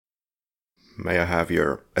may I have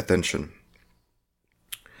your attention?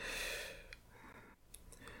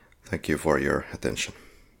 Thank you for your attention.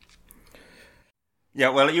 Yeah,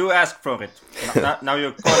 well, you asked for it. Now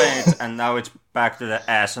you're cutting it, and now it's back to the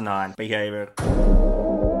asinine behavior.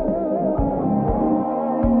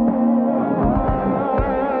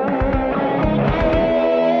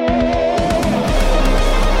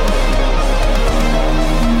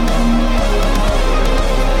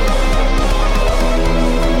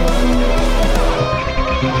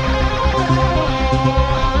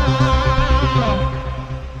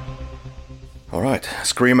 All right,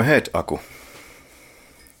 scream ahead, Aku.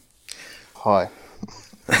 Hi.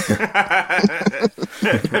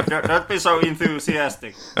 Don't be so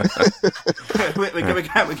enthusiastic. we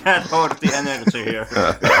can't hold the energy here.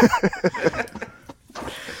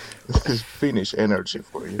 This is Finnish energy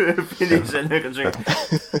for you. Finnish energy.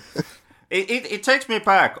 It takes me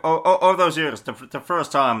back all those years. The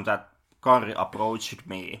first time that Kari approached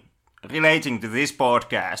me relating to this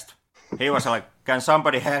podcast. He was like, can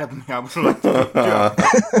somebody help me? I would like to do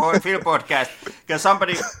a film podcast. Can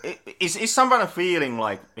somebody... Is somebody feeling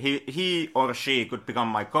like he or she could become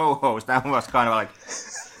my co-host? That was kind of like...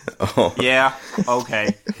 Oh. Yeah,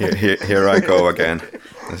 okay. Here I go again.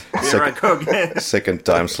 I go again. Second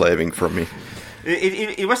time slaving for me.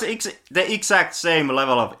 It was the exact same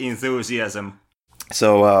level of enthusiasm.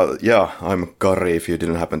 So, I'm Kari, if you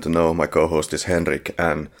didn't happen to know. My co-host is Henrik,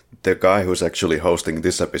 and the guy who's actually hosting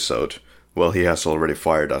this episode, well, he has already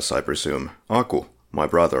fired us, I presume. Aku, my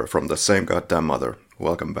brother, from the same goddamn mother.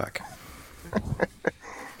 Welcome back.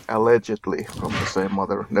 Allegedly from the same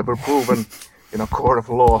mother. Never proven in a court of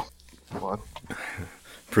law. But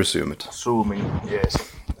Presume it. assuming, yes.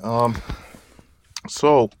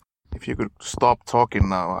 So, if you could stop talking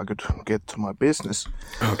now, I could get to my business.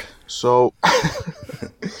 Okay. So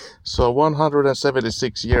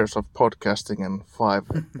 176 years of podcasting and 5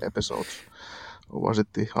 episodes. Or was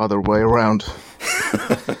it the other way around?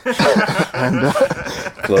 And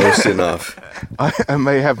Close enough. I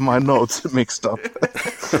may have my notes mixed up.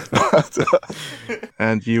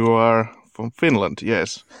 And you are from Finland,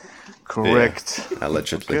 yes. Correct. Yeah,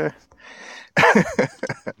 allegedly. Okay.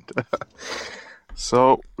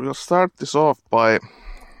 So we'll start this off by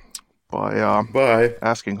Bye.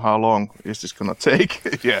 asking how long is this gonna take?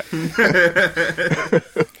 Yeah.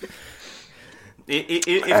 If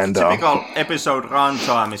the typical episode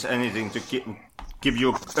runtime is anything to give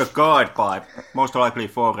you a guide by, most likely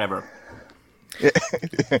forever.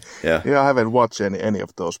 Yeah. Yeah, I haven't watched any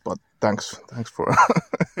of those, but thanks for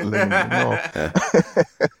letting me know.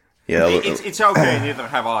 Yeah. It's okay, neither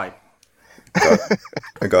have I.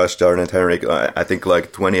 Gosh darn it, Henrik. I think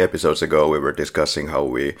like 20 episodes ago we were discussing how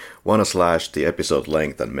we want to slash the episode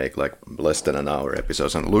length and make like less than an hour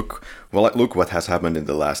episodes. And look what has happened in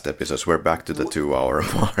the last episodes. We're back to the 2-hour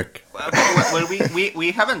mark. Well,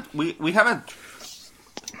 we haven't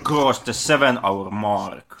crossed the 7-hour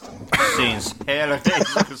mark since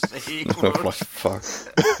Hellraiser sequel. What the fuck?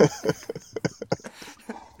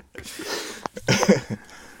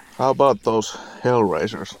 How about those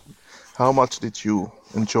Hellraisers? How much did you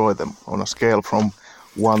enjoy them on a scale from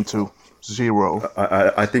 1 to 0?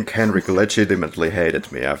 I think Henrik legitimately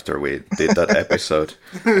hated me after we did that episode,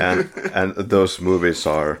 and those movies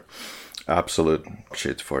are absolute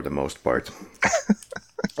shit for the most part.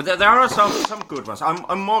 There are some good ones.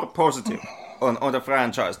 I'm more positive on the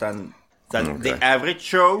franchise than the average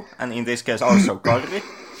show, and in this case also Kari.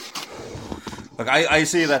 Like I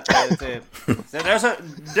see that there's a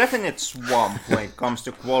definite swamp when it comes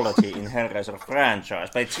to quality in Hellraiser franchise,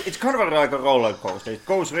 but it's kind of like a roller coaster. It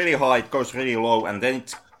goes really high, it goes really low, and then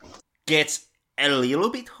it gets a little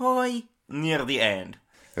bit high near the end.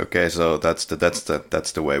 Okay, so that's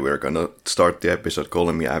the way we're gonna start the episode,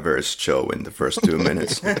 calling me average Joe in the first 2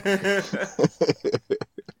 minutes.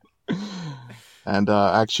 And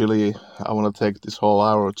actually, I want to take this whole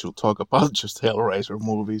hour to talk about just Hellraiser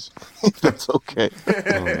movies. That's okay.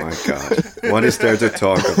 Oh my god. What is there to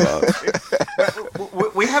talk about?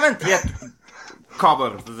 We haven't yet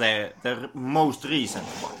covered the most recent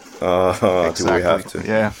one. Exactly. Do we have to?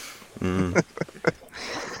 Yeah.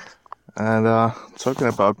 And talking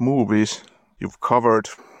about movies, you've covered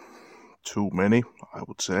too many, I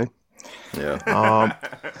would say. Yeah.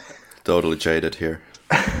 Totally jaded here.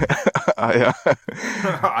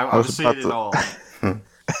 I've seen it all.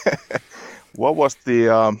 What was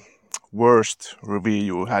the worst review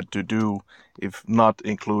you had to do, if not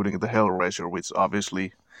including the Hellraiser, which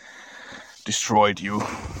obviously destroyed you?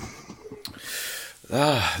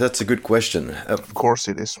 That's a good question. Of course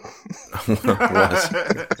it is.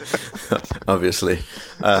 Obviously.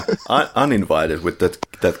 Uninvited with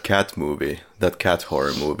that cat movie, that cat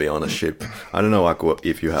horror movie on a ship. I don't know, Aku,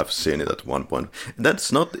 if you have seen it at one point.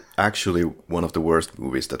 That's not actually one of the worst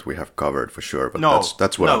movies that we have covered for sure, but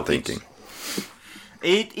that's what I'm thinking.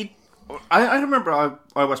 I remember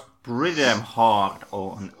I was pretty damn hard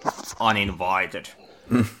on Uninvited.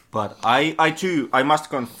 But I must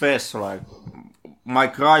confess, like, my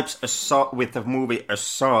gripes with the movie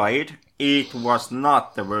aside, it was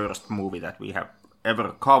not the worst movie that we have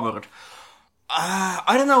ever covered.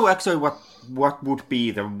 I don't know actually what would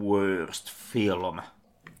be the worst film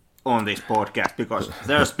on this podcast, because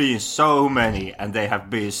there's been so many and they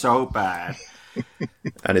have been so bad.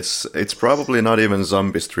 And it's probably not even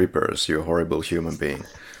Zombie Strippers, you horrible human being.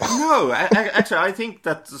 No, actually, I think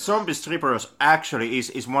that Zombie Strippers actually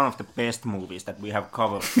is one of the best movies that we have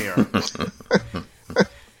covered here.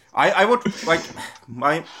 I would like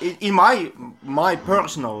in my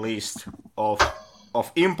personal list of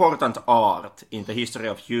important art in the history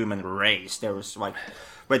of human race. There is, like,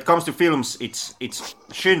 when it comes to films, it's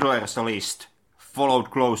Schindler's List, followed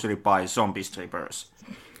closely by Zombie Strippers.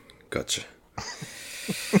 Gotcha.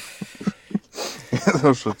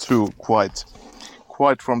 Those are two quite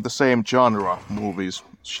from the same genre movies,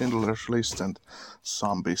 Schindler's List and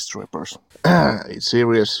Zombie Strippers. It's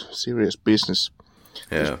serious business,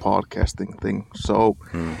 this podcasting thing. So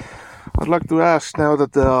I'd like to ask now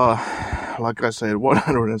that, like I said,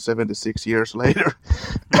 176 years later,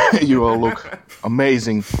 you all look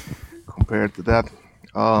amazing compared to that.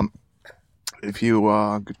 If you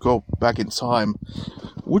could go back in time,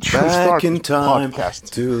 would you start in time podcast?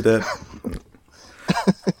 To the...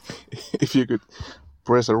 If you could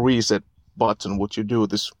press a reset button, would you do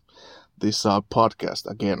this podcast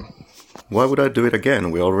again? Why would I do it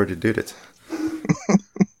again? We already did it.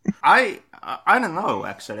 I don't know,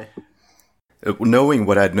 actually. Knowing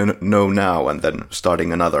what I know now and then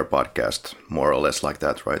starting another podcast, more or less like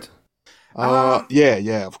that, right?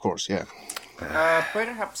 Yeah, of course, yeah.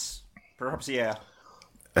 Perhaps, yeah.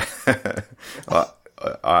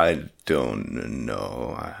 I don't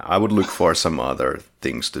know. I would look for some other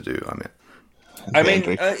things to do.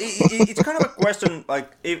 It's kind of a question,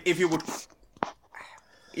 like, if you would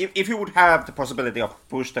have the possibility of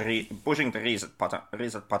pushing the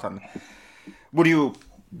reset button, would you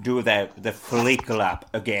do the flick lap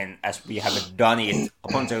again, as we have done it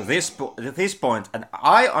up until this point? And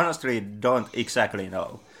I honestly don't exactly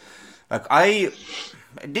know. Like,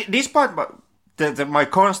 despite my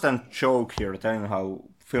constant joke here, telling how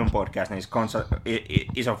film podcasting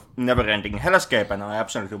is a never-ending hellscape, and I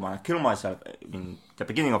absolutely want to kill myself in the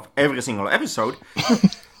beginning of every single episode,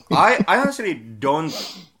 I honestly don't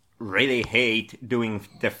really hate doing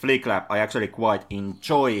the flick lap. I actually quite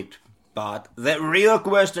enjoy it. But the real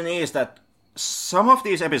question is that some of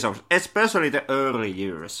these episodes, especially the early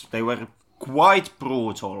years, they were quite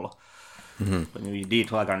brutal. When we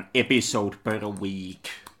did like an episode per week.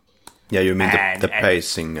 Yeah, you mean the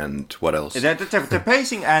pacing and what else? The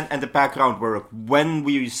pacing and the background work, when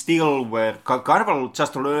we still were kind of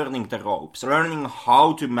just learning the ropes, learning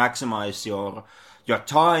how to maximize your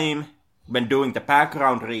time when doing the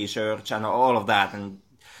background research and all of that. And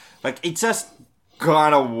like, it just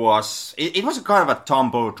kind of was, it was kind of a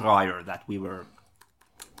tumble dryer that we were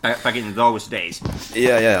back in those days.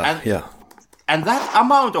 Yeah. And that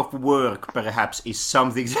amount of work, perhaps, is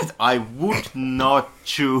something that I would not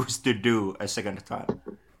choose to do a second time.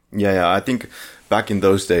 Yeah, I think back in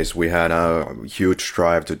those days we had a huge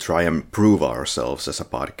drive to try and prove ourselves as a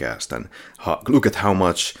podcast, and look at how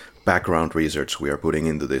much background research we are putting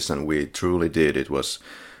into this, and we truly did. It was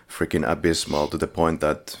freaking abysmal, to the point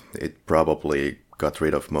that it probably got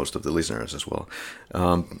rid of most of the listeners as well.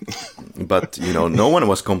 But, no one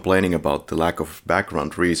was complaining about the lack of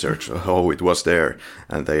background research. Oh, it was there.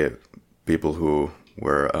 And people who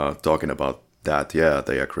were talking about that,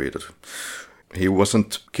 they agreed. He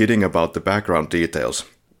wasn't kidding about the background details.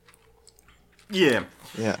 Yeah.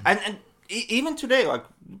 And even today, like,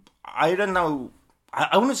 I don't know,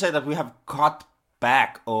 I wouldn't say that we have cut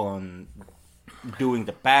back on doing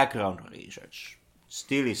the background research.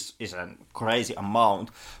 Still is a crazy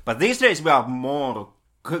amount, but these days we have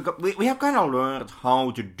kind of learned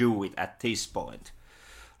how to do it at this point,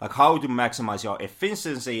 like how to maximize your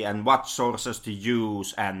efficiency and what sources to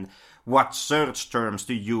use and what search terms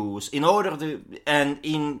to use in order to, and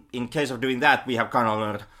in case of doing that, we have kind of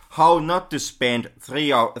learned how not to spend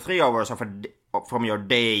 3 hours from your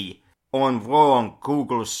day on wrong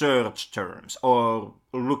Google search terms, or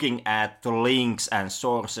looking at the links and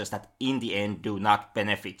sources that in the end do not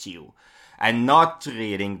benefit you. and not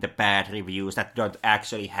reading the bad reviews that don't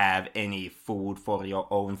actually have any food for your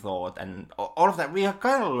own thought and all of that. We have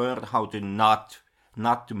kind of learned how to not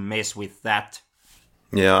to mess with that.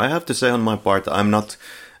 Yeah, I have to say on my part,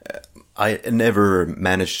 I never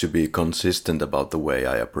managed to be consistent about the way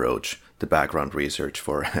I approach the background research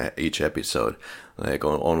for each episode. Like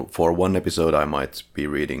for one episode I might be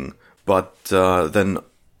reading, but then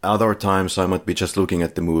other times I might be just looking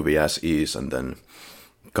at the movie as is and then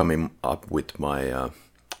coming up with my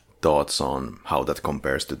thoughts on how that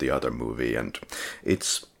compares to the other movie, and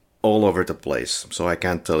it's all over the place. So I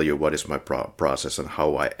can't tell you what is my process and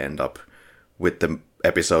how I end up with the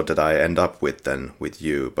episode that I end up with then with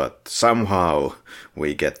you, but somehow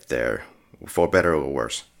we get there, for better or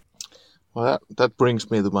worse. Well, that brings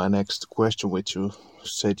me to my next question, which you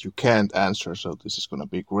said you can't answer, so this is going to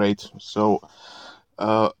be great. So,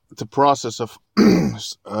 the process of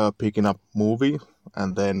picking up movie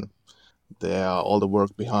and then all the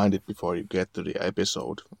work behind it before you get to the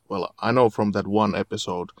episode. Well, I know from that one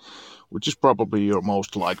episode, which is probably your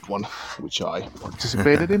most liked one, which I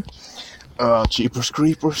participated in, Jeepers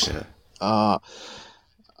Creepers. Yeah.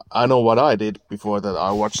 I know what I did before that.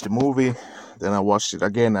 I watched the movie, then I watched it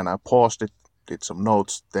again and I paused it, did some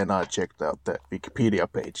notes, then I checked out the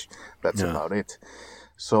Wikipedia page. That's about it.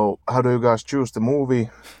 So how do you guys choose the movie,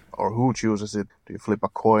 or who chooses it? Do you flip a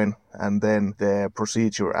coin? And then the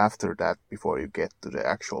procedure after that before you get to the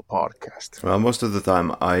actual podcast? Well, most of the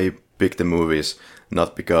time I pick the movies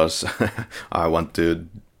not because I want to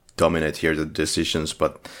dominate here the decisions,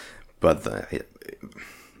 but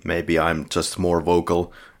maybe I'm just more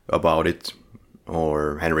vocal about it,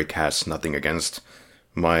 or Henrik has nothing against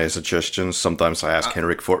my suggestions. Sometimes I ask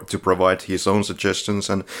Henrik to provide his own suggestions,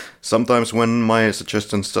 and sometimes when my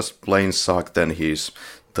suggestions just plain suck, then he's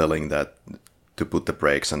telling that to put the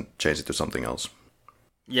brakes and change it to something else.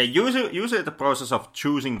 Yeah, usually the process of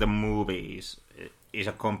choosing the movies is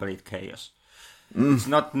a complete chaos. It's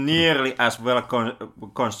not nearly as well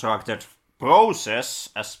constructed process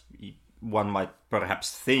as one might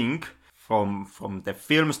perhaps think from the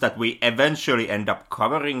films that we eventually end up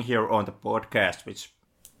covering here on the podcast, which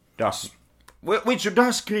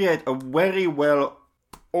does create a very well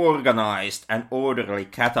organized and orderly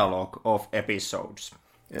catalog of episodes.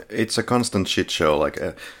 It's a constant shit show.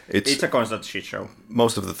 It's a constant shit show.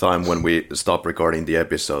 Most of the time when we stop recording the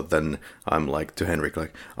episode, then I'm like to Henrik,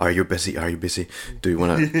 like, are you busy? Do you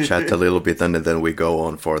want to chat a little bit? And then we go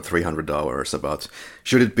on for 300 hours about,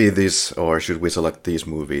 should it be this, or should we select these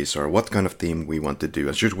movies, or what kind of theme we want to do,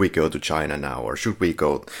 and should we go to China now, or should we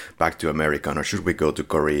go back to America, or should we go to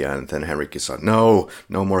Korea? And then Henrik is like, no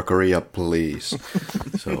more Korea, please.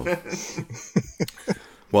 So,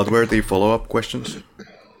 what were the follow-up questions?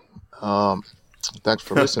 Thanks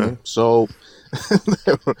for listening. So,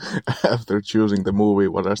 after choosing the movie,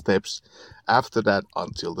 what are steps after that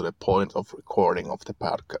until the point of recording of the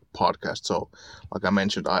podcast? So, like I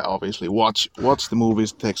mentioned, I obviously watch the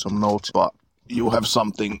movies, take some notes, but you have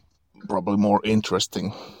something probably more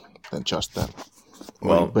interesting than just that.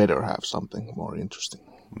 Well, you better have something more interesting.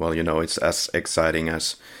 Well, it's as exciting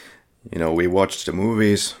as, we watch the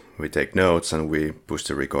movies, we take notes, and we push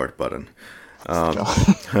the record button.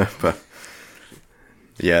 But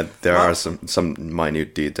yeah, there are some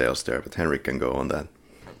minute details there, but Henrik can go on that.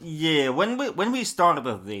 Yeah, when we started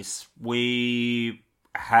with this, we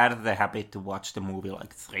had the habit to watch the movie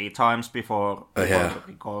like 3 times before the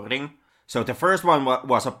recording. So the first one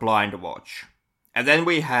was a blind watch, and then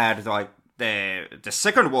we had like the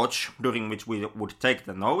second watch during which we would take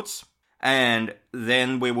the notes, and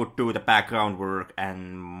then we would do the background work,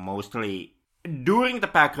 and mostly during the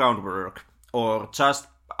background work, or just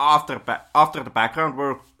after the background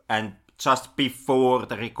work and just before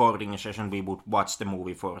the recording session, we would watch the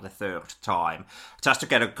movie for the 3rd time, just to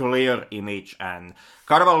get a clear image and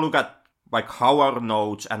kind of a look at like how our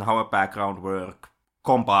notes and how our background work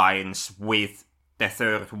combines with the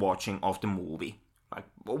 3rd watching of the movie. Like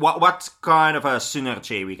what kind of a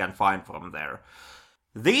synergy we can find from there.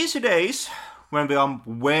 These days, when we are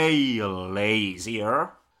way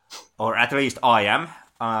lazier, or at least I am,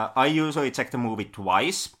 I usually check the movie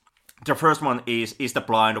twice. The first one is the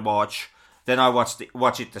blind watch. Then I watch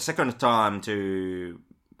it the second time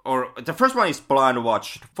or the first one is blind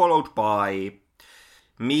watch, followed by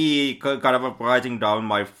me kind of writing down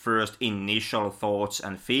my first initial thoughts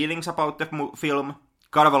and feelings about the film.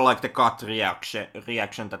 Kind of like the gut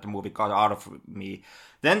reaction that the movie got out of me.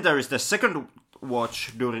 Then there is the second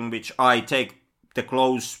watch, during which I take the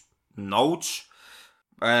close notes.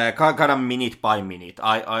 Kind of minute by minute.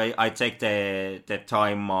 I take the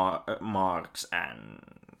time marks and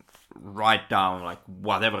write down like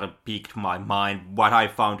whatever piqued my mind, what I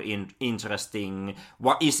found interesting.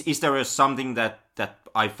 What is there something that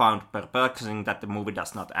I found perplexing that the movie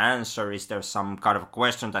does not answer? Is there some kind of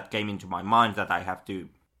question that came into my mind that I have to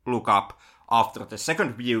look up after the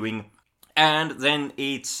second viewing? And then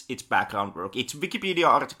it's background work. It's Wikipedia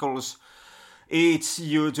articles, it's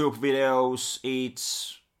YouTube videos,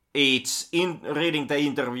 it's in reading the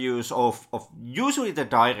interviews of usually the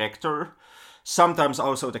director, sometimes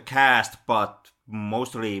also the cast, but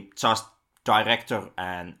mostly just director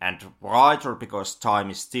and writer, because time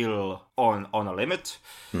is still on a limit.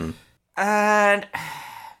 And then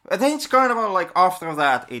it's kind of like after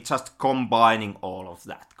that, it's just combining all of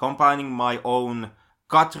that, combining my own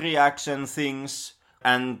gut reaction things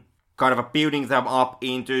and kind of building them up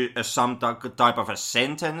into some type of a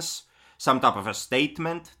sentence, some type of a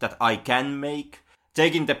statement that I can make,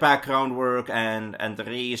 taking the background work and the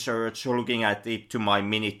research, looking at it to my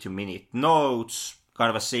minute-to-minute notes,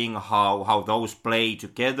 kind of seeing how those play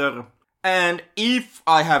together. And if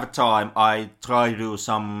I have time, I try to do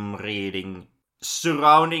some reading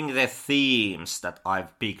surrounding the themes that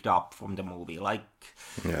I've picked up from the movie. Like,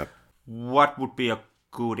 what would be a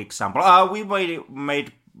good example? We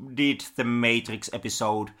did the Matrix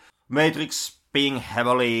episode. Matrix being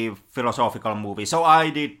heavily philosophical movie, so I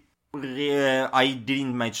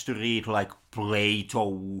didn't manage to read like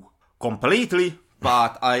Plato completely,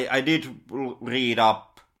 but I did read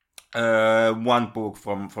up one book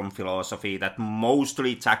from philosophy that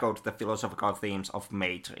mostly tackled the philosophical themes of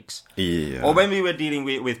Matrix. Yeah. Or when we were dealing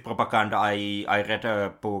with propaganda, I read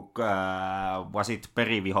a book, was it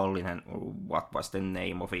Peri Vihollinen, what was the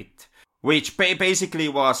name of it? Which basically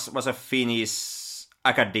was a Finnish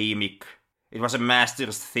academic. It was a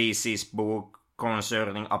master's thesis book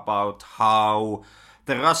concerning about how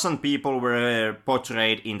the Russian people were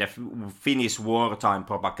portrayed in the Finnish wartime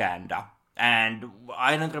propaganda. And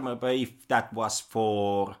I don't remember if that was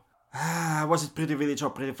for... was it Pretty Village or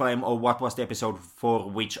Pretty Flame, or what was the episode for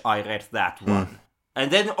which I read that one?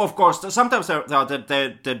 And then, of course, sometimes there are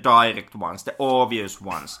the direct ones, the obvious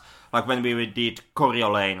ones. Like when we did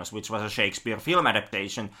Coriolanus, which was a Shakespeare film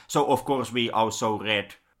adaptation. So, of course, we also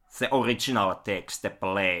read the original text, the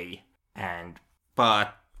play.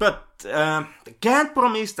 But can't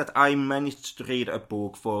promise that I managed to read a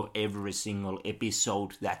book for every single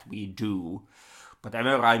episode that we do. But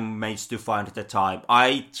whenever I managed to find the time,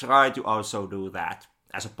 I try to also do that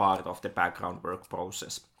as a part of the background work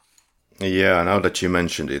process. Yeah, now that you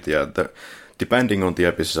mentioned it, depending on the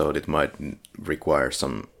episode, it might require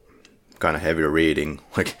some kind of heavier reading.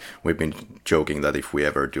 Like, we've been joking that if we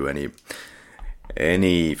ever do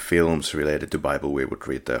any films related to Bible, we would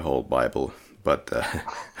read the whole Bible, but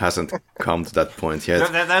hasn't come to that point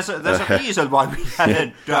yet. There's a reason why we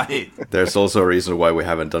haven't done it. There's also a reason why we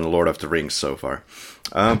haven't done Lord of the Rings so far.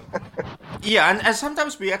 Yeah, and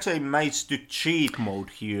sometimes we actually manage to cheat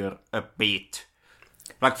mode here a bit.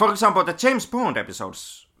 Like, for example, the James Bond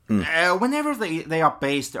episodes. Whenever they are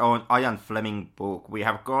based on Ian Fleming book, we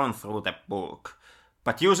have gone through the book.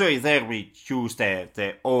 But usually there we choose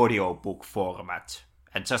the audio book format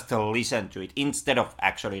and just to listen to it instead of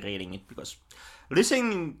actually reading it, because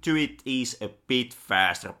listening to it is a bit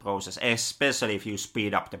faster process, especially if you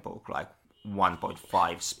speed up the book like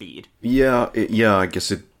 1.5 speed. Yeah, I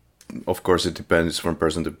guess of course it depends from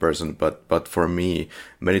person to person, but for me,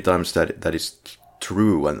 many times that is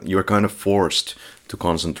true, and you're kind of forced to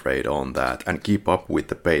concentrate on that and keep up with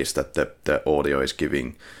the pace that the audio is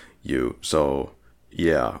giving you. So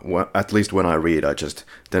yeah, at least when I read, I just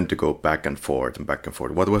tend to go back and forth.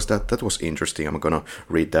 What was that? That was interesting. I'm gonna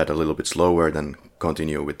read that a little bit slower, then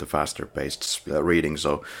continue with the faster paced reading,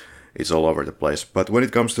 so it's all over the place. But when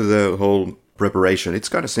it comes to the whole preparation, it's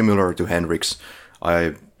kind of similar to Henrik's.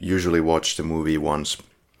 I usually watch the movie once,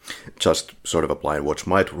 just sort of a blind watch.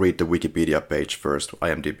 Might read the Wikipedia page first,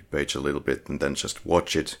 IMDb page a little bit, and then just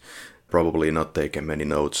watch it. Probably not take many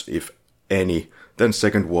notes, if any. Then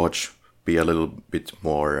second watch, be a little bit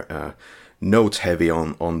more notes heavy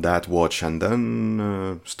on that watch, and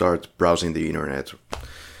then start browsing the internet,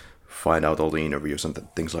 find out all the interviews and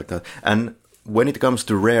things like that. And when it comes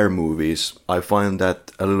to rare movies, I find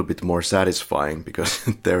that a little bit more satisfying because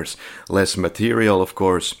there's less material, of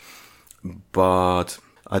course, but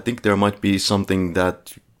I think there might be something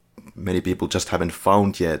that many people just haven't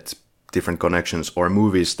found yet, different connections, or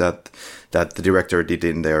movies that the director did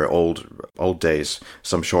in their old days,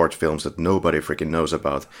 some short films that nobody freaking knows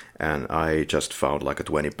about, and I just found like a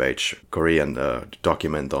 20-page Korean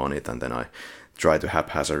document on it, and then I try to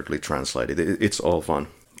haphazardly translate it. It's all fun.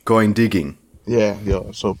 Going digging. Yeah,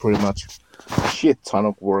 so pretty much a shit ton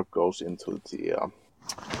of work goes into the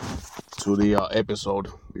to the episode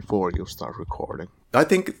before you start recording? I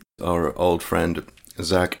think our old friend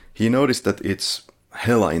Zach, he noticed that it's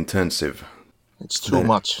hella intensive. It's too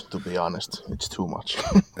much, to be honest. It's too much.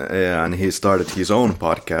 Yeah, and he started his own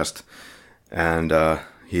podcast, and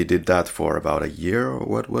he did that for about a year, or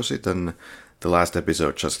what was it? And the last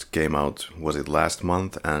episode just came out, was it last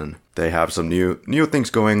month? And they have some new things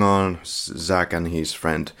going on, Zach and his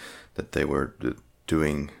friend that they were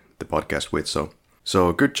doing the podcast with.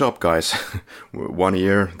 So good job, guys. 1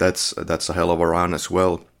 year, that's a hell of a run as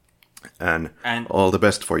well. And all the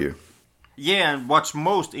best for you. Yeah, and what's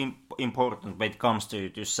most important when it comes to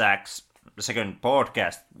Zach's second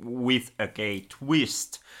podcast, With a Gay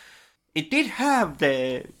Twist, it did have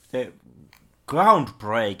the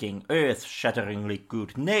groundbreaking, earth-shatteringly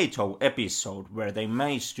good NATO episode where they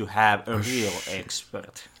managed to have a real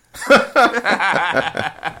expert.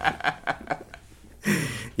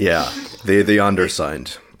 Yeah, the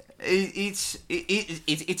undersigned. It's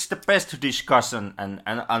the best discussion and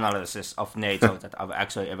analysis of NATO that I've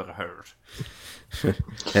actually ever heard.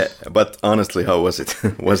 Yeah, but honestly, how was it?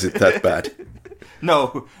 Was it that bad?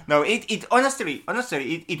 No. It honestly,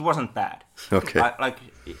 it wasn't bad. Okay.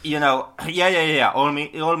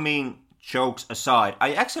 All mean jokes aside,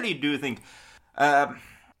 I actually do think, to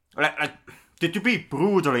be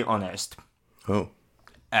brutally honest,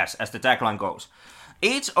 as the tagline goes,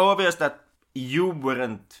 it's obvious that you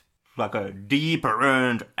weren't like a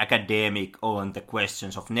deep-earned academic on the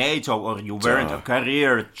questions of NATO, or you weren't a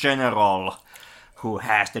career general who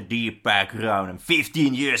has the deep background and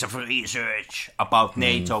 15 years of research about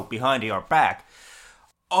NATO behind your back.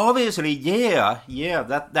 Obviously,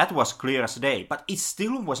 that was clear as day, but it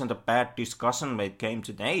still wasn't a bad discussion when it came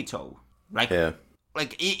to NATO. Like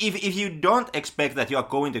if you don't expect that you are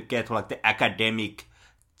going to get like the academic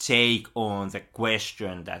take on the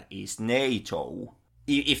question that is NATO,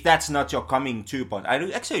 if that's not your coming to point,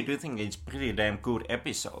 I actually do think it's pretty damn good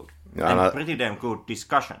episode and pretty damn good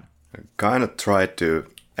discussion. I kind of tried to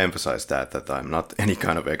emphasize that I'm not any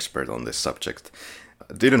kind of expert on this subject.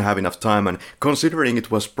 I didn't have enough time, and considering it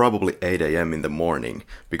was probably 8 a.m. in the morning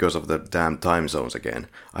because of the damn time zones again,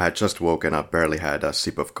 I had just woken up, barely had a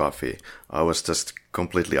sip of coffee. I was just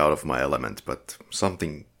completely out of my element, but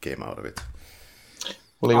something came out of it.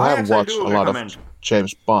 Well, you have watched a lot of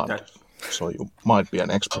James Bond, so you might be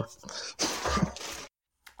an expert.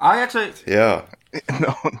 I actually... Yeah.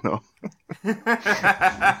 No.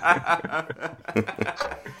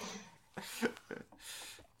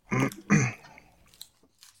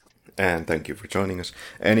 And thank you for joining us.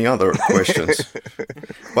 Any other questions?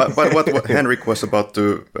 but what Henrik was about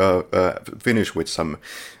to finish with some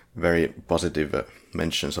very positive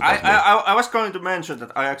mentions about I was going to mention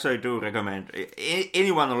that I actually do recommend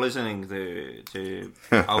anyone listening to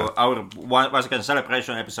our once again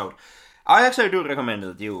celebration episode. I actually do recommend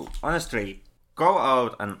that you honestly go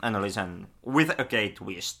out and listen With a Gay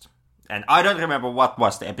Twist. And I don't remember what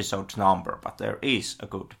was the episode number, but there is a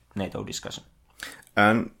good NATO discussion.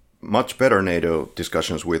 And much better NATO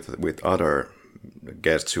discussions with other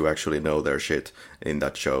guests who actually know their shit in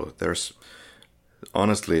that show. There's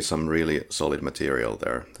honestly some really solid material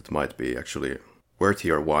there that might be actually worth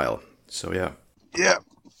your while. So yeah. Yeah,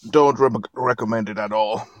 don't recommend it at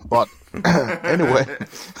all. But anyway,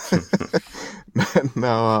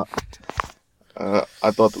 now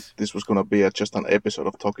I thought this was gonna be just an episode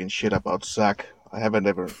of talking shit about Zach. I haven't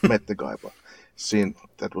ever met the guy, but seen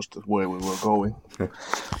that was the way we were going.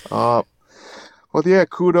 But yeah,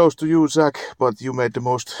 kudos to you, Zach. But you made the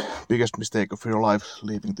biggest mistake of your life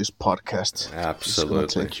leaving this podcast. Absolutely,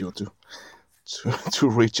 it's gonna take you to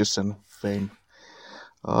riches and fame.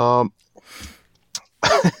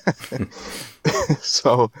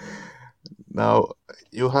 So now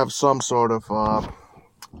you have some sort of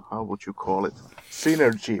how would you call it,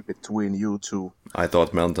 synergy between you two. I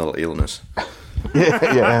thought mental illness.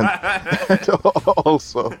 yeah, and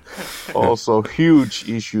also huge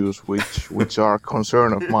issues which are a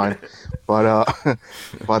concern of mine. But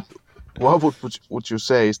what would you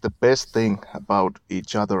say is the best thing about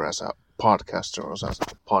each other as a podcaster or as a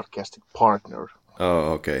podcasting partner?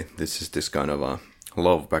 Oh, okay. This is this kind of a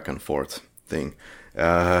love back and forth thing.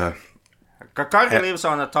 Kari lives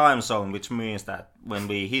on a time zone, which means that when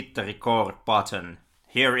we hit the record button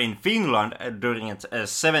here in Finland during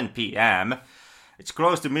 7 p.m., it's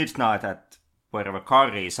close to midnight at wherever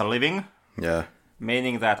Kari is living. Yeah.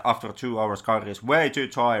 Meaning that after 2 hours, Kari is way too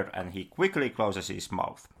tired and he quickly closes his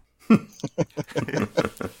mouth.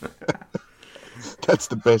 That's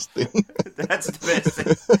the best thing. That's the best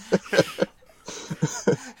thing.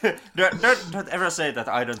 don't ever say that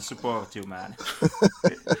I don't support you, man.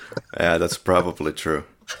 Yeah, that's probably true.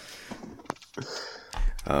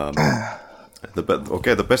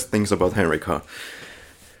 The best things about Henrik, huh?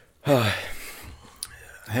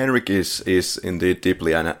 Henrik is indeed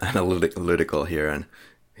deeply analytical here, and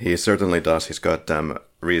he certainly does his goddamn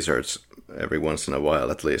research every once in a while,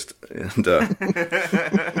 at least. And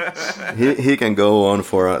he can go on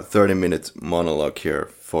for a 30-minute monologue here,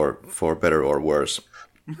 for better or worse.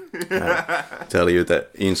 Tell you the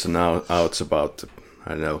ins and outs about,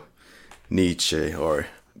 I don't know, Nietzsche, or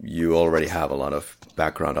you already have a lot of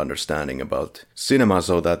background understanding about cinema,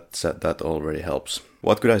 so that already helps.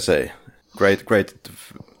 What could I say? Great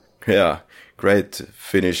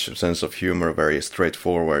Finnish sense of humor, very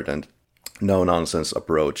straightforward and no-nonsense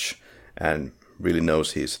approach, and really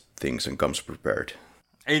knows his things and comes prepared.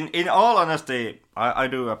 In all honesty, I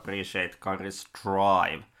do appreciate Kari's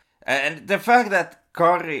drive. And the fact that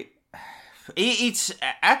Kari... It's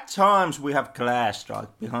at times we have clashed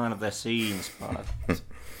like behind the scenes, but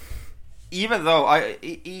even though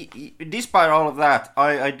despite all of that,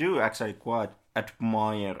 I do actually quite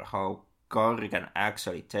admire how Kari can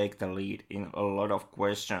actually take the lead in a lot of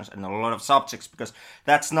questions and a lot of subjects, because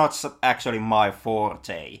that's not actually my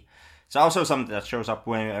forte. It's also something that shows up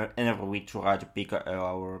whenever we try to pick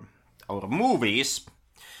our movies,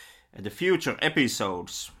 the future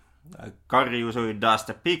episodes. Kari usually does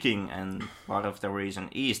the picking, and part of the reason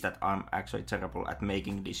is that I'm actually terrible at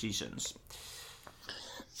making decisions.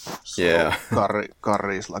 So yeah.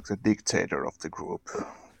 Kari is like the dictator of the group.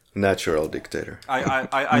 Natural dictator.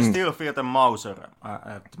 I still feel the Mauser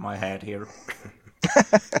at my head here.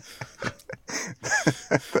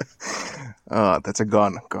 That's a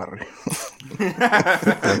gun, Kari.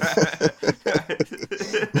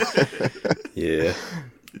 Yeah.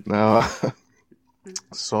 No.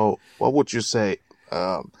 So, what would you say?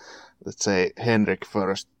 Let's say Henrik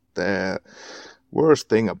first. The worst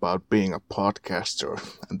thing about being a podcaster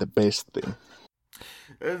and the best thing.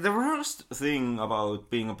 The worst thing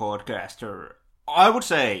about being a podcaster, I would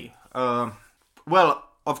say, well,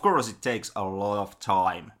 of course it takes a lot of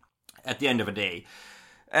time at the end of the day.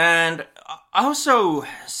 And also,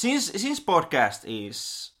 since podcast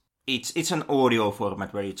it's an audio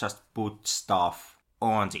format where you just put stuff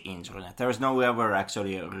on the internet, there's no ever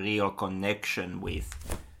actually a real connection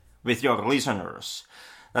with your listeners.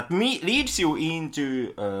 That leads you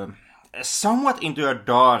into somewhat into a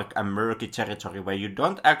dark and murky territory where you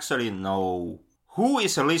don't actually know who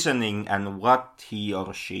is listening and what he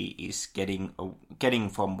or she is getting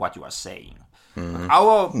from what you are saying.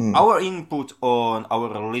 Mm-hmm. Our input on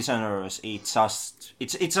our listeners, it's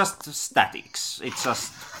just statics. It's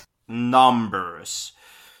just numbers.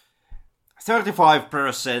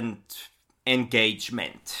 35%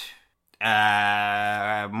 engagement.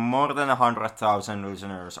 More than 100,000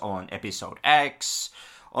 listeners on episode X.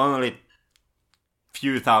 Only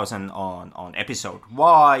few thousand on episode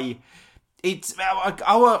Y. It's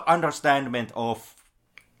our understanding of,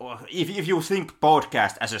 if you think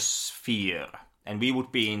podcast as a sphere, and we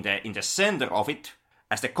would be in the center of it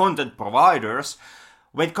as the content providers.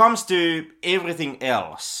 When it comes to everything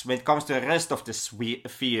else, when it comes to the rest of the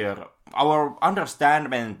sphere, our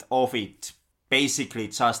understanding of it basically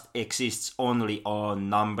just exists only on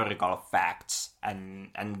numerical facts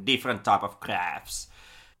and different type of graphs.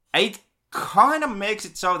 It kind of makes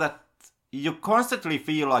it so that you constantly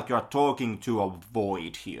feel like you're talking to a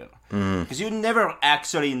void here. Because you never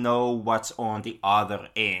actually know what's on the other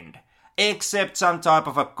end. Except some type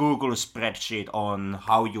of a Google spreadsheet on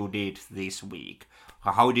how you did this week.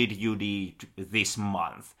 How did you do this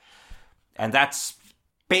month? And that's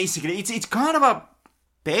basically, it's kind of a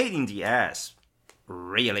pain in the ass,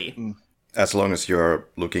 really. As long as you're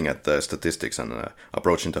looking at the statistics and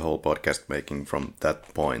approaching the whole podcast making from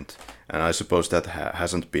that point. And I suppose that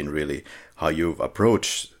hasn't been really how you've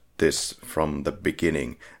approached this from the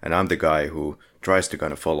beginning. And I'm the guy who tries to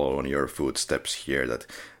kind of follow on your footsteps here, that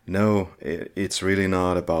no, it's really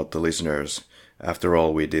not about the listeners. After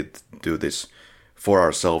all, we did do this for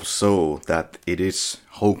ourselves so that it is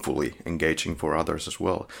hopefully engaging for others as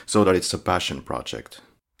well, so that it's a passion project.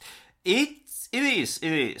 It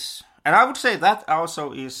is. And I would say that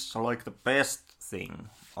also is like the best thing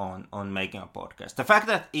on making a podcast. The fact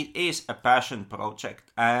that it is a passion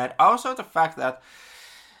project, and also the fact that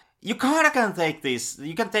you kind of can take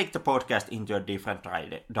the podcast into different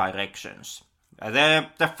directions.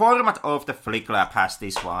 The format of the Flick Lab has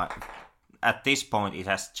this one. At this point, it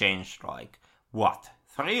has changed like,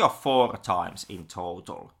 3 or 4 times in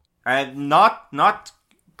total. And not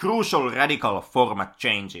crucial radical format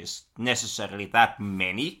changes necessarily that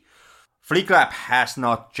many. Flicklab has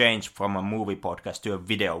not changed from a movie podcast to a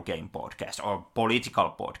video game podcast or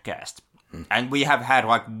political podcast. And we have had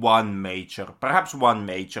like perhaps one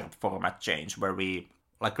major format change where we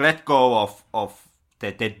like let go of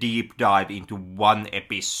the deep dive into one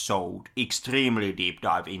episode, extremely deep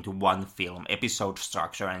dive into one film, episode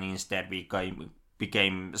structure, and instead we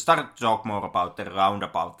started to talk more about the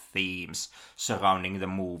roundabout themes surrounding the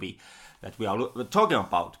movie that we are talking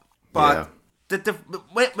about. But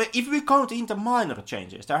if we count in the minor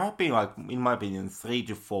changes, there have been, like, in my opinion, 3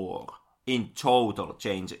 to 4 in total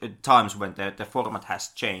times when the format has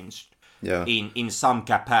changed in some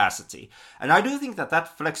capacity. And I do think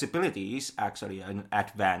that flexibility is actually an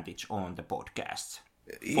advantage on the podcast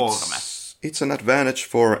format. It's an advantage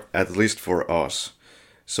at least for us,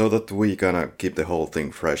 so that we gonna keep the whole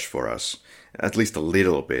thing fresh for us, at least a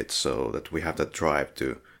little bit, so that we have that drive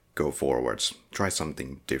to go forwards, try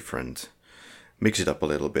something different, mix it up a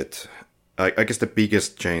little bit. I guess the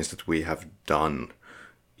biggest change that we have done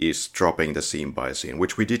is dropping the scene by scene,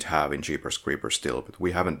 which we did have in Jeepers Creepers still, but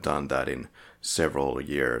we haven't done that in several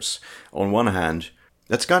years. On one hand,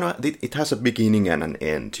 that's it has a beginning and an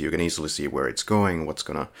end. You can easily see where it's going,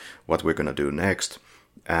 what we're gonna do next,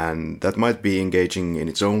 and that might be engaging in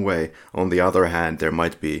its own way. On the other hand, there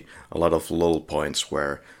might be a lot of lull points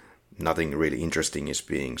where nothing really interesting is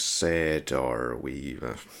being said, or we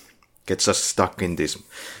get us stuck in these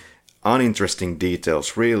uninteresting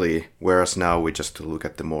details, really, whereas now we just look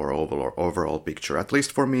at the more overall picture. At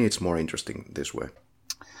least for me, it's more interesting this way.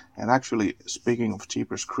 And actually, speaking of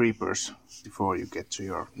Jeepers Creepers, before you get to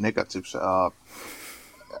your negatives,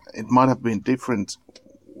 it might have been different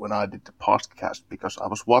when I did the podcast, because I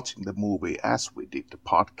was watching the movie as we did the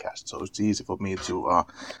podcast, so it's easy for me to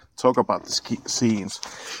talk about the scenes.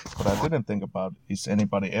 But I didn't think about, is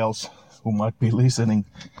anybody else who might be listening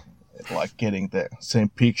like getting the same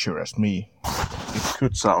picture as me? It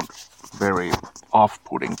could sound very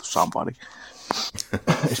off-putting to somebody,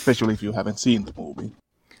 especially if you haven't seen the movie.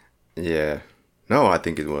 Yeah. No, I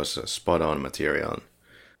think it was a spot-on material.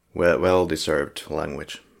 Well-deserved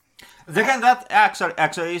language. Again, that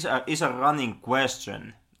actually is a running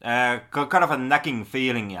question. Kind of a nagging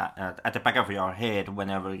feeling at the back of your head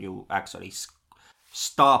whenever you actually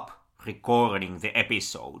stop recording the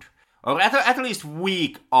episode. Or at least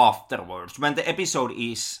week afterwards, when the episode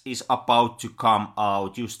is about to come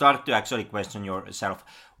out, you start to actually question yourself,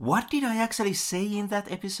 what did I actually say in that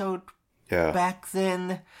episode back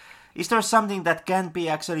then? Is there something that can be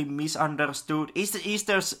actually misunderstood?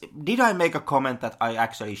 Did I make a comment that I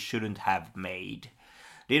actually shouldn't have made?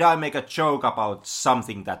 Did I make a joke about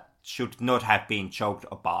something that should not have been joked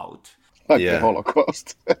about? Like the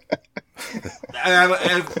Holocaust.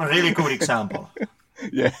 A really good example.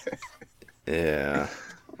 Yeah. Yeah.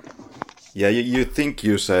 Yeah, you think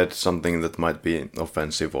you said something that might be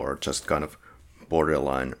offensive or just kind of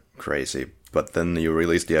borderline crazy, but then you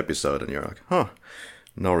release the episode and you're like, huh,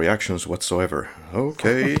 no reactions whatsoever.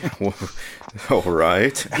 Okay, all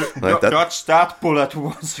right. Like dodge that bullet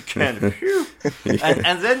once again.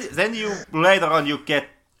 And then you later on you get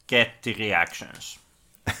the reactions,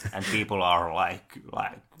 and people are like,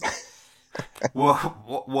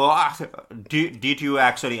 what? Did you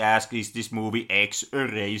actually ask? Is this movie X a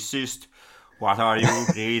racist? What are you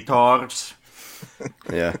retards?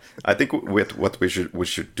 Yeah, I think what we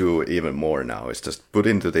should do even more now is just put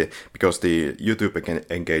into because the YouTube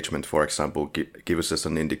engagement, for example, gives us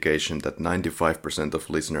an indication that 95% of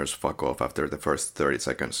listeners fuck off after the first 30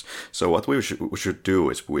 seconds. So what we should do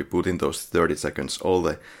is we put in those 30 seconds all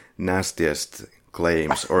the nastiest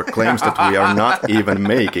claims that we are not even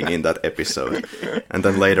making in that episode, and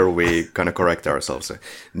then later we kind of correct ourselves.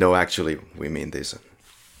 No, actually, we mean this.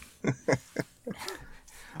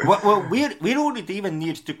 Well, we don't even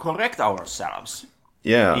need to correct ourselves.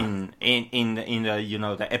 Yeah. In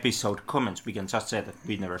the the episode comments, we can just say that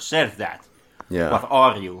we never said that. Yeah. What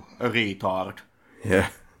are you, a retard? Yeah.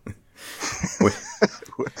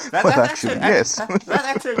 That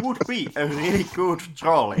actually would be a really good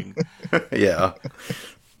trolling. Yeah,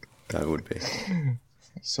 that would be.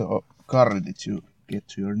 So, Karri, did you get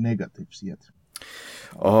to your negatives yet?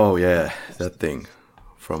 Oh yeah, that thing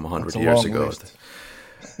from 100 years ago.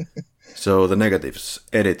 So the negatives,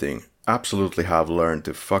 editing. Absolutely have learned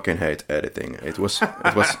to fucking hate editing. It was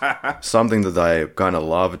something that I kind of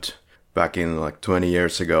loved back in like 20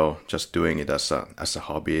 years ago, just doing it as a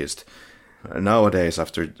hobbyist. Nowadays,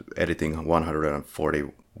 after editing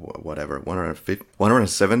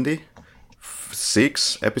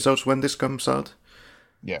 176 episodes when this comes out,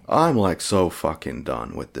 I'm like so fucking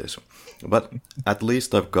done with this. But at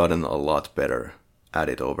least I've gotten a lot better at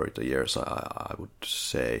it over the years, I would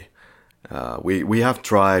say. We have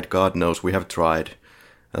tried, God knows, we have tried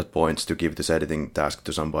at points to give this editing task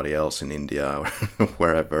to somebody else in India or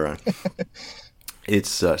wherever. And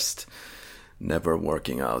it's just never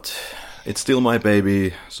working out. It's still my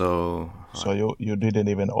baby, so... So you didn't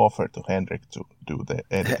even offer to Henrik to do the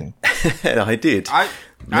editing? I did.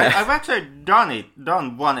 I've actually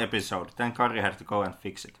done one episode, then Kari had to go and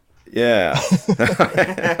fix it. Yeah.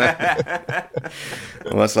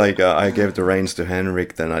 It was like I gave the reins to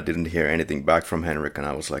Henrik, then I didn't hear anything back from Henrik, and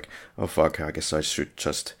I was like, oh fuck, I guess I should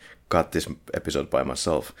just cut this episode by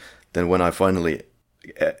myself. Then when I finally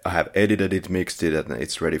have edited it, mixed it, and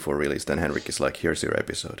it's ready for release, then Henrik is like, here's your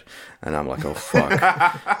episode. And I'm like, oh fuck.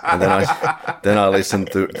 And then I listen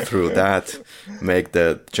through that, make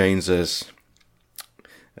the changes,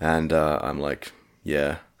 and I'm like,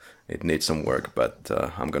 yeah, it needs some work, but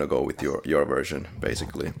I'm gonna go with your version,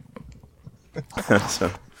 basically.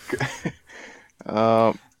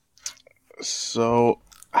 So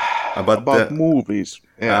about movies.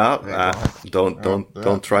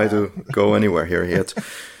 Don't try to go anywhere here yet.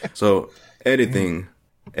 So editing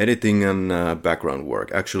and background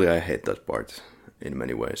work. Actually, I hate that part in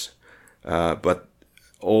many ways. But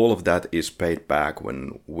all of that is paid back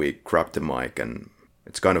when we grab the mic, and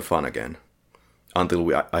it's kind of fun again.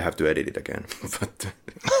 Until I have to edit it again. But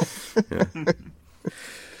yeah.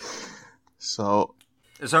 So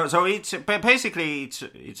it's basically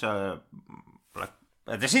it's a like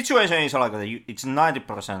the situation is like it's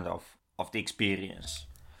 90% of the experience.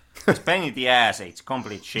 It's pain in the ass, it's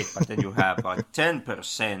complete shit, but then you have like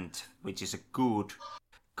 10%, which is a good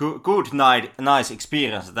nice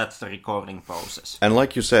experience. That's the recording process. And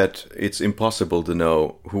like you said, it's impossible to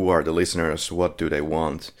know who are the listeners, what do they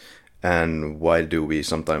want, and why do we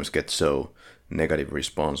sometimes get so negative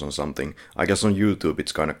response on something. I guess on YouTube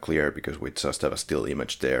it's kind of clear because we just have a still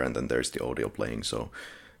image there and then there's the audio playing, so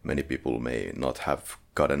many people may not have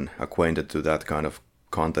gotten acquainted to that kind of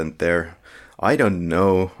content there. I don't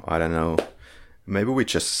know. Maybe we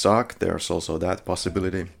just suck. There's also that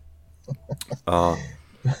possibility.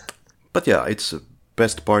 But yeah, it's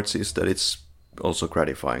best parts is that it's also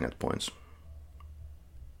gratifying at points.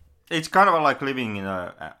 It's kind of like living in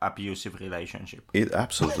an abusive relationship. It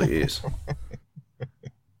absolutely is.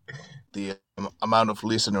 The amount of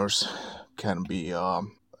listeners can be a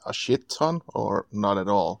shit ton or not at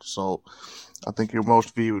all. So I think your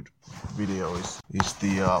most viewed video is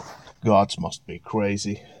the Gods Must Be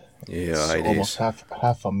Crazy. Yeah, it's almost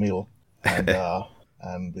half a mil.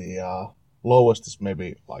 And the lowest is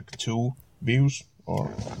maybe like 2 views or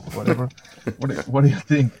whatever. What do you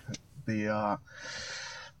think?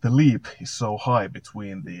 The leap is so high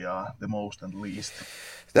between the most and least.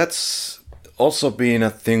 That's also been a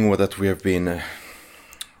thing that we have been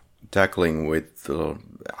tackling with.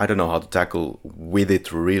 I don't know how to tackle with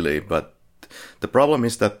it really, but the problem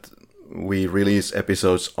is that we release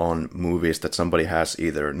episodes on movies that somebody has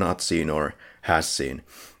either not seen or has seen.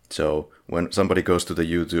 So when somebody goes to the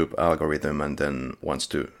YouTube algorithm and then wants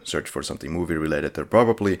to search for something movie related, they're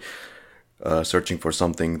probably searching for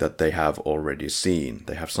something that they have already seen.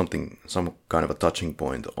 They have some kind of a touching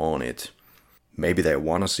point on it. Maybe they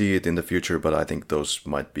want to see it in the future, but I think those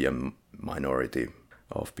might be a minority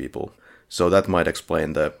of people. So that might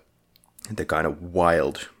explain the kind of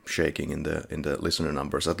wild shaking in the listener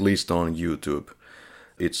numbers, at least on YouTube.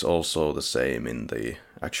 It's also the same in the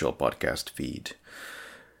actual podcast feed.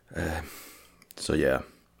 So yeah.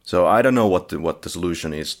 So I don't know what the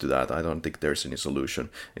solution is to that. I don't think there's any solution.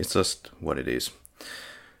 It's just what it is.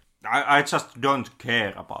 I just don't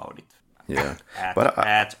care about it. Yeah,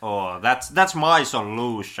 at all. That's my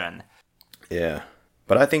solution. Yeah,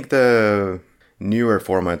 but I think the newer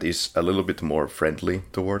format is a little bit more friendly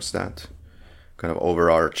towards that. Kind of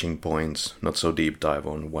overarching points, not so deep dive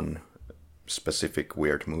on one specific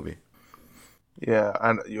weird movie. Yeah,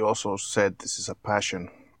 and you also said this is a passion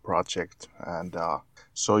project, and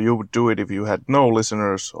so you would do it if you had no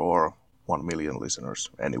listeners or 1 million listeners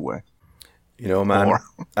anyway. You know, man,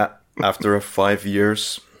 after 5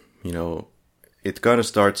 years, you know, it kind of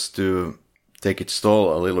starts to take its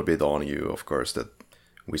toll a little bit on you, of course, that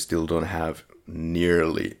we still don't have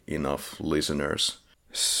nearly enough listeners.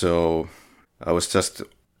 So I was just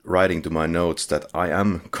writing to my notes that I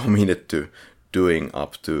am committed to doing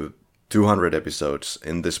up to 200 episodes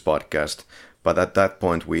in this podcast. But at that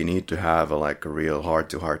point, we need to have a real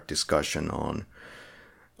heart-to-heart discussion on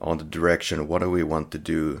the direction. What do we want to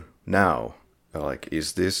do now? Like,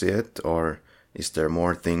 is this it? Or is there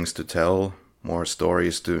more things to tell? More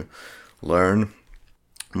stories to learn?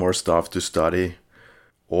 More stuff to study?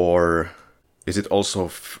 Or is it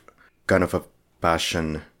also kind of a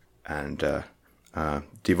passion and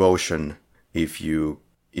devotion if you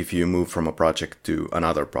move from a project to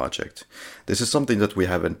another project. This is something that we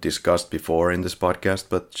haven't discussed before in this podcast,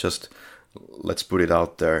 but just let's put it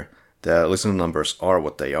out there. The listener numbers are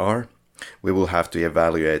what they are. We will have to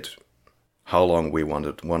evaluate how long we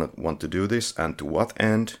want to do this and to what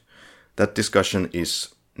end. That discussion is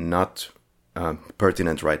not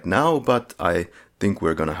pertinent right now, but I think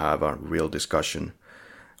we're going to have a real discussion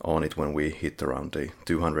on it when we hit around the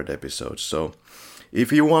 200 episodes. So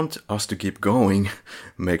if you want us to keep going,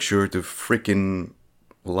 make sure to freaking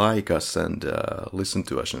like us and listen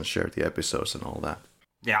to us and share the episodes and all that.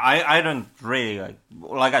 Yeah, I don't really,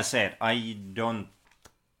 like I said, I don't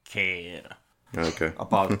care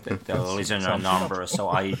about the listener numbers, so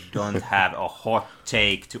I don't have a hot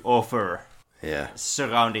take to offer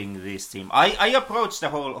surrounding this team. I approach the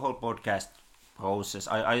whole podcast process.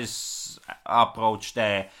 I approach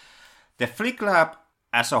the Flick Lab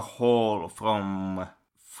as a whole from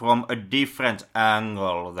a different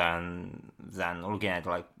angle than looking at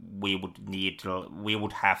like we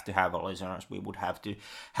would have to have listeners. We would have to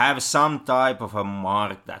have some type of a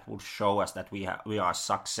mark that would show us that we are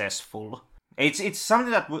successful. It's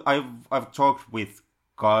something that I've talked with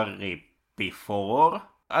Karri before.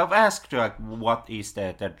 I've asked like what is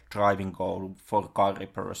the driving goal for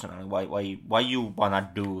Karri personally? Why you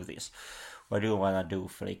wanna do this? Why do you wanna do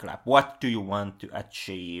Flick Lab? What do you want to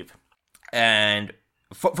achieve? And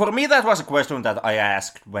for me, that was a question that I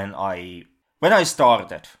asked when I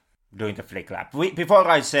started doing the Flick Lab. Before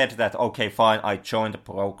I said that, okay, fine, I joined the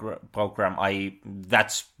program.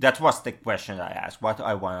 That was the question I asked. What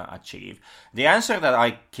I want to achieve. The answer that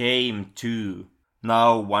I came to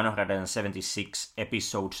now 176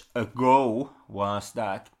 episodes ago was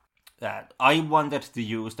that I wanted to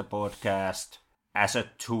use the podcast as a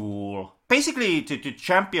tool, basically to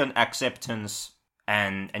champion acceptance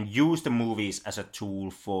and use the movies as a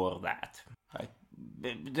tool for that.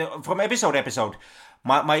 From episode to episode,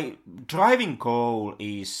 my driving goal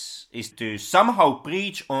is to somehow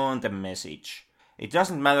preach on the message. It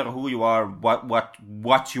doesn't matter who you are,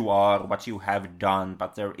 what you are, what you have done,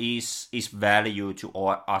 but there is value to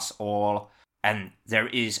us all, and there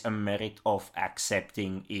is a merit of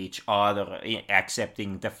accepting each other,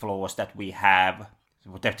 accepting the flaws that we have,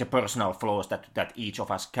 the personal flaws that each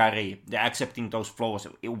of us carry, accepting those flaws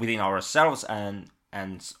within ourselves and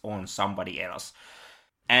on somebody else.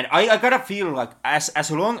 And I gotta feel like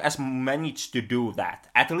as long as managed to do that,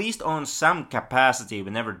 at least on some capacity,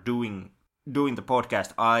 whenever doing the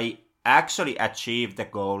podcast, I actually achieved the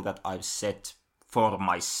goal that I've set for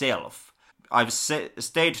myself. I've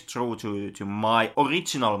stayed true to my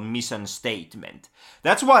original mission statement.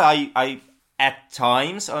 That's why I at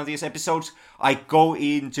times on these episodes, I go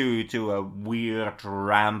into a weird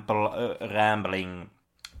rambling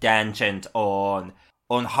tangent on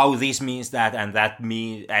how this means that and that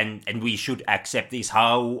means and we should accept this.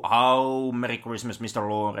 How Merry Christmas, Mr.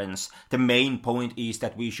 Lawrence. The main point is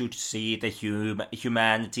that we should see the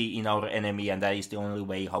humanity in our enemy, and that is the only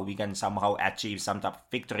way how we can somehow achieve some type of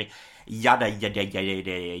victory. Yada yada yada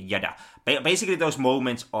yada yada. Basically, those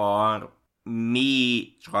moments are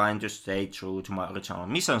me trying to stay true to my original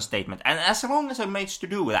mission statement, and as long as I manage to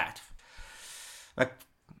do that, like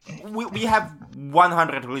we have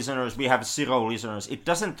 100 listeners, we have 0 listeners, it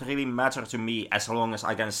doesn't really matter to me as long as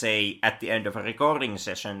I can say at the end of a recording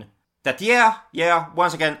session that yeah,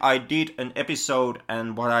 once again I did an episode,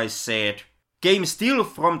 and what I said came still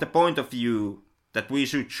from the point of view that we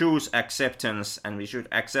should choose acceptance and we should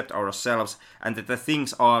accept ourselves, and that the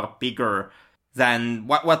things are bigger than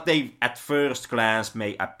what they at first glance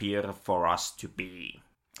may appear for us to be.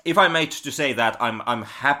 If I manage to say that, I'm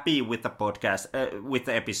happy with the podcast, with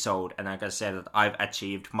the episode, and I can say that I've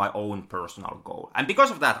achieved my own personal goal. And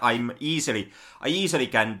because of that, I easily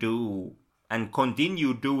can do and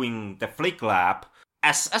continue doing the Flick Lab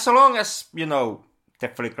as long as, the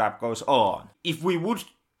Flick Lab goes on. If we would,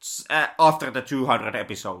 after the 200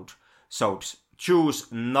 episodes, choose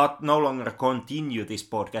no longer continue this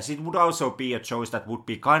podcast, it would also be a choice that would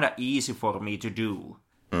be kind of easy for me to do.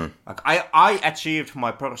 Like I achieved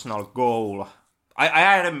my personal goal. I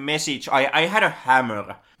had a message, I had a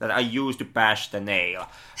hammer that I used to bash the nail.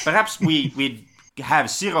 Perhaps we have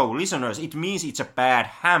 0 listeners, it means it's a bad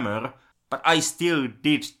hammer, but I still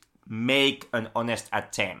did make an honest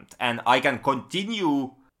attempt. And I can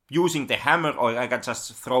continue using the hammer, or I can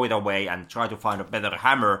just throw it away and try to find a better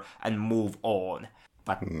hammer and move on.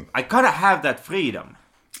 But I gotta have that freedom.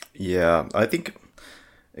 Yeah, I think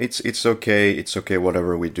it's okay. It's okay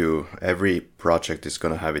whatever we do. Every project is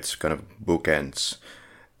gonna have its kind of bookends.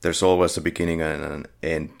 there's always a beginning and an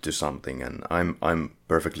end to something, and I'm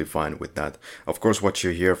perfectly fine with that. Of course, what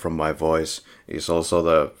you hear from my voice is also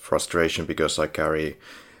the frustration because I carry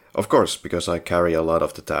a lot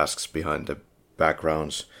of the tasks behind the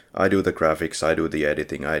backgrounds. I do the graphics, I do the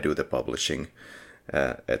editing, I do the publishing,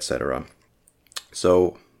 etc.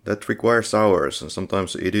 So that requires hours, and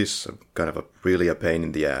sometimes it is kind of really a pain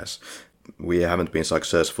in the ass. We haven't been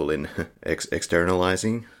successful in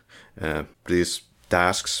externalizing these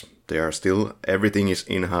tasks. They are still, everything is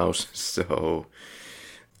in-house, so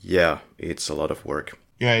yeah, it's a lot of work.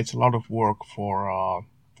 Yeah, it's a lot of work for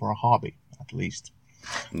a hobby, at least.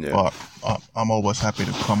 Yeah. But I'm always happy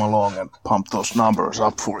to come along and pump those numbers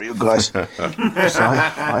up for you guys. So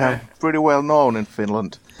I am pretty well known in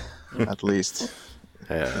Finland, at least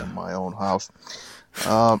in my own house.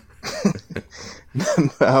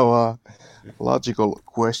 Now, logical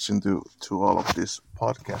question to all of this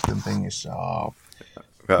podcasting thing is,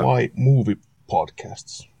 why movie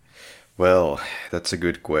podcasts? Well, that's a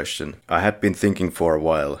good question. I had been thinking for a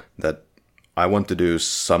while that I want to do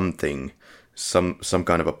something, some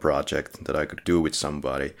kind of a project that I could do with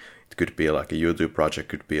somebody. It could be like a YouTube project,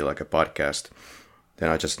 could be like a podcast. Then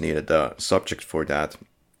I just needed a subject for that.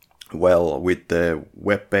 Well, with the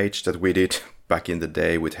webpage that we did back in the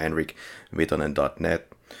day with Henrik Vitonen.net,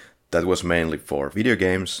 that was mainly for video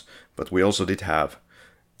games, but we also did have,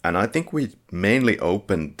 and I think we mainly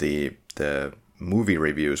opened the movie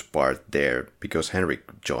reviews part there because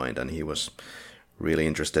Henrik joined and he was really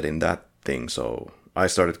interested in that thing, so I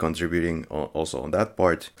started contributing also on that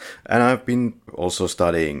part. And I've been also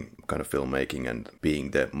studying kind of filmmaking and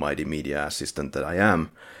being the mighty media assistant that I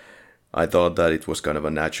am. I thought that it was kind of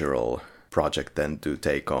a natural project then to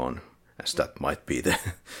take on, as that might be the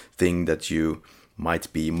thing that you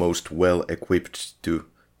might be most well equipped to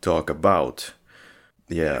talk about.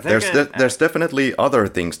 Yeah, there's definitely other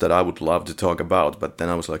things that I would love to talk about, but then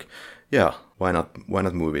I was like, yeah, why not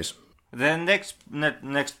movies? The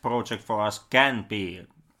next project for us can be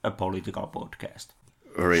a political podcast.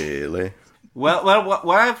 Really? Well,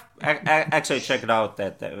 I've actually checked out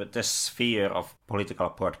that the sphere of political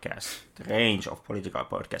podcasts, the range of political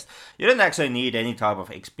podcasts. You don't actually need any type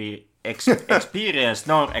of experience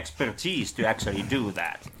nor expertise to actually do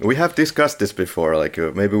that. We have discussed this before. Like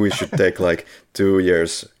maybe we should take like 2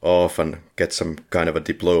 years off and get some kind of a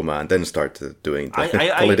diploma and then start doing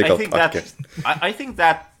the political podcast. I think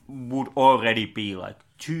that would already be like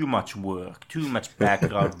too much work, too much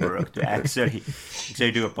background work to actually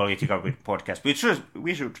do a political podcast.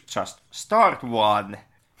 We should just start one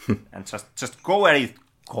and just go at it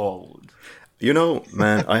cold. You know,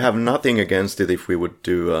 man, I have nothing against it if we would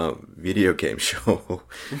do a video game show,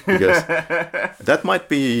 because that might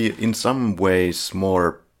be in some ways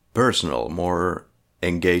more personal, more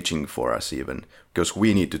engaging for us even, because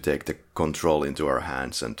we need to take the control into our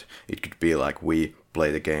hands, and it could be like we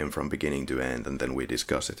play the game from beginning to end and then we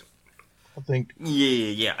discuss it. I think.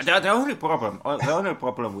 Yeah. The only problem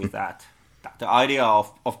with that, the idea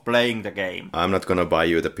of playing the game. I'm not gonna buy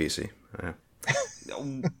you the PC. Yeah.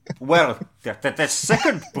 Well, the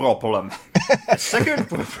second problem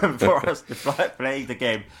for us to play the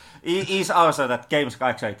game is also that games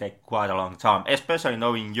actually take quite a long time, especially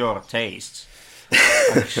knowing your tastes.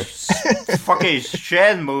 Fucking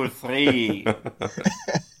Shenmue 3.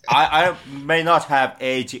 I may not have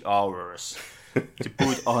 80 hours to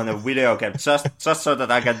put on a video game just so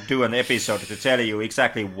that I can do an episode to tell you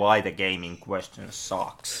exactly why the game in question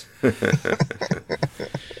sucks.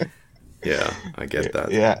 Yeah, I get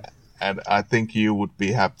that. Yeah, and I think you would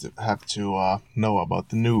have to know about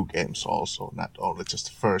the new games also, not only just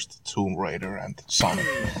the first Tomb Raider and Sonic.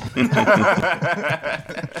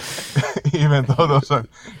 Even though those are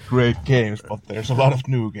great games, but there's a lot of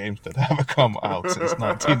new games that haven't come out since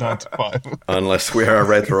 1995. Unless we are a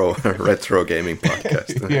retro gaming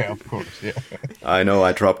podcast. Yeah, of course. Yeah. I know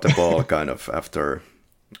I dropped the ball kind of after,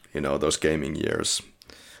 those gaming years.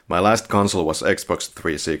 My last console was Xbox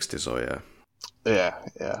 360, so yeah. Yeah.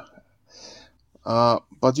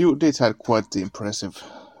 But you did have quite the impressive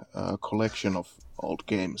collection of old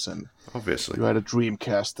games, and obviously you had a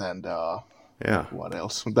Dreamcast and yeah. What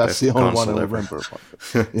else? That's the only one I remember.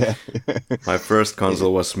 Yeah. My first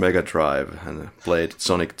console was Mega Drive, and I played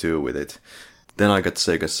Sonic 2 with it. Then I got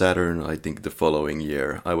Sega Saturn, I think the following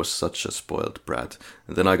year. I was such a spoiled brat.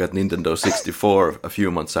 And then I got Nintendo 64 a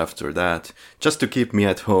few months after that, just to keep me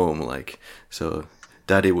at home, so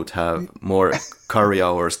Daddy would have more curry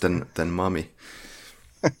hours than Mommy.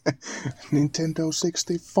 Nintendo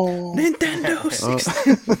 64. Nintendo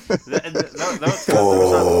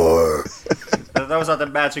 64. Those are the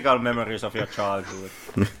magical memories of your childhood.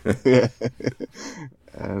 Yeah.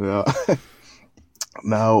 And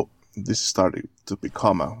now this is starting to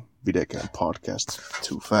become a video game podcast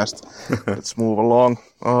too fast. Let's move along.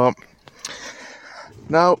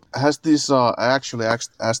 Now, has this, I actually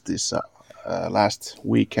asked this last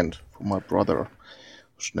weekend for my brother,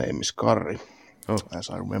 whose name is Karri, as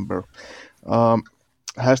I remember.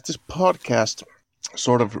 Has this podcast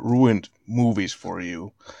sort of ruined movies for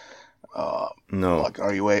you? No. Like,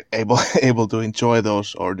 are you able to enjoy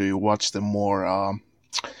those, or do you watch them more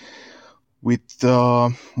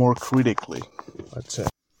more critically, let's say?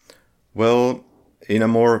 Well, in a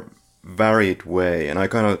more varied way, and I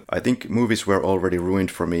think movies were already ruined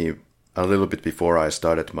for me a little bit before I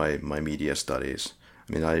started my media studies.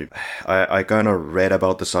 I mean, I kind of read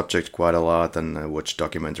about the subject quite a lot, and I watched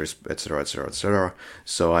documentaries, etc., etc., etc.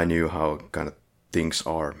 So I knew how kind of things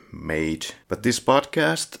are made. But what this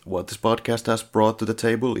podcast has brought to the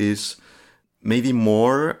table is maybe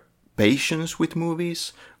more patience with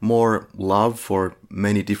movies, more love for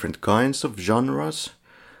many different kinds of genres,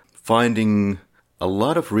 finding a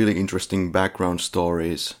lot of really interesting background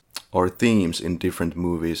stories or themes in different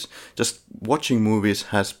movies. Just watching movies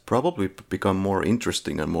has probably become more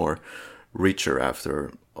interesting and more richer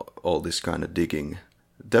after all this kind of digging.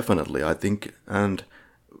 Definitely, I think. And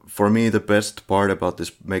for me, the best part about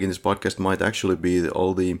making this podcast might actually be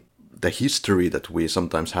all the history that we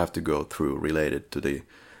sometimes have to go through related to the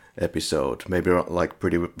episode. Maybe like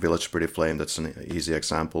Pretty Village, Pretty Flame, that's an easy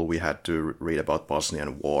example. We had to read about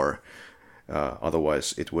Bosnian War.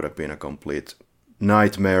 Otherwise, it would have been a complete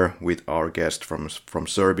nightmare with our guest from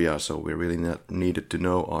Serbia. So we really needed to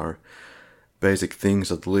know our basic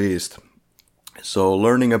things at least. So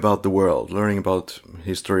learning about the world, learning about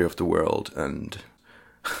history of the world and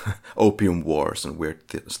opium wars and weird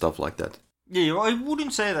stuff like that. Yeah, I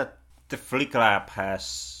wouldn't say that the Flick Lab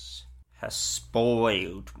has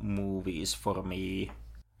spoiled movies for me.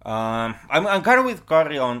 I'm kind of with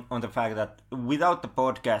Karri on the fact that without the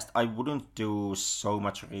podcast, I wouldn't do so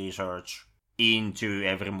much research into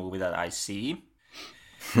every movie that I see.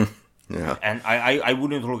 Yeah. And I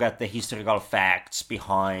wouldn't look at the historical facts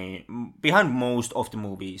behind most of the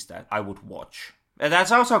movies that I would watch. And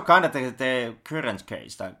that's also kind of the current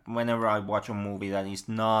case, that whenever I watch a movie that is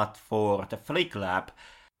not for the Flick Lab,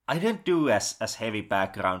 I don't do as heavy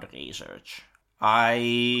background research.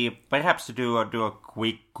 I perhaps do a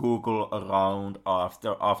quick Google around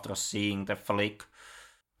after seeing the flick,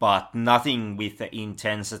 but nothing with the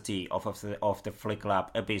intensity of the Flick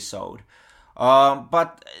Lab episode.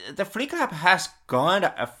 But the Flick Lab has kind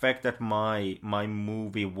of affected my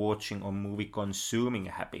movie watching or movie consuming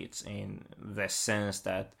habits, in the sense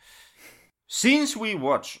that since we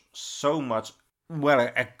watch so much,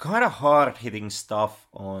 a kind of hard-hitting stuff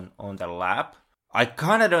on the lab, I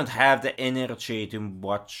kind of don't have the energy to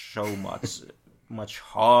watch so much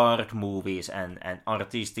hard movies and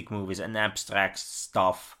artistic movies and abstract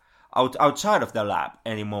stuff outside of the lab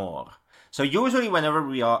anymore. So usually whenever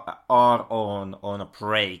we are on a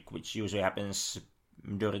break, which usually happens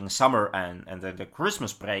during summer and then the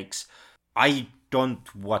Christmas breaks, I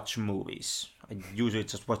don't watch movies. I usually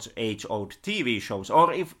just watch age-old TV shows.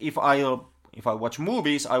 Or if I watch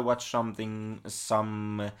movies, I watch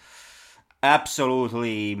some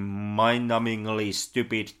absolutely mind-numbingly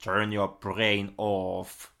stupid, turn your brain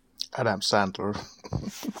off. Adam Sandler.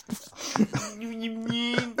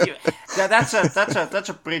 That's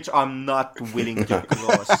a bridge I'm not willing to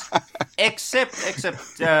cross. Except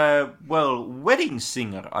Wedding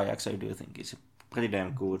Singer, I actually do think is pretty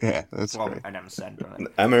damn good. Yeah, that's from great. Adam Sandler.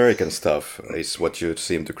 American stuff is what you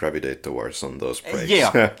seem to gravitate towards on those breaks.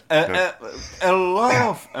 Yeah, a lot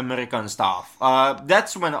of American stuff.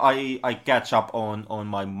 That's when I catch up on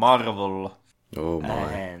my Marvel. Oh my.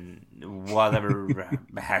 And whatever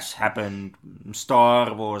has happened.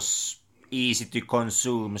 Star Wars, easy to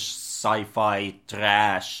consume sci-fi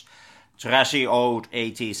trashy old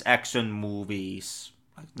 80s action movies.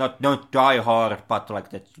 Not Die Hard, but like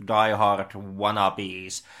the Die Hard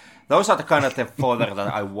wannabes. Those are the kind of the fodder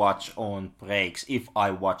that I watch on breaks if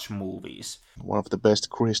I watch movies. One of the best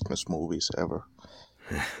Christmas movies ever.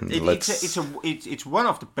 It's one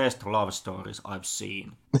of the best love stories I've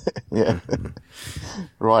seen. Yeah.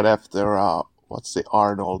 Right after what's the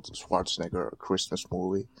Arnold Schwarzenegger Christmas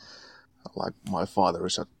movie? Like My Father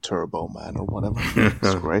is a Turbo Man or whatever.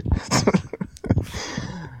 It's great.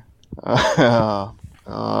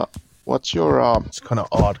 What's your it's kind of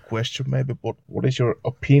odd question maybe, but what is your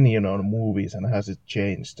opinion on movies and has it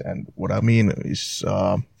changed? And what I mean is,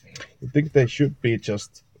 you think they should be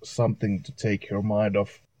just something to take your mind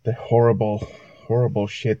off the horrible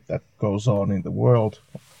shit that goes on in the world,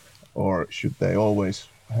 or should they always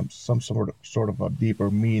have some sort of a deeper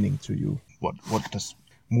meaning to you? What does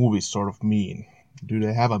movies sort of mean? Do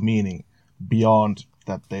they have a meaning beyond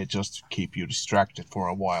that they just keep you distracted for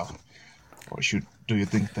a while, or do you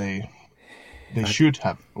think they should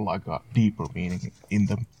have like a deeper meaning in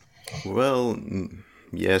them? Well,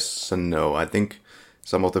 yes and no. I think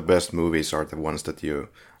some of the best movies are the ones that you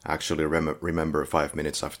actually remember 5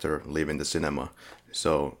 minutes after leaving the cinema.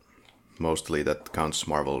 So mostly that counts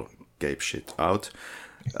Marvel gape shit out.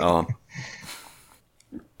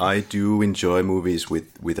 I do enjoy movies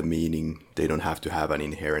with a meaning. They don't have to have an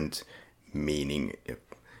inherent meaning.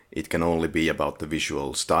 It can only be about the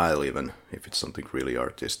visual style, even if it's something really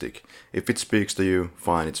artistic. If it speaks to you,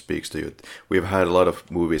 fine, it speaks to you. We've had a lot of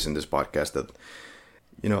movies in this podcast that,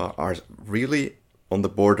 are really on the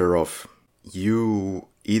border of you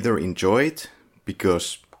either enjoy it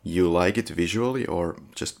because you like it visually or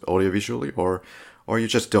just audiovisually, or you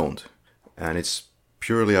just don't. And it's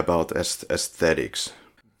purely about aesthetics.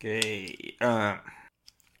 Okay.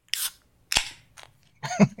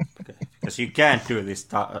 Because you can't do this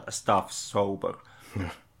stuff sober.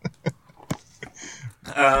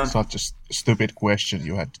 Such a stupid question.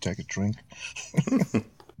 You had to take a drink.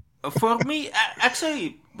 For me,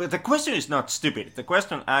 actually, the question is not stupid. The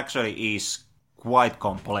question actually is quite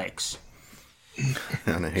complex.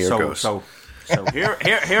 And here goes. So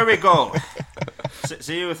here we go.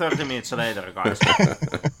 See you 30 minutes later, guys.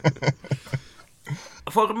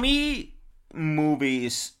 For me,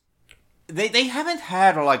 movies, they haven't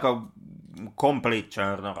had like a complete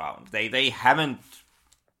turnaround. They haven't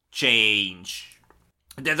changed.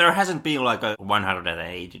 There hasn't been like a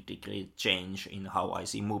 180-degree change in how I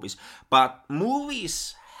see movies. But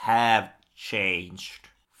movies have changed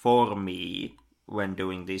for me when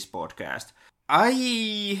doing this podcast. I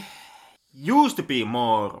used to be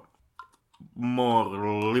more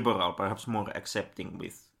liberal, perhaps more accepting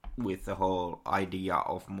with the whole idea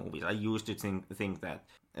of movies. I used to think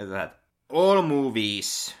that all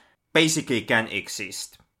movies basically can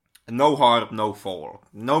exist. No harm, no foul.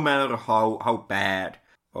 No matter how bad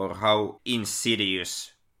or how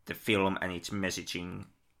insidious the film and its messaging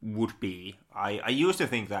would be. I used to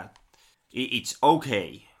think that it's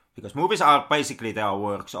okay. Because movies are basically their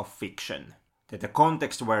works of fiction. That the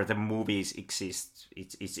context where the movies exist,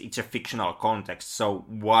 it's a fictional context. So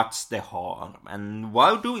what's the harm? And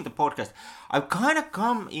while doing the podcast, I've kind of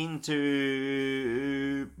come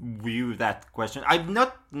into view that question. I've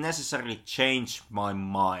not necessarily changed my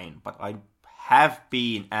mind, but I have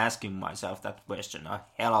been asking myself that question a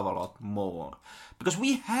hell of a lot more. Because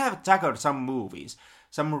we have tackled some movies,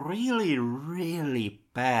 some really, really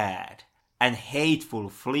bad and hateful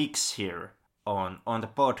flicks here on the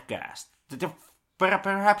podcast.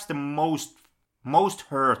 Perhaps the most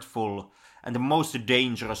hurtful and the most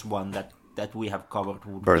dangerous one that we have covered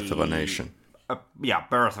would Birth be of a Nation.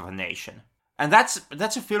 Birth of a Nation. And that's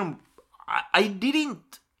a film I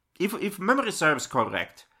didn't, if memory serves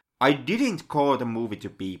correct, I didn't call the movie to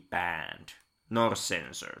be banned nor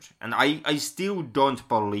censored. And I still don't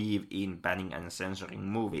believe in banning and censoring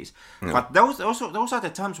movies. No. But those are the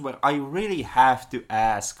times where I really have to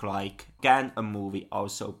ask, like, can a movie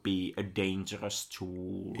also be a dangerous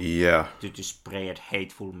tool to spread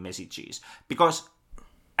hateful messages? Because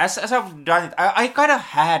as I've done it, I kind of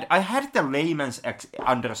had the layman's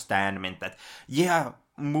understanding that,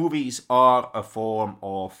 movies are a form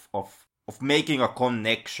of making a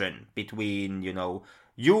connection between,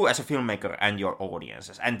 you as a filmmaker and your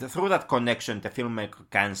audiences. And through that connection, the filmmaker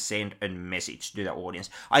can send a message to the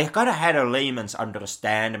audience. I kind of had a layman's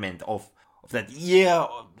understanding of that,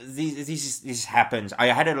 this happens. I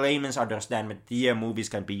had a layman's understanding that, movies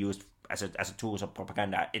can be used as a tools of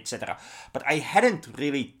propaganda, etc. But I hadn't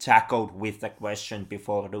really tackled with the question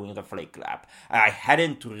before doing the Flick Lab. I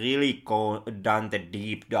hadn't really done the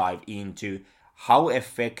deep dive into how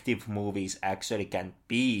effective movies actually can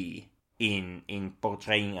be in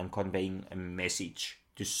portraying and conveying a message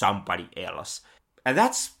to somebody else. And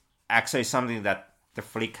that's actually something that the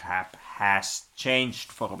Flick Lab has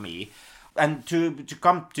changed for me. And to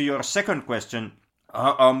come to your second question,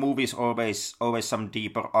 are movies always some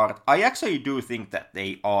deeper art? I actually do think that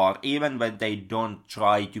they are, even when they don't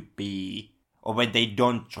try to be, or when they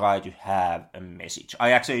don't try to have a message.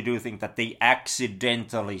 I actually do think that they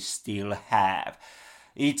accidentally still have.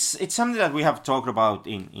 It's something that we have talked about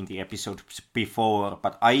in the episode before,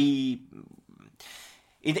 but in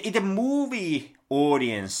the movie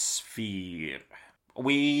audience sphere,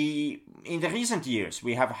 in the recent years,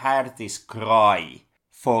 we have had this cry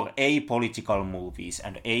for apolitical movies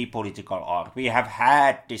and apolitical art. We have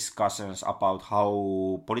had discussions about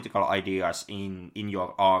how political ideas in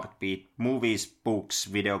your art, be it movies, books,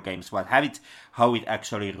 video games, what have it, how it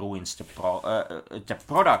actually ruins the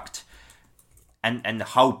product, and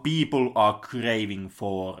how people are craving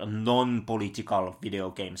for non-political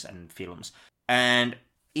video games and films. And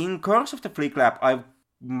in course of the Flick Lab,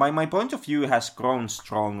 my point of view has grown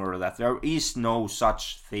stronger that there is no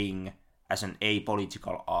such thing as an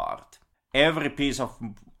apolitical art. Every piece of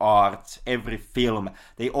art, every film,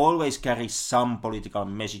 they always carry some political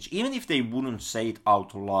message, even if they wouldn't say it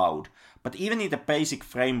out loud. But even in the basic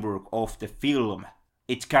framework of the film,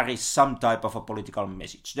 it carries some type of a political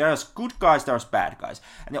message. There's good guys, there's bad guys.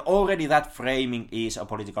 And already that framing is a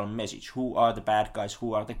political message. Who are the bad guys,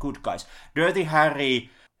 who are the good guys? Dirty Harry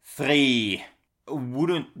 3...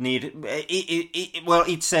 wouldn't need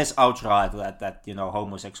it says outright that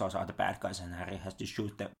homosexuals are the bad guys and Harry has to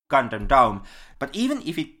gun them down. But even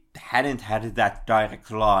if it hadn't had that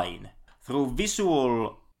direct line, through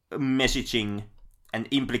visual messaging and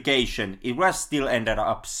implication, it was still ended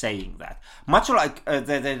up saying that. Much like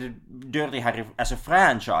the Dirty Harry as a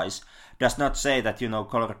franchise does not say that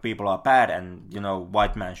colored people are bad and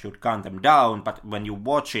white man should gun them down, but when you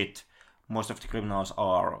watch it, most of the criminals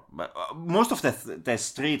are... most of the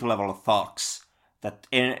street-level thugs that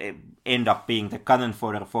end up being the cannon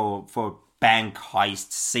fodder for bank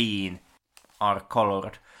heist scene are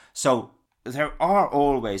colored. So there are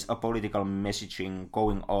always a political messaging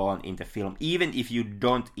going on in the film, even if you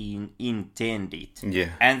don't intend it.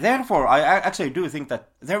 Yeah. And therefore, I actually do think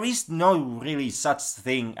that there is no really such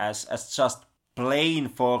thing as just plain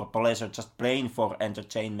for pleasure, just plain for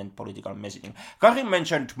entertainment political messaging. Karin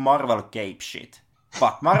mentioned Marvel Cape shit,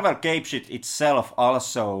 but Marvel Cape shit itself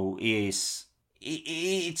also is...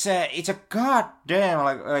 It's a goddamn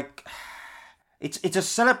like it's a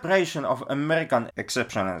celebration of American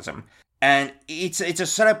exceptionalism, and it's a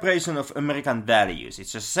celebration of American values.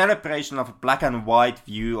 It's a celebration of a black and white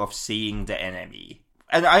view of seeing the enemy.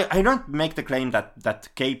 And I don't make the claim that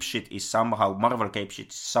Cape shit is somehow, Marvel Cape shit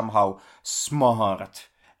is somehow smart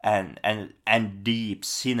and deep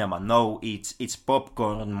cinema. No, it's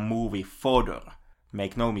popcorn movie fodder.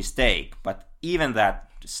 Make no mistake. But even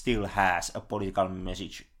that still has a political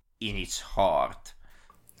message in its heart.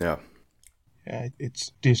 Yeah. Yeah,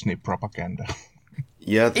 it's Disney propaganda.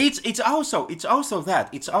 Yeah. It's also that.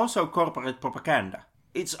 It's also corporate propaganda.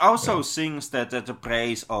 It also sings the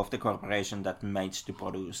praise of the corporation that made to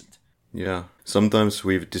produce it. Yeah. Sometimes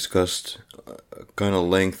we've discussed kind of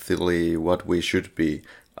lengthily what we should be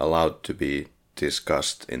allowed to be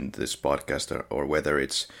discussed in this podcast, or whether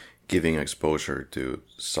it's giving exposure to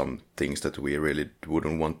some things that we really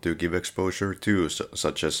wouldn't want to give exposure to,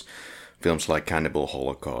 such as films like Cannibal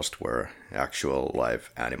Holocaust, where actual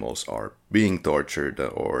live animals are being tortured,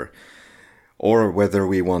 or whether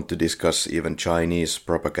we want to discuss even Chinese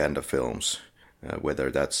propaganda films,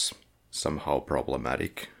 whether that's somehow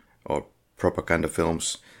problematic, or propaganda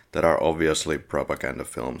films that are obviously propaganda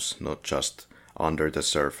films, not just under the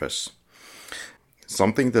surface.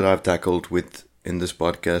 Something that I've tackled in this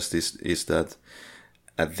podcast is that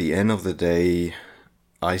at the end of the day,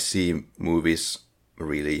 I see movies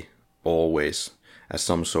really always as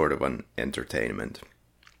some sort of an entertainment.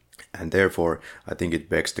 And therefore, I think it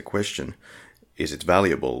begs the question, is it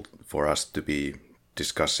valuable for us to be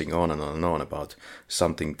discussing on and on and on about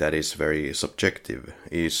something that is very subjective?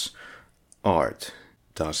 Is art?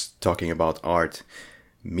 Does talking about art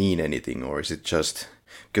mean anything? Or is it just...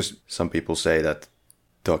 Because some people say that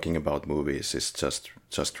talking about movies is just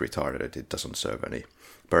retarded. It doesn't serve any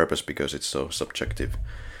purpose because it's so subjective.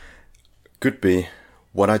 Could be.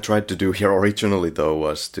 What I tried to do here originally, though,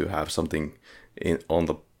 was to have something on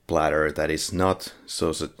the platter that is not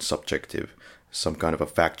so subjective, some kind of a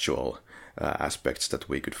factual aspects that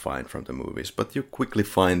we could find from the movies. But you quickly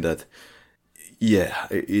find that, yeah,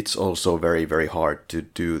 it's also very, very hard to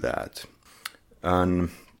do that. And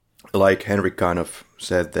like Henrik kind of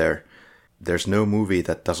said there's no movie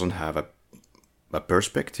that doesn't have a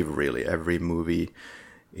perspective, really. Every movie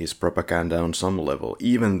is propaganda on some level.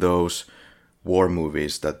 Even those war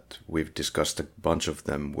movies that we've discussed, a bunch of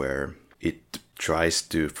them, where it tries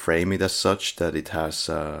to frame it as such that it has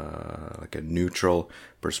like a neutral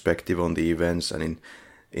perspective on the events, and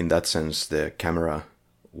in that sense the camera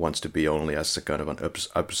wants to be only as a kind of an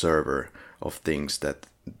observer of things that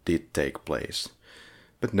did take place.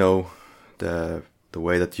 But no, the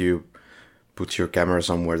way that you put your camera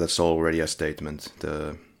somewhere, that's already a statement.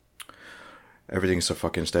 Everything's a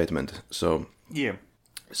fucking statement. So yeah.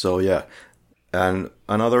 So yeah, And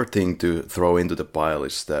another thing to throw into the pile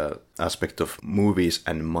is the aspect of movies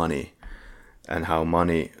and money, and how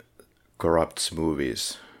money corrupts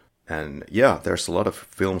movies. And yeah, there's a lot of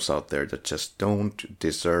films out there that just don't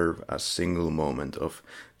deserve a single moment of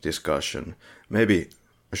discussion. Maybe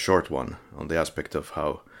a short one on the aspect of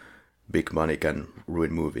how big money can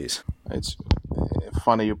ruin movies. It's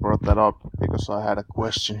funny you brought that up, because I had a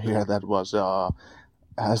question here that was,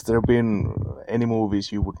 has there been any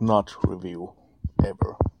movies you would not review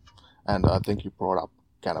ever? And I think you brought up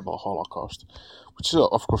Cannibal Holocaust, which is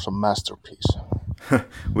of course a masterpiece.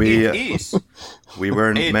 It is. We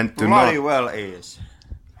were meant to bloody not. well is.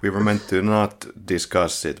 We were meant to not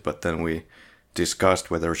discuss it, but then we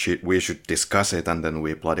discussed whether we should discuss it, and then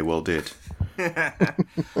we bloody well did.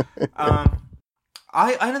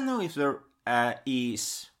 I don't know if there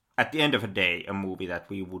is, at the end of the day, a movie that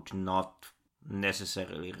we would not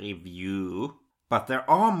necessarily review. But there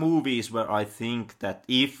are movies where I think that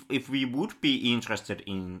if we would be interested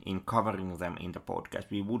in covering them in the podcast,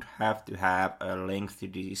 we would have to have a lengthy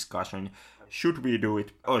discussion. Should we do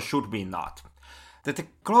it or should we not? The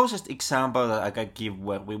closest example that I can give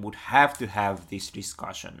where we would have to have this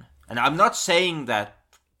discussion, and I'm not saying that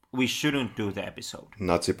we shouldn't do the episode.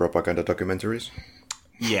 Nazi propaganda documentaries?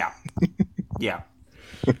 Yeah. Yeah.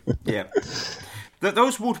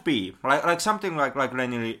 Those would be like something like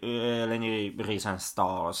Lenny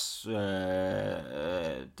Riefenstahl's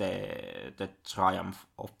the Triumph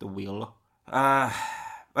of the Will.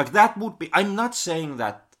 Like that would be. I'm not saying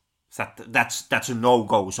that's a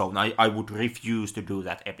no-go zone. I would refuse to do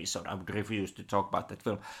that episode. I would refuse to talk about that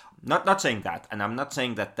film. Not saying that, and I'm not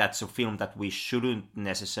saying that that's a film that we shouldn't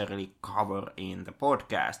necessarily cover in the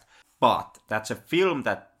podcast. But that's a film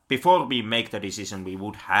that, before we make the decision, we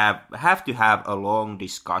would have to have a long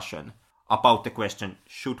discussion about the question,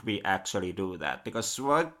 should we actually do that? Because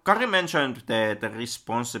Kari mentioned the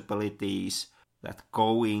responsibilities that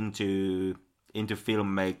go into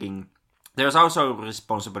filmmaking. There's also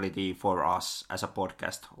responsibility for us as a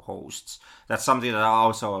podcast hosts. That's something that I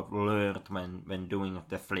also learned when doing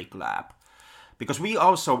the Flick Lab. Because we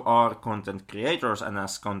also are content creators, and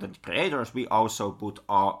as content creators, we also put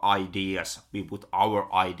our ideas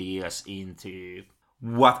into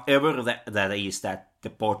whatever that is that the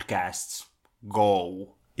podcasts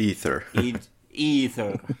go. Ether.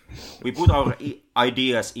 Ether. We put our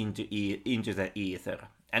ideas into the ether.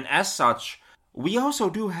 And as such, we also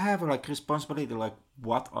do have like responsibility, like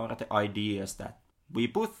what are the ideas that we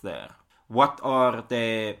put there? What are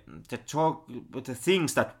the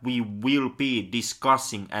things that we will be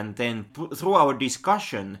discussing, and then through our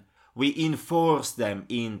discussion we enforce them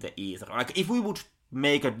in the ether. Like if we would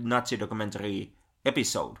make a Nazi documentary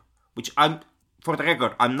episode, which for the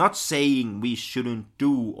record, I'm not saying we shouldn't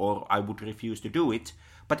do or I would refuse to do it,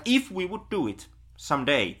 but if we would do it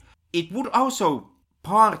someday, it would also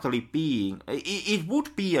partly it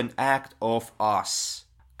would be an act of us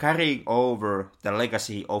carrying over the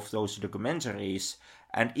legacy of those documentaries,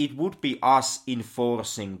 and it would be us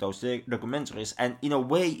enforcing those documentaries, and in a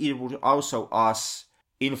way it would also us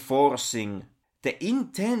enforcing the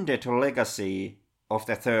intended legacy of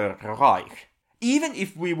the Third Reich. Even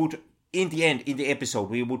if we would, in the end, in the episode,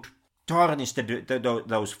 we would tarnish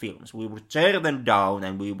those films. We would tear them down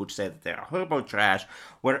and we would say that they are horrible trash,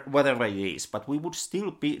 whatever it is. But we would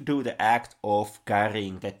still do the act of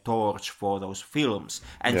carrying the torch for those films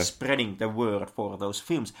and spreading the word for those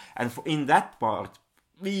films. And in that part,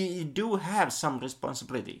 we do have some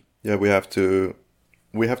responsibility. Yeah, we have to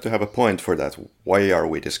have a point for that. Why are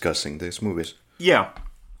we discussing these movies? Yeah.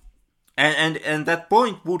 And that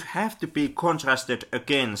point would have to be contrasted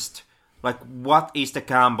against, like, what is the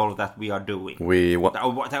gamble that we are doing?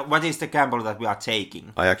 What is the gamble that we are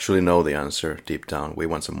taking? I actually know the answer deep down. We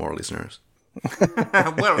want some more listeners.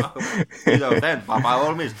 Well, then, by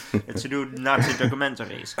all means, it's to do Nazi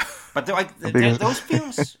documentaries. But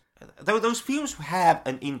those films have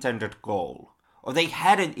an intended goal. Or they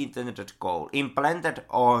had an intended goal implanted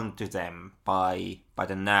onto them by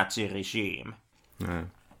the Nazi regime. Yeah.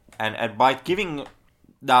 And by giving...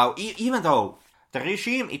 Now, even though the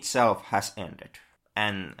regime itself has ended,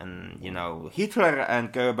 and Hitler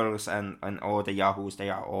and Goebbels and all the yahoos, they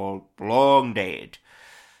are all long dead.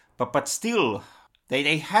 But still,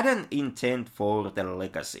 they had an intent for the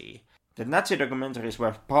legacy. The Nazi documentaries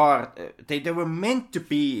were they were meant to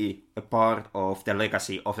be a part of the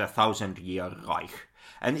legacy of the 1,000-year Reich.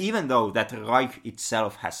 And even though that Reich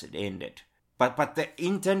itself has ended, but the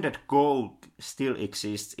intended goal still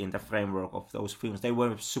exists in the framework of those films. They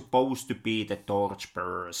were supposed to be the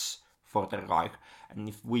torchbearers for the Reich. And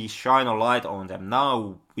if we shine a light on them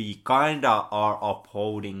now, we kinda are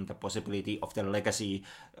upholding the possibility of the legacy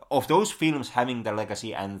of those films having the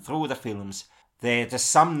legacy, and through the films there's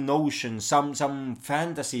some notion, some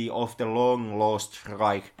fantasy of the long lost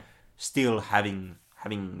Reich still having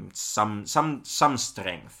some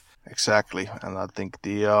strength. Exactly, and I think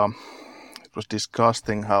it was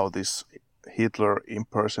disgusting how this Hitler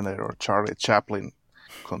impersonator Charlie Chaplin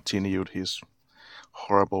continued his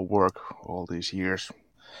horrible work all these years.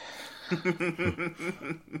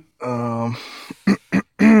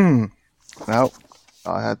 Now,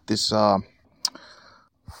 I had this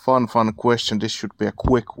fun question. This should be a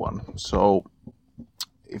quick one. So,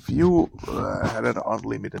 if you had an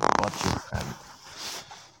unlimited budget and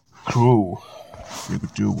crew, you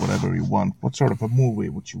could do whatever you want, what sort of a movie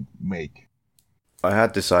would you make? I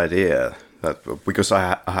had this idea that because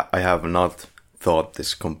I have not thought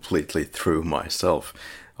this completely through myself.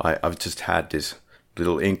 I've just had these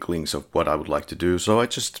little inklings of what I would like to do, so I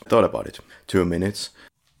just thought about it. 2 minutes.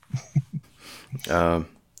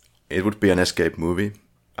 It would be an escape movie.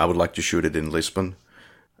 I would like to shoot it in Lisbon,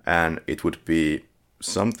 and it would be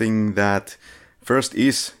something that first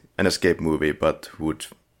is an escape movie, but would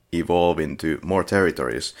evolve into more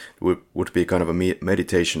territories. It would be kind of a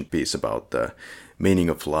meditation piece about the meaning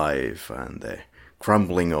of life and the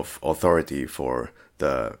crumbling of authority for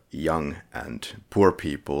the young and poor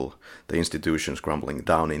people, the institutions crumbling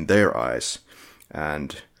down in their eyes,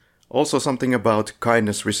 and also something about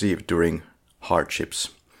kindness received during hardships.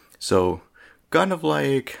 So, kind of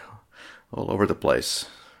like all over the place.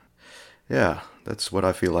 Yeah, that's what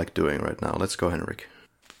I feel like doing right now. Let's go, Henrik.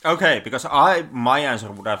 Okay, because my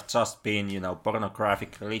answer would have just been,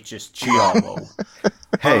 pornographic religious giallo.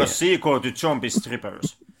 Hey. Or a sequel to Zombie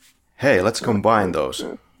Strippers. Hey, let's combine those.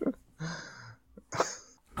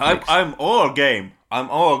 I'm all game.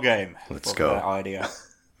 Let's for go. that idea.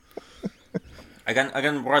 I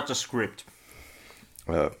can write a script.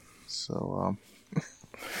 So,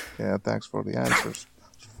 yeah, thanks for the answers.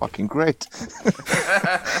 It's fucking great.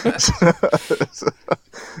 so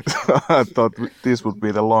I thought this would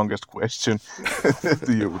be the longest question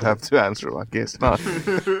you would have to answer. I guess not.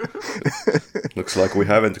 Looks like we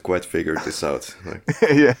haven't quite figured this out.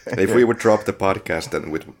 Yeah. If we would drop the podcast,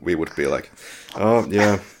 then we would be like, oh,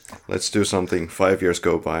 yeah, let's do something. 5 years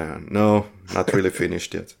go by. And no, not really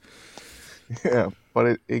finished yet. Yeah, but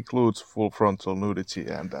it includes full frontal nudity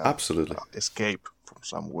and Absolutely. Escape from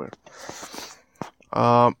somewhere.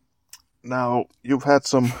 Now, you've had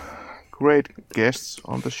some great guests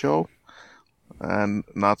on the show, and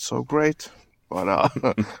not so great, but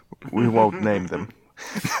we won't name them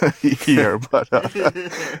here. But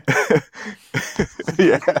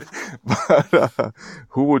yeah, but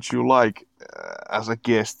who would you like as a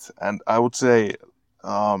guest? And I would say,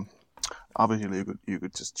 obviously, you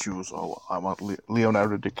could just choose. Oh, I want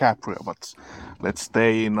Leonardo DiCaprio, but let's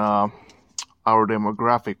stay in our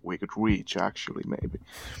demographic we could reach. Actually, maybe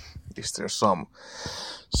is there some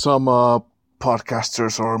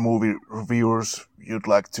podcasters or movie reviewers you'd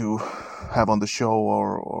like to have on the show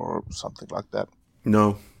or something like that?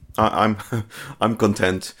 No, I'm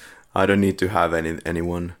content. I don't need to have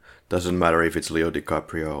anyone. Doesn't matter if it's Leo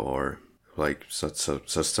DiCaprio or like such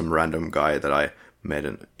some random guy that I met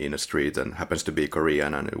in a street and happens to be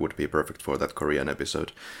Korean, and it would be perfect for that Korean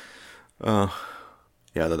episode. Yeah,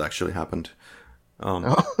 that actually happened.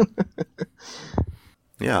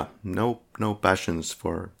 Yeah, no passions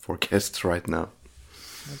for guests right now.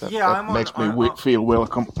 That makes me feel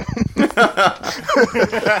welcome.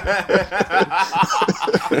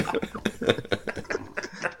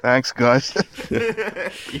 Thanks, guys.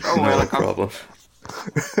 You're No welcome. problem.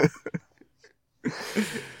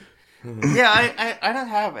 Yeah, I don't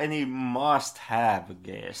have any must-have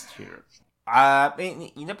guests here.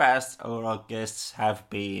 In the past, our guests have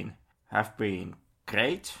been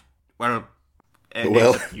great. Well,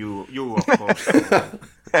 except you of course.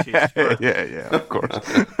 yeah, of course.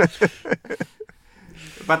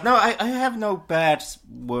 But no, I have no bad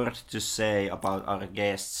word to say about our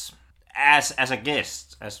guests. As a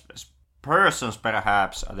guest, as persons,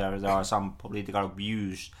 perhaps there are some political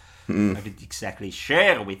views I didn't exactly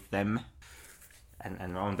share with them,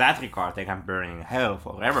 and on that regard they can burn in hell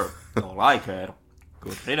forever. Or like her,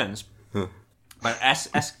 good riddance. But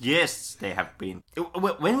as guests, they have been.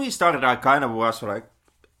 When we started, I kind of was like,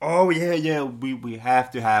 oh yeah, we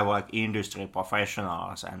have to have like industry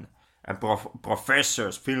professionals and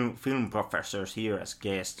professors, film professors here as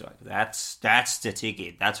guests. Like that's the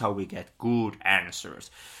ticket. That's how we get good answers.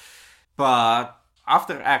 But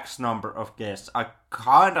after X number of guests, I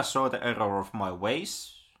kind of saw the error of my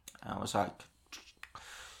ways. I was like,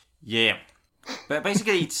 Yeah. But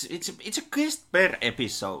basically, it's a guest per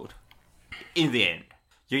episode. In the end,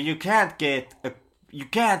 you can't get a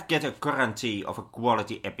guarantee of a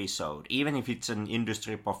quality episode, even if it's an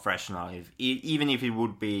industry professional. Even if it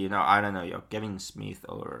would be, I don't know, your Kevin Smith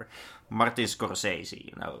or Martin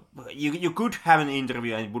Scorsese. You could have an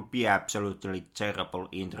interview and it would be absolutely terrible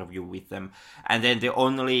interview with them, and then the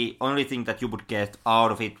only thing that you would get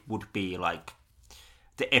out of it would be like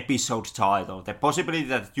the episode title, the possibility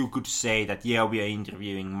that you could say that, yeah, we are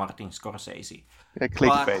interviewing Martin Scorsese. Yeah,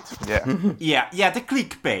 clickbait. Yeah, the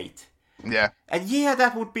clickbait. Yeah. And yeah,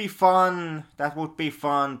 that would be fun.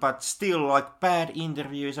 But still, like, bad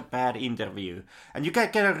interview is a bad interview. And you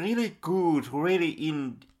can get a really good, really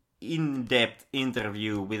in-depth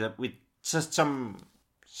interview with just some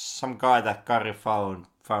guy that Kari found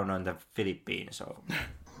on the Philippines or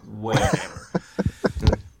wherever.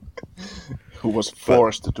 Who was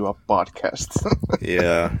forced to do a podcast.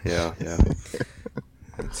 Yeah.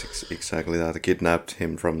 It's exactly that. I kidnapped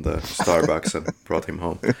him from the Starbucks and brought him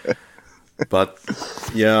home. But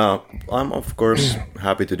yeah, I'm of course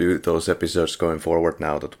happy to do those episodes going forward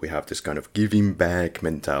now that we have this kind of giving back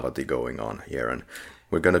mentality going on here. And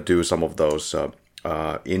we're going to do some of those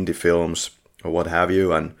indie films or what have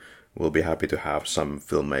you. And we'll be happy to have some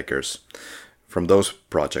filmmakers from those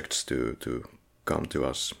projects to come to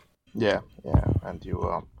us. Yeah, and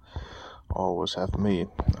you always have me.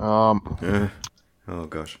 Oh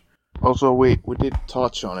gosh. Also, we did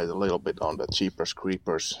touch on it a little bit on the Jeepers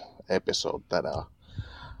Creepers episode. That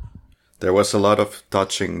there was a lot of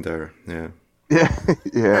touching there. Yeah.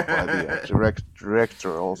 Yeah, by the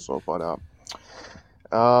director also. But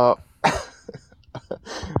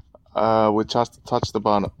we just touched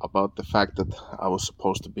about the fact that I was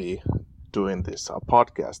supposed to be doing this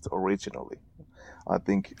podcast originally. I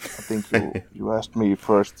think you asked me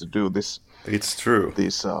first to do this. It's true.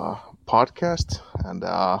 This podcast, and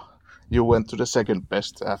you went to the second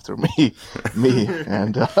best after me,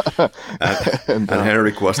 and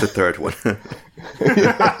Henrik was the third one.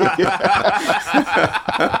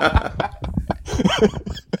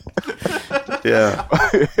 Yeah.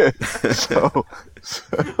 so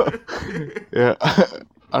yeah,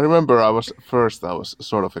 I remember I was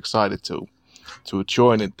sort of excited to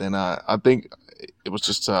join it. Then I think it was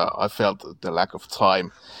just I felt the lack of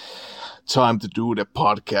time to do the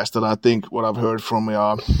podcast, and I think what I've heard from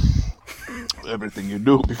everything you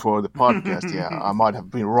do before the podcast, yeah, I might have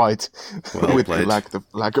been right with the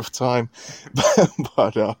lack of time,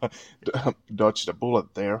 but dodged a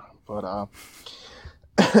bullet there. But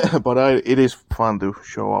it is fun to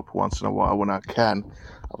show up once in a while when I can.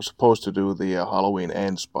 I was supposed to do the Halloween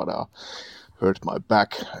Ends, but hurt my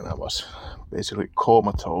back and I was basically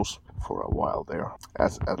comatose for a while there.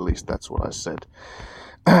 At least that's what I said.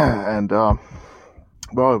 And well,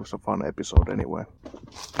 it was a fun episode anyway.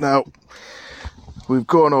 Now we've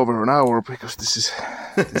gone over an hour because this is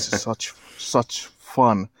such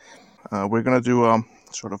fun. We're gonna do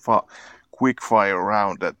sort of a quick fire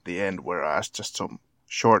round at the end where I ask just some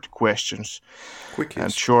short questions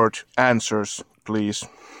and short answers, please.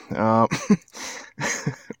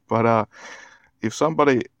 But if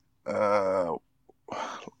somebody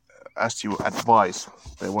asked you advice,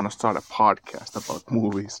 they want to start a podcast about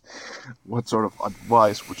movies, what sort of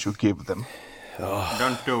advice would you give them?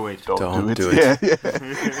 Don't do it. Don't do it. Yeah.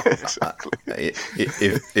 Exactly.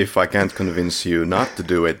 If I can't convince you not to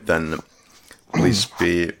do it, then please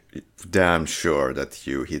be damn sure that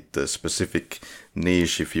you hit the specific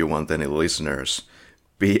niche if you want any listeners.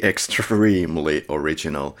 Be extremely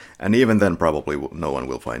original, and even then probably no one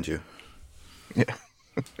will find you. Yeah.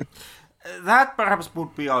 That perhaps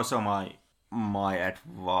would be also my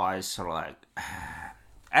advice. Like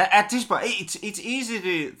at this point, it's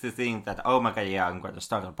easy to think that, oh my god, yeah, I'm going to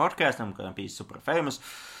start a podcast, I'm going to be super famous,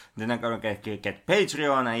 then I'm going to get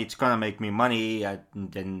Patreon, and it's going to make me money, and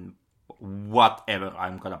then whatever,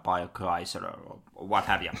 I'm going to buy a Chrysler or what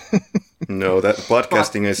have you. No, that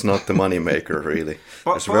podcasting is not the moneymaker, really.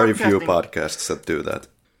 There's very few podcasts that do that.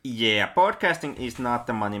 Yeah, podcasting is not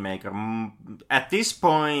the moneymaker. At this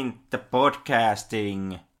point, the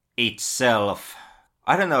podcasting itself,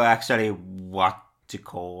 I don't know actually what to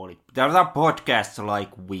call it. There are podcasts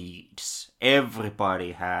like weeds.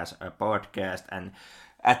 Everybody has a podcast, and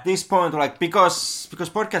at this point, like because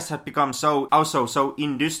podcasts have become so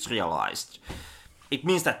industrialized, it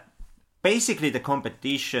means that basically the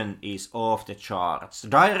competition is off the charts.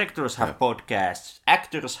 Directors have podcasts,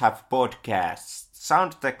 actors have podcasts,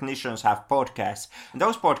 sound technicians have podcasts, and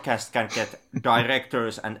those podcasts can get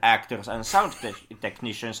directors and actors and sound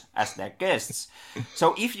technicians as their guests.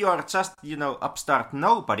 So if you are just, upstart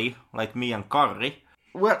nobody, like me and Karri,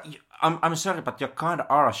 Well, I'm sorry, but you kind of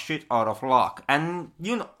are a shit out of luck. And,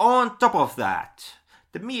 on top of that,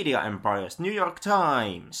 the media empires, New York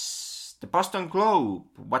Times, the Boston Globe,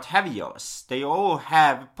 what have you, they all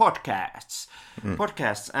have podcasts.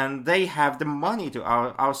 And they have the money to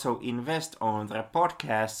also invest on their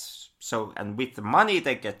podcasts. So, and with the money,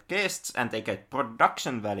 they get guests and they get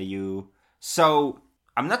production value. So,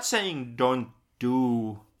 I'm not saying don't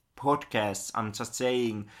do podcasts. I'm just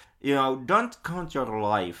saying, don't count your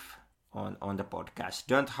life on the podcast.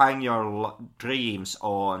 Don't hang your dreams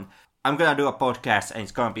on, I'm gonna do a podcast and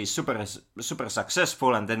it's gonna be super super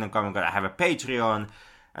successful, and then I'm gonna have a Patreon,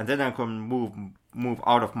 and then I'm gonna move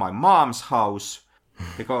out of my mom's house,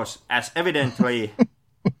 because as evidently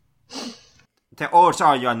the odds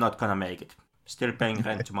are you are not gonna make it. Still paying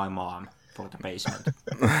rent to my mom for the basement.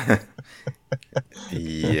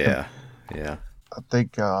 Yeah. I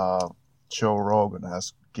think Joe Rogan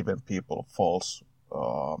has given people false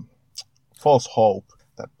hope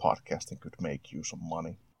that podcasting could make you some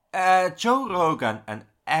money. Joe Rogan and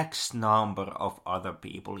X number of other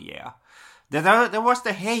people, yeah. There was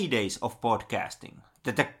the heydays of podcasting,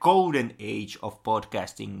 the golden age of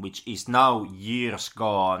podcasting, which is now years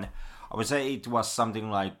gone. I would say it was something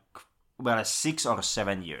like, 6 or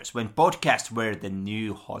 7 years, when podcasts were the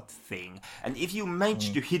new hot thing. And if you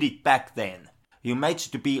managed to hit it back then, you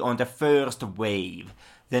managed to be on the first wave,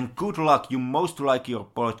 then good luck, you most likely your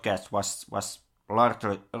podcast was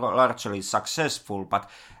largely successful. But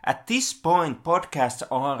at this point, podcasts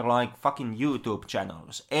are like fucking YouTube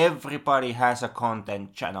channels. Everybody has a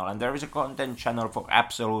content channel, and there is a content channel for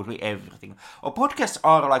absolutely everything. Or podcasts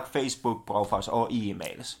are like Facebook profiles or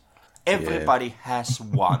emails. Everybody has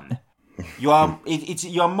one. You are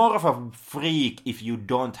more of a freak if you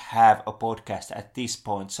don't have a podcast at this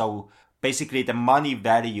point. So basically, the money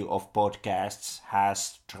value of podcasts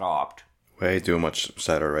has dropped. Way too much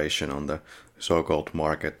saturation on the so-called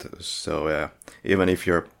market. So yeah, even if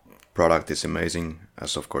your product is amazing,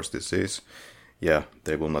 as of course this is, yeah,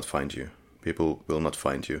 they will not find you. People will not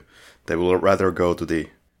find you. They will rather go to the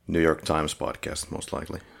New York Times podcast, most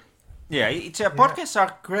likely. Yeah, podcasts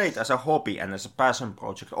are great as a hobby and as a passion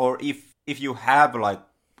project, or if you have like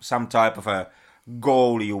some type of a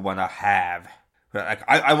goal you wanna have. Like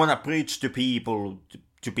I wanna preach to people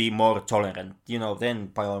to be more tolerant, then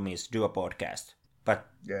by all means do a podcast. But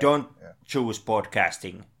don't choose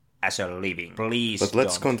podcasting as a living, please. But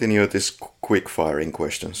let's continue this quick firing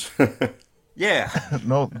questions. Yeah.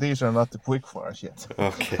 No, these are not the quick fires yet.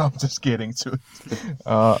 Okay. I'm just getting to it.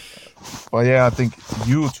 But yeah, I think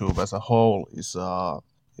YouTube as a whole is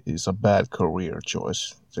a bad career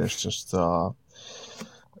choice. There's just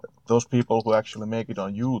those people who actually make it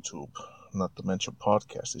on YouTube, not to mention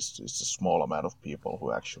podcasts, it's a small amount of people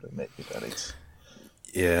who actually make it, and it's...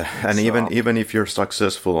 Yeah, and even if you're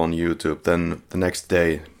successful on YouTube, then the next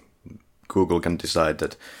day Google can decide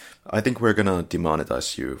that I think we're gonna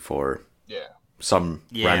demonetize you for some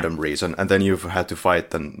random reason, and then you've had to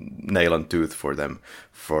fight and nail and tooth for them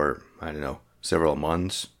for, I don't know, several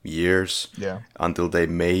months, years, until they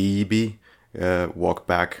maybe walk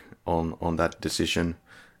back on that decision,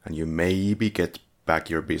 and you maybe get back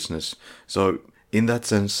your business. So in that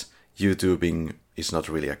sense, YouTubing is not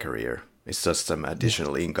really a career. It's just some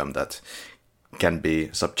additional income that can be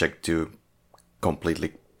subject to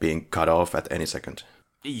completely being cut off at any second.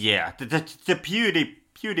 Yeah, the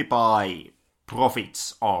PewDiePie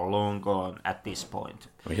profits are long gone at this point.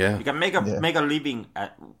 Yeah, you can make a living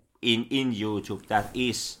in YouTube. That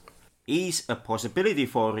is a possibility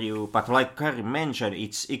for you, but like Kari mentioned,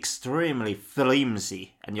 it's extremely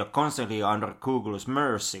flimsy, and you're constantly under Google's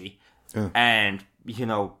mercy. And the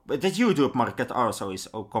YouTube market also is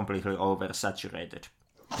completely oversaturated.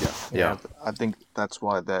 Yeah. I think that's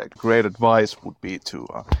why the great advice would be to,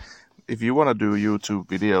 if you want to do YouTube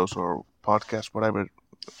videos or podcasts, whatever,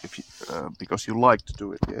 if you, because you like to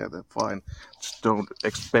do it, then fine. Just don't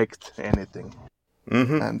expect anything,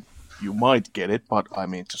 and you might get it, but I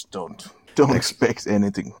mean, just don't expect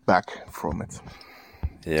anything back from it.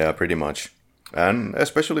 Yeah, pretty much. And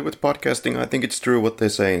especially with podcasting, I think it's true what they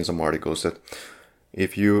say in some articles that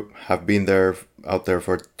if you have been out there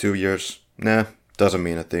for 2 years, doesn't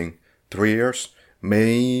mean a thing. 3 years,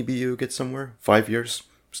 maybe you get somewhere. 5 years,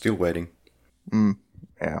 still waiting.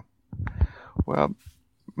 Yeah. Well,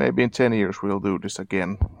 maybe in 10 years we'll do this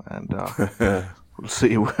again, and we'll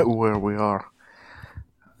see where we are.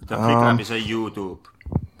 The Freeclub is a YouTube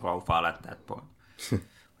profile at that point.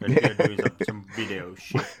 We're doing some video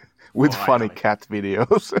shit. With funny cat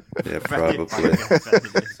videos. Yeah, probably.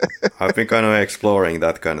 I've been kind of exploring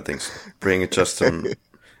that kind of things. Bring just some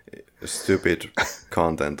stupid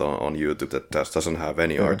content on YouTube that doesn't have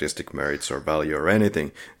any artistic merits or value or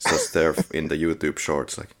anything. It's just there in the YouTube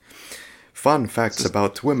shorts, like fun facts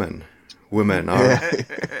about women. Women are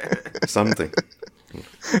something.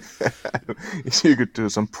 You could do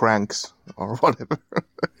some pranks or whatever.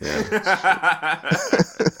 Yeah.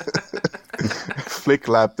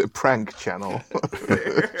 Flicklab, the prank channel.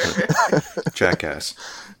 Jackass.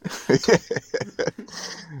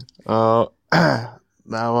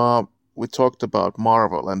 Now, we talked about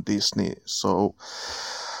Marvel and Disney, so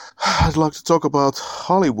I'd like to talk about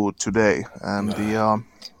Hollywood today and the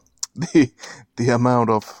amount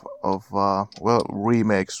of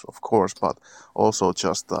remakes, of course, but also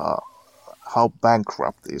just how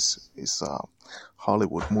bankrupt is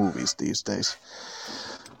Hollywood movies these days.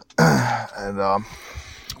 And I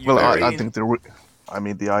think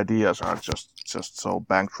the ideas are just so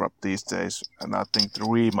bankrupt these days, and I think the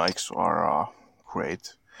remakes are a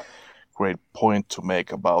great point to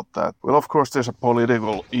make about that. Well, of course, there's a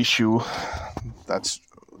political issue that's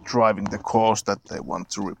driving the cause that they want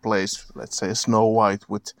to replace, let's say, Snow White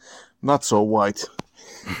with not so white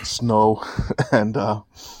Snow, and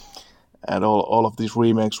all of these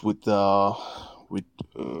remakes with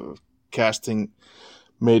casting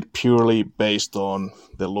made purely based on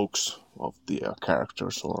the looks of the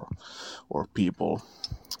characters or people,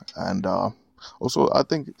 and also I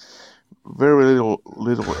think very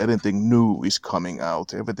little anything new is coming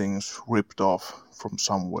out. Everything's ripped off from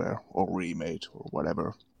somewhere or remade or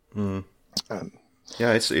whatever. And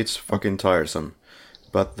yeah, it's fucking tiresome.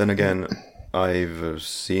 But then again, I've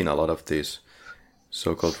seen a lot of these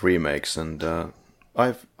so-called remakes, and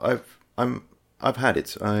I've had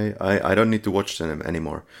it. I don't need to watch them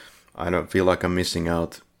anymore. I don't feel like I'm missing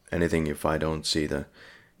out anything if I don't see the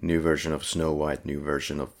new version of Snow White, new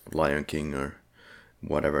version of Lion King, or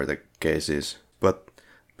whatever the case is. But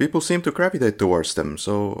people seem to gravitate towards them,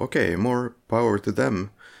 so okay, more power to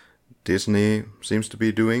them. Disney seems to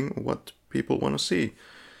be doing what people want to see.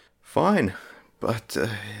 Fine, but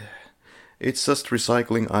it's just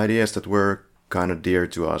recycling ideas that were kind of dear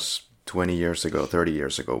to us 20 years ago, 30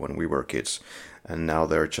 years ago when we were kids, and now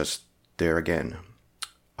they're just there again.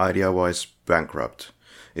 Idea-wise, bankrupt.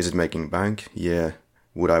 Is it making bank? Yeah.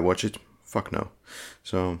 Would I watch it? Fuck no.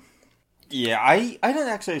 So... yeah, I don't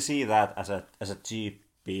actually see that as a too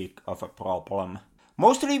big of a problem.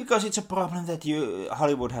 Mostly because it's a problem that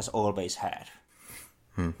Hollywood has always had.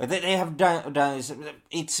 They have done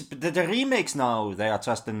it's the remakes now. They are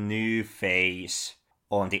just a new phase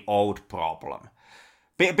on the old problem.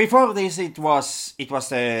 Before this, it was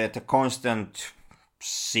the constant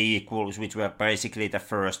sequels, which were basically the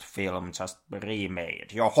first film just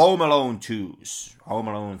remade. Your Home Alone 2s, Home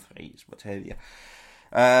Alone 3s, what have you.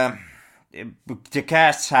 The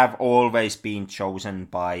casts have always been chosen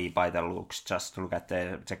by the looks. Just look at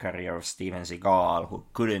the career of Steven Seagal, who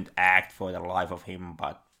couldn't act for the life of him,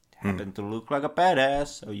 but happened to look like a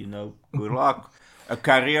badass, so good luck. A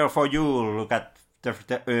career for you, look at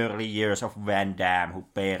the early years of Van Damme, who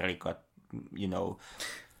barely got,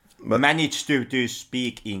 managed to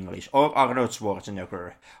speak English, or Arnold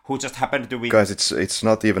Schwarzenegger, who just happened to be... Guys, it's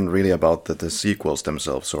not even really about the sequels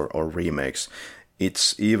themselves or remakes.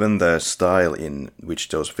 It's even the style in which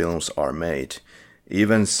those films are made.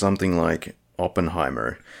 Even something like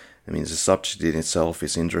Oppenheimer. I mean, the subject in itself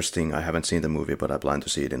is interesting. I haven't seen the movie, but I plan to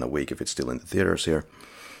see it in a week if it's still in the theaters here.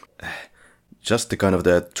 Just the kind of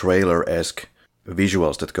the trailer-esque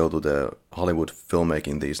visuals that go to the Hollywood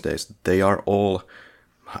filmmaking these days, they are all,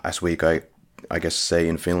 as we, I guess, say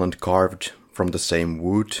in Finland, carved from the same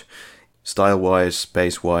wood. Style-wise,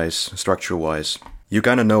 space-wise, structure-wise. You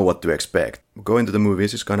kind of know what to expect. Going to the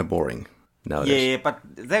movies is kind of boring nowadays. Yeah, but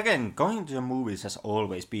again, going to the movies has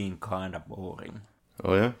always been kind of boring.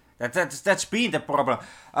 Oh yeah? That's been the problem.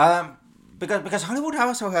 Because Hollywood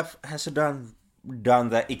also has done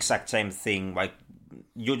the exact same thing. Like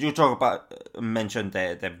you talk about, mentioned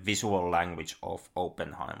the visual language of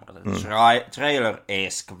Oppenheimer, the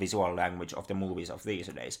trailer-esque visual language of the movies of these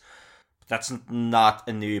days. That's not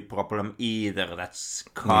a new problem either. That's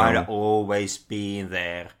kind of always been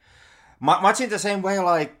there. Much in the same way,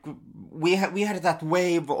 like we had that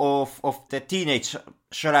wave of the teenage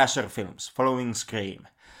slasher films following Scream,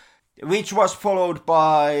 which was followed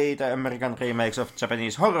by the American remakes of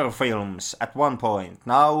Japanese horror films at one point.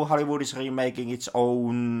 Now Hollywood is remaking its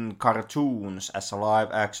own cartoons as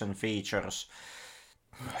live-action features.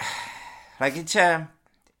 Like it's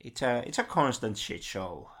a constant shit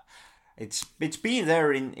show. It's been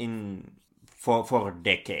there for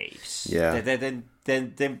decades. Yeah.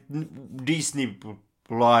 The Disney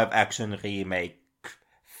live action remake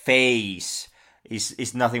phase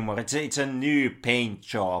is nothing more. It's a new paint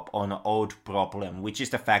job on an old problem, which is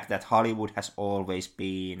the fact that Hollywood has always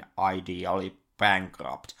been ideally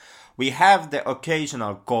bankrupt. We have the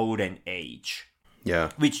occasional golden age,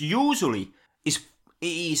 which usually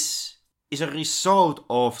is a result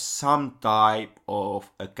of some type of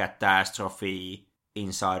a catastrophe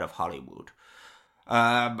inside of Hollywood.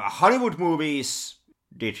 Hollywood movies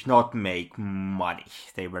did not make money.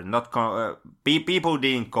 They were not. People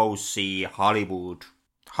didn't go see Hollywood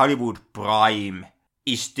prime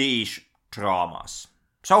prestige dramas.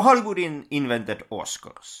 So Hollywood invented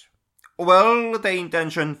Oscars. Well, the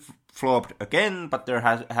intention flopped again, but there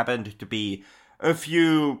happened to be a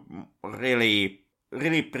few really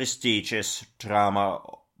prestigious drama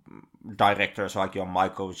directors like your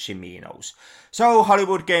Michael Ciminos. So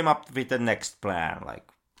Hollywood came up with the next plan,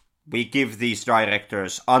 like, we give these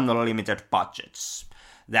directors unlimited budgets.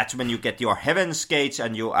 That's when you get your Heaven's Gates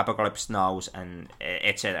and your Apocalypse Nows and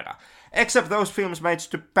etc. Except those films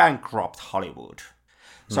managed to bankrupt Hollywood.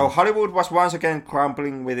 So Hollywood was once again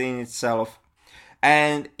crumbling within itself.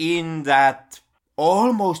 And in that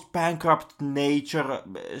almost bankrupt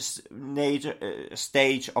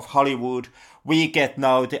stage of Hollywood, we get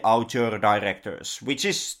now the auteur directors, which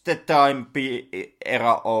is the time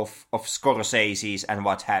era of Scorsese's and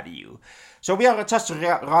what have you. So we are just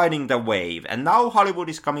riding the wave, and now Hollywood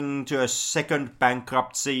is coming to a second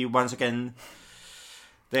bankruptcy once again.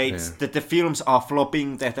 The films are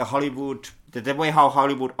flopping, that the way how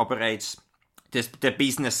Hollywood operates, the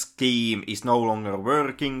business scheme is no longer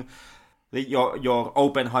working. Your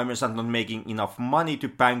Oppenheimers are not making enough money to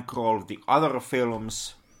bankroll the other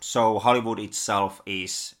films, so Hollywood itself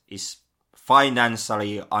is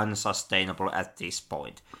financially unsustainable at this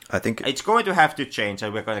point. I think it's going to have to change,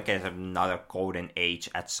 and we're going to get another golden age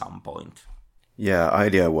at some point. Yeah,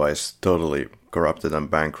 idea-wise, totally corrupted and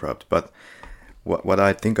bankrupt, but what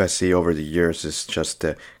I think I see over the years is just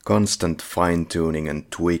the constant fine-tuning and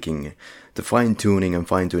tweaking, the fine-tuning and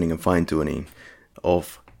fine-tuning and fine-tuning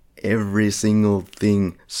of every single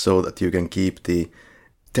thing so that you can keep the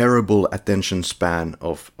terrible attention span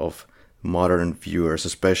of modern viewers,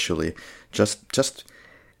 especially. Just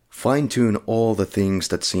fine-tune all the things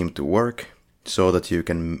that seem to work so that you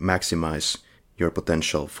can maximize your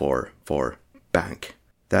potential for bank.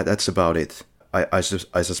 That's about it. I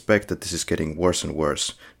suspect that this is getting worse and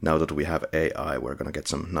worse now that we have AI. We're going to get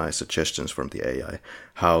some nice suggestions from the AI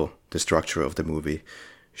how the structure of the movie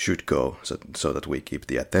should go so that we keep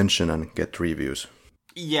the attention and get reviews.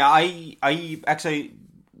 Yeah, I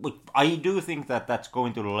do think that that's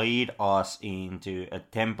going to lead us into a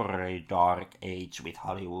temporary dark age with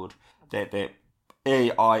Hollywood, the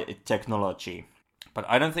AI technology. But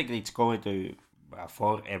I don't think it's going to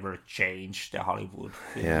forever change the Hollywood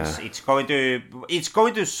films. Yeah. It's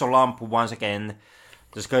going to slump once again.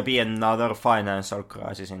 There's going to be another financial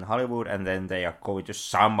crisis in Hollywood, and then they are going to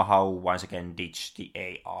somehow once again ditch the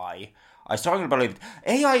AI. I strongly believe it.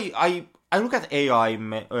 AI. I look at AI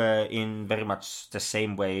in very much the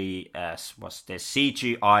same way as was the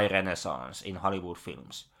CGI renaissance in Hollywood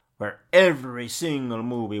films, where every single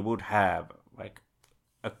movie would have like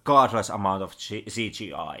a godless amount of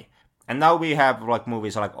CGI. And now we have like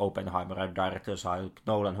movies like Oppenheimer and directors like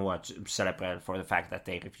Nolan who are celebrated for the fact that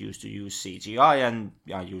they refuse to use CGI and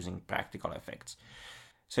are using practical effects.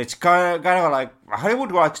 So it's kind of like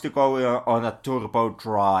Hollywood likes to go on a turbo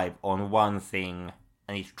drive on one thing,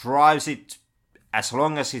 and it drives it as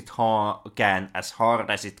long as it can, as hard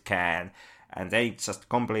as it can, and then it just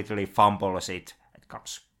completely fumbles it.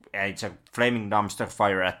 It's a flaming dumpster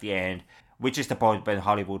fire at the end, which is the point when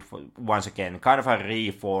Hollywood, once again, kind of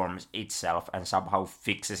reforms itself and somehow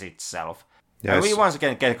fixes itself. Yes. And we once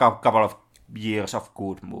again get a couple of years of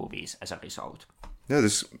good movies as a result. Yeah,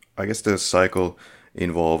 I guess the cycle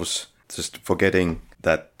involves just forgetting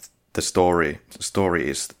that the story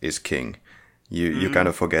is king. You kind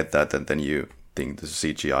of forget that, and then you think the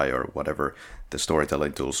CGI or whatever the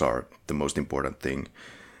storytelling tools are the most important thing.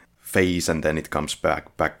 Phase, and then it comes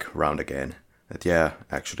back around again. That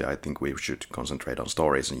actually I think we should concentrate on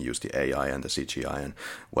stories and use the AI and the CGI and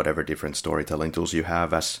whatever different storytelling tools you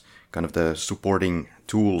have as kind of the supporting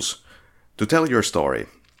tools to tell your story.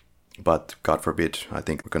 But God forbid, I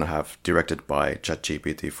think we're going to have directed by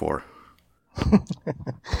ChatGPT-4.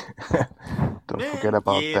 Don't forget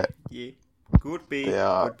about that. Yeah. Could be.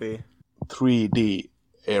 3D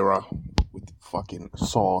era with fucking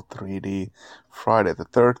Saw 3D. Friday the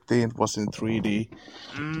 13th was in 3D.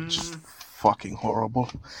 Just fucking horrible.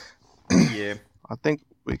 Yeah. I think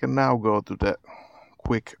we can now go to the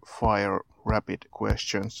quick fire rapid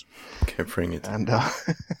questions. Okay, bring it. And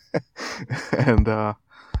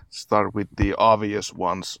start with the obvious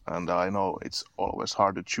ones, and I know it's always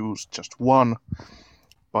hard to choose just one,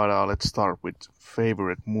 but let's start with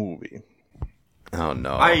favorite movie. Oh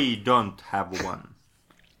no. I don't have one.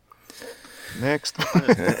 Next.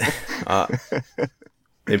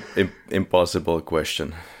 Impossible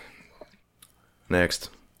question. Next.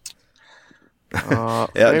 Yeah.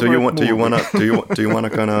 Do you wanna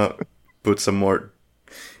kind of put some more,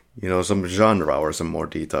 some genre or some more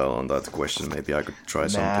detail on that question? Maybe I could try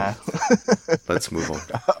something. Let's move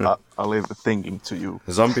on. I'll leave the thinking to you.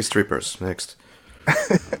 Zombie strippers. Next.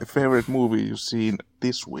 Favorite movie you've seen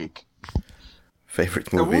this week?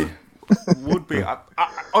 Favorite movie would be I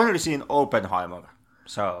only seen Oppenheimer,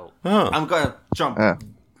 so I'm gonna jump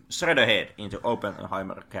straight ahead into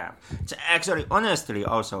Oppenheimer camp. It's actually, honestly,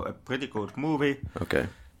 also a pretty good movie. Okay.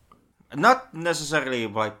 Not necessarily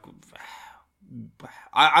like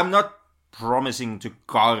I'm not promising to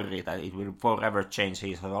Karri that it will forever change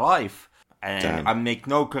his life. And I make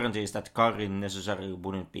no guarantees that Karri necessarily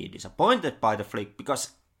wouldn't be disappointed by the flick, because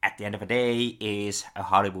at the end of the day, it is a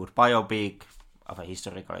Hollywood biopic of a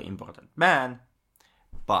historically important man.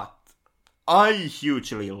 But I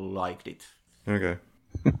hugely liked it. Okay.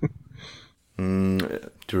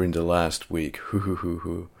 During the last week,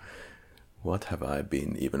 what have I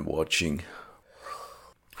been even watching?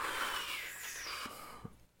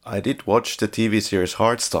 I did watch the TV series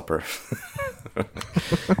Heartstopper.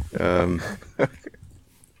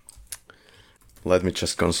 Let me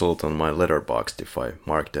just consult on my Letterboxd if I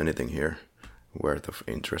marked anything here worth of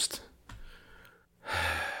interest.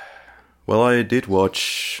 Well, I did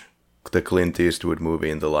watch the Clint Eastwood movie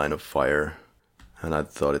In the Line of Fire, and I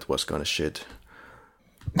thought it was kind of shit.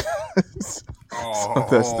 So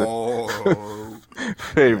that's the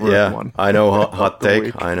favorite one. I know, hot take,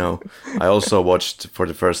 week. I know. I also watched for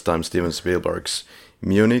the first time Steven Spielberg's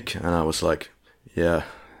Munich, and I was like, yeah,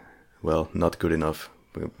 well, not good enough.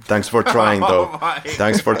 Thanks for trying, though.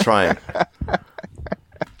 Thanks for trying.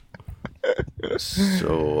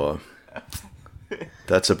 So,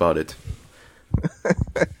 that's about it.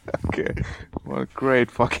 Okay. Well,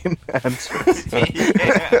 great fucking answer.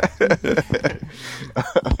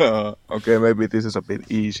 Okay, maybe this is a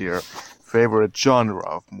bit easier. Favorite genre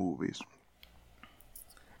of movies?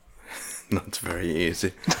 Not very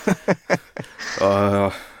easy.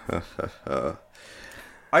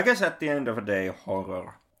 I guess at the end of the day,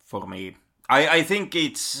 horror for me. I think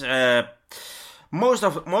it's most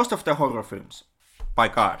of the horror films, by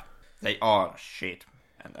God, they are shit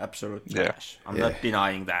and absolute trash. I'm not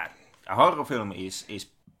denying that. A horror film is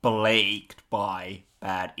plagued by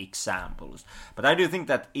bad examples, but I do think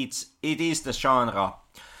that it is the genre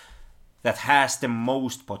that has the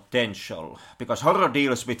most potential, because horror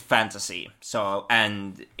deals with fantasy. So,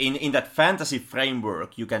 and in that fantasy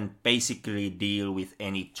framework, you can basically deal with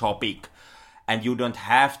any topic, and you don't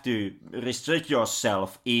have to restrict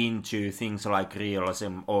yourself into things like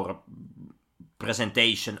realism or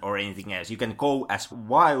presentation or anything else. You can go as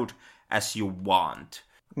wild as you want.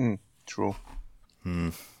 True.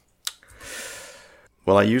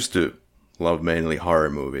 Well, I used to love mainly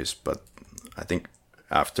horror movies, but I think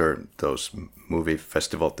after those movie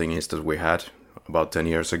festival thingies that we had about 10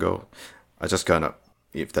 years ago, I just kind of,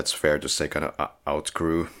 if that's fair to say, kind of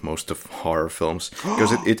outgrew most of horror films.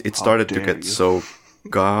 Because it started to get so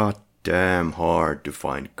goddamn hard to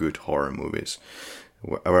find good horror movies.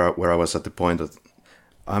 Where I was at the point that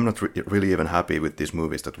I'm not really even happy with these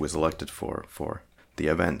movies that we selected for the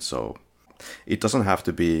event. So it doesn't have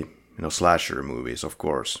to be, slasher movies, of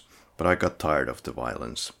course. But I got tired of the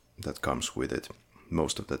violence that comes with it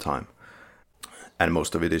most of the time. And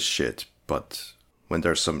most of it is shit. But when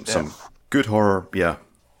there's some good horror,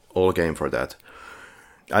 all game for that.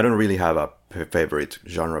 I don't really have a favorite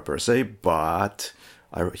genre per se, but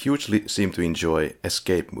I hugely seem to enjoy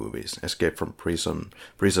escape movies. Escape from prison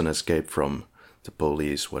escape from the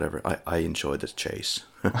police, whatever. I enjoy the chase.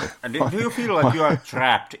 And do you feel like you are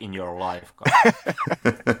trapped in your life, Carl?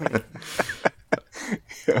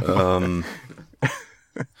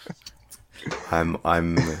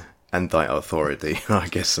 I'm anti-authority, I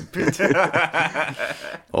guess, a bit.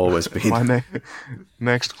 Always been. My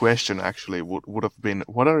next question actually would have been,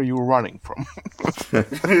 what are you running from?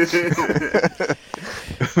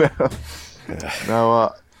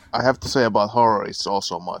 Now, I have to say about horror, it's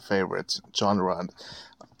also my favorite genre, and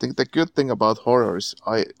I think the good thing about horror is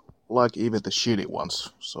I like even the shitty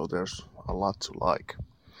ones, so there's a lot to like.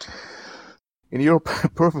 In your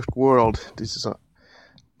perfect world, this is a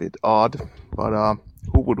bit odd, but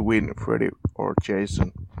who would win, Freddy or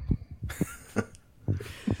Jason?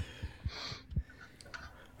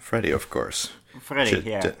 Freddy, of course.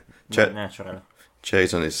 Freddy, naturally.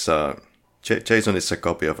 Jason is Jason is a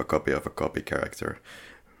copy of a copy of a copy character.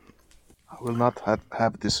 I will not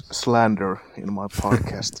have this slander in my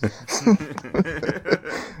podcast.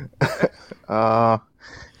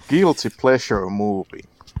 Guilty pleasure movie.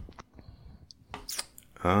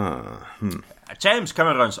 James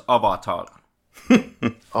Cameron's Avatar.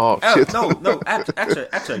 Oh shit! No.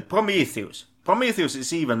 Actually, Prometheus. Prometheus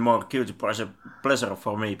is even more guilty pleasure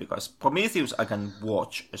for me because Prometheus I can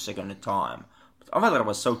watch a second time. But Avatar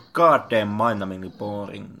was so goddamn mind-numbingly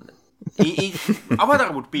boring.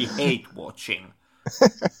 Avatar would be hate watching,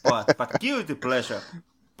 but guilty pleasure,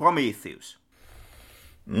 Prometheus.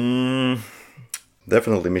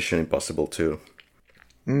 Definitely Mission Impossible 2.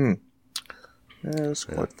 Yeah, it's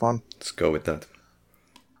quite fun. Let's go with that.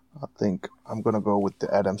 I think I'm gonna go with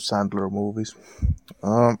the Adam Sandler movies.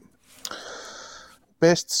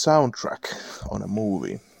 Best soundtrack on a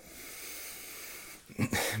movie.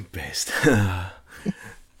 Best.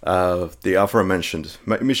 The aforementioned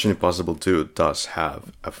Mission Impossible 2 does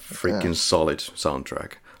have a freaking solid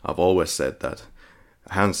soundtrack. I've always said that.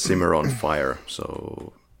 Hans Zimmer on fire,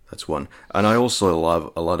 so that's one. And I also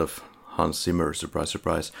love a lot of Hans Zimmer, surprise,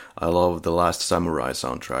 surprise. I love the Last Samurai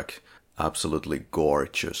soundtrack. Absolutely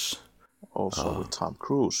gorgeous. Also with Tom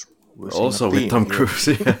Cruise. Also with Tom Cruise.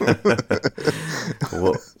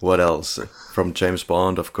 What else? From James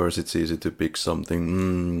Bond, of course, it's easy to pick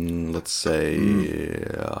something. Let's say...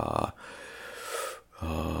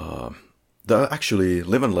 actually,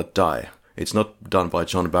 Live and Let Die. It's not done by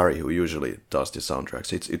John Barry, who usually does the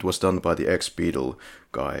soundtracks. It was done by the ex-Beatle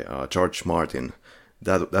guy, George Martin.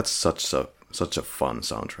 That's such a fun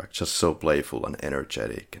soundtrack. Just so playful and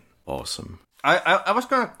energetic and awesome. I was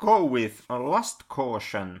gonna go with Last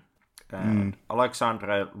Caution and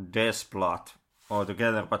Alexandre Desplat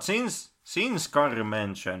altogether, but since Kari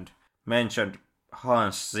mentioned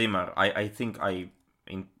Hans Zimmer, I think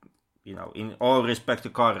in all respect to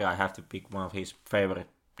Kari, I have to pick one of his favorite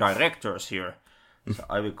directors here. So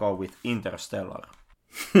I will go with Interstellar.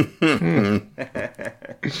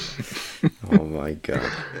 Oh my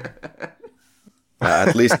god.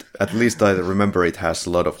 At least I remember it has a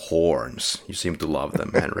lot of horns. You seem to love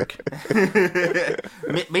them, Henrik.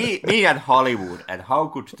 me and Hollywood, and how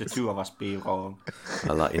could the two of us be wrong?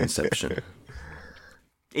 A la Inception.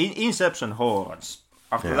 In Inception horns.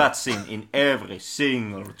 After that scene in every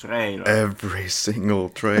single trailer. Every single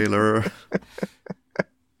trailer.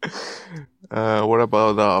 What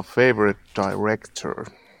about our favorite director?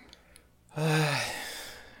 I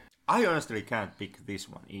honestly can't pick this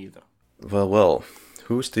one either. Well,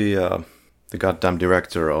 who's the goddamn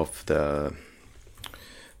director of the...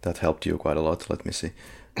 That helped you quite a lot, let me see.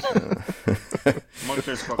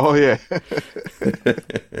 Oh yeah.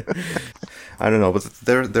 I don't know, but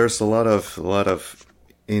there's a lot of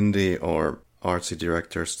indie or artsy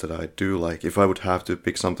directors that I do like. If I would have to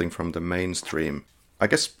pick something from the mainstream, I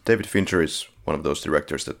guess David Fincher is one of those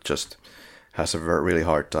directors that just has a really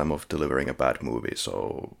hard time of delivering a bad movie.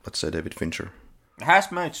 So let's say David Fincher.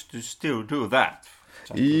 Has managed to still do that.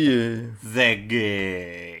 Yeah. The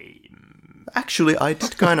Game. Actually, I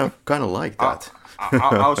did kind of like that.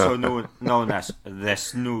 Also known as The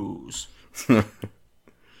Snooze.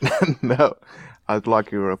 No, I'd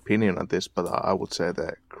like your opinion on this, but I would say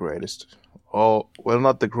the greatest,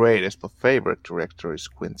 not the greatest, but favorite director is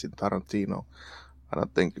Quentin Tarantino. I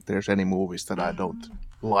don't think there's any movies that I don't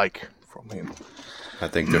like from him. I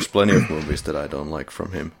think there's plenty of movies that I don't like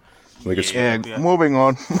from him. Yeah, moving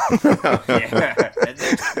on. Yeah,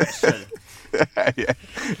 next question. Yeah,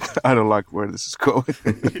 I don't like where this is going.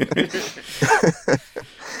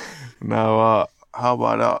 Now, how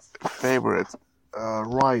about a favorite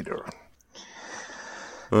writer?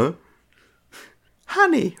 Huh?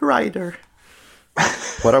 Honey Rider.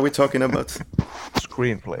 What are we talking about?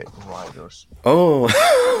 Screenplay writers. Oh.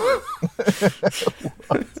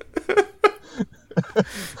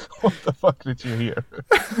 What the fuck did you hear?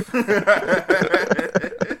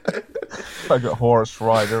 Like a horse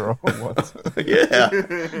rider or what? Yeah.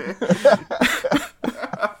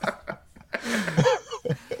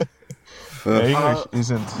 English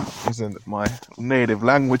isn't my native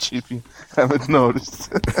language, if you haven't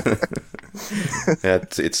noticed. Yeah,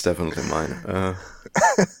 it's definitely mine.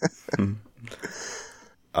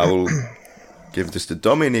 I will give this to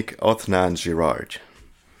Dominic Othnan Girard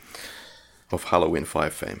of Halloween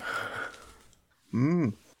 5 fame.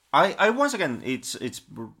 I once again, it's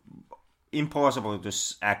impossible to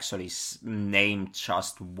actually name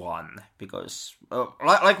just one, because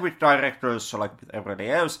like with directors, like with everybody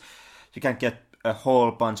else, you can get a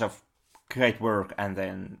whole bunch of great work and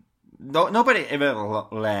then nobody ever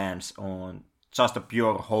lands on just a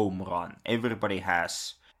pure home run. Everybody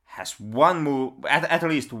has one move, at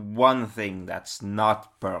least one thing that's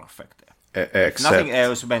not perfect. Except nothing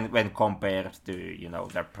else when compared to,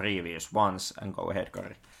 their previous ones. And go ahead,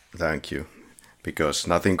 Kari. Thank you. Because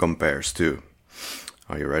nothing compares to,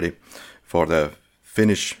 are you ready? For the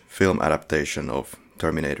Finnish film adaptation of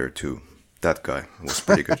Terminator 2. That guy was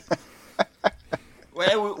pretty good.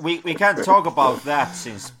 Well, we can't talk about that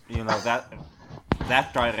since,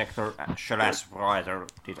 that director slash writer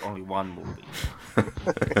did only one movie.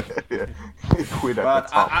 But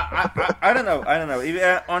I don't know.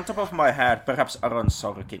 If, on top of my head, perhaps Aaron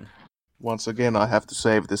Sorkin. Once again, I have to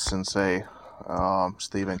save this and say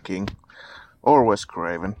Stephen King or Wes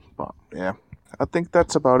Craven. But yeah, I think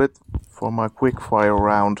that's about it for my quick fire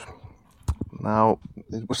round. Now,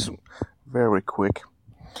 it was very quick.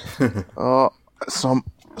 Some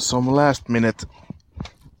last minute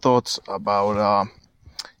thoughts about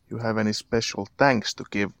you have any special thanks to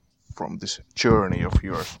give from this journey of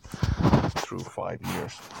yours through 5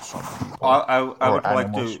 years?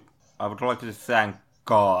 I would like to thank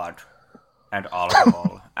God and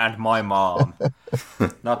alcohol and my mom.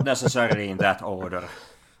 Not necessarily in that order.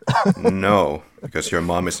 No, because your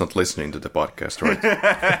mom is not listening to the podcast, right?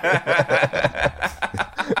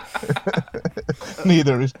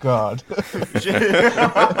 Neither is God.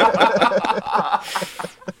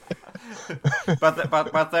 but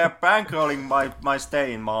they're bankrolling my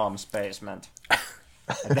stay in mom's basement.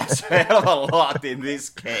 And that's a hell of a lot in this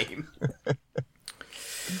game.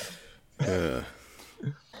 Of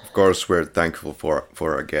course, we're thankful for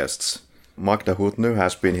our guests. Magda Hutnu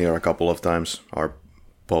has been here a couple of times, our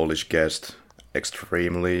Polish guest,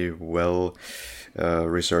 extremely well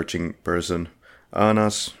researching person.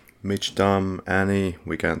 Anas, Mitch Dam, Annie,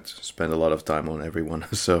 we can't spend a lot of time on everyone.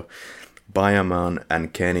 So, Bayaman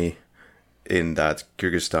and Kenny in that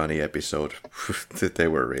Kyrgyzstani episode, they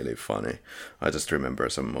were really funny. I just remember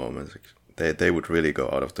some moments. They would really go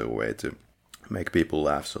out of their way to make people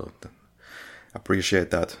laugh, so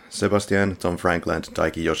appreciate that. Sebastian, Tom Frankland,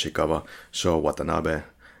 Taiki Yoshikawa, Sho Watanabe,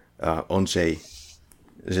 Onjay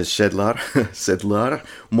Sedlar,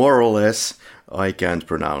 more or less, I can't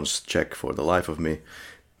pronounce Czech for the life of me.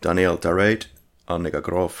 Daniel Tarade, Annika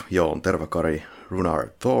Grof, Joon Tervakari,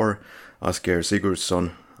 Runar Thor, Asker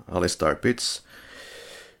Sigurdsson, Alistar Pitts,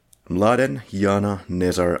 Mladen, Jana,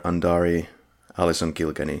 Nezar Andari, Alison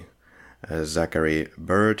Kilkenny, Zachary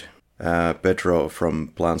Bird, Pedro from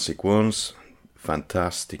Plants Sequence,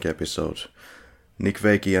 fantastic episode, Nick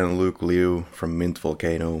Vakey and Luke Liu from Mint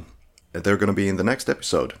Volcano. They're going to be in the next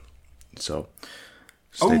episode, so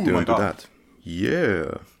stay tuned to that.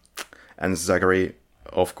 Yeah. And Zachary,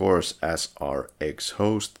 of course, as our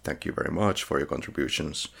ex-host, thank you very much for your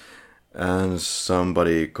contributions. And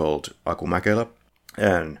somebody called Aku Mäkelä.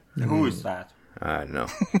 And who is that? I don't know.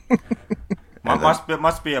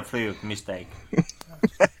 Must be a fluke mistake.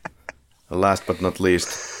 Last but not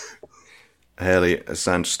least, Haley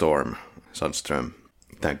Sandström.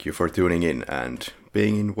 Thank you for tuning in and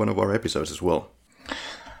being in one of our episodes as well.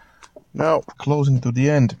 Now, closing to the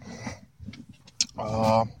end.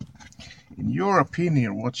 In your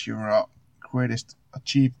opinion, what's your greatest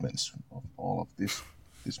achievements of all of this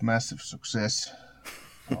massive success?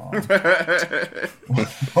 What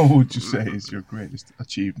would you say is your greatest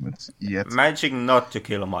achievement yet? Managing not to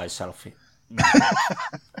kill myself.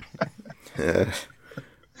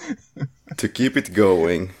 To keep it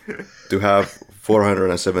going, to have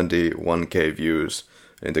 471k views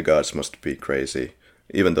in The Gods must be crazy.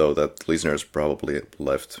 Even though that listeners probably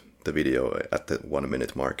left the video at the 1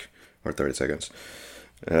 minute mark or 30 seconds.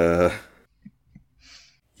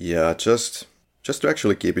 Yeah, just to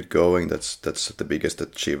actually keep it going, that's the biggest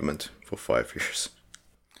achievement for 5 years.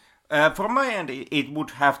 From my end, it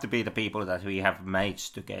would have to be the people that we have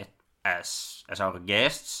managed to get as our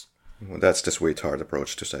guests. Well, that's the sweetheart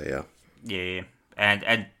approach to say, yeah. Yeah,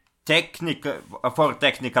 and for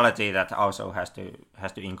technicality, that also has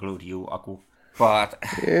to include you, Aku. But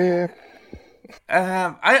yeah,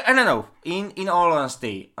 I don't know. In all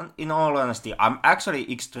honesty, I'm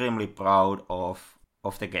actually extremely proud of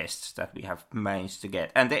the guests that we have managed to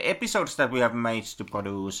get, and the episodes that we have managed to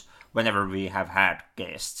produce whenever we have had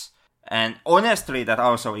guests. And honestly, that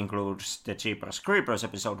also includes the Jeepers Creepers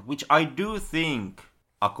episode, which I do think,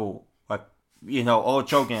 Aku, all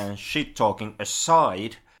joking and shit talking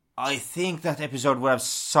aside, I think that episode would have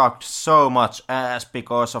sucked so much ass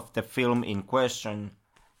because of the film in question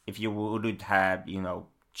if you wouldn't have,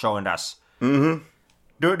 joined us during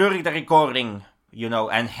the recording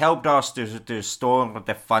and helped us to store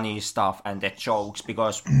the funny stuff and the jokes,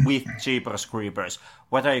 because with Jeepers Creepers,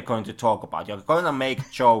 what are you going to talk about? You're going to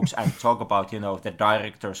make jokes and talk about, the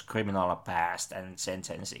director's criminal past and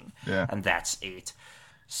sentencing. Yeah. And that's it.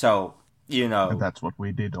 So, And that's what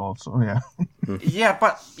we did also, yeah.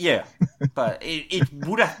 but it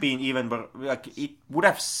would have been even, it would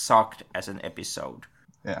have sucked as an episode.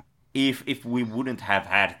 Yeah. If we wouldn't have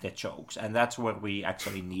had the jokes. And that's where we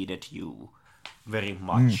actually needed you very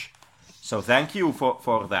much. So thank you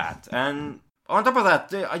for that. And on top of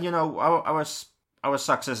that, our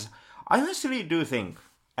success, I honestly do think,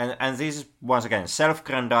 and this is once again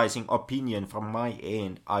self-grandizing opinion from my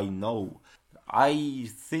end, I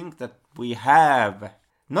think that we have,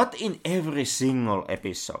 not in every single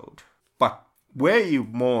episode, but way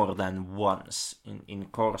more than once in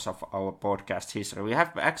course of our podcast history, we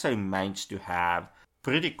have actually managed to have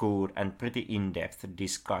pretty good and pretty in-depth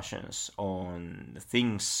discussions on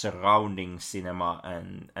things surrounding cinema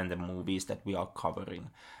and the movies that we are covering.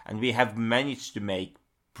 And we have managed to make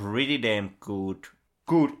pretty damn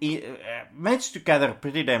managed to gather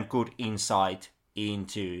pretty damn good insight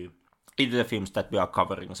into the films that we are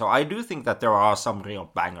covering. So I do think that there are some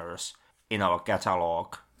real bangers in our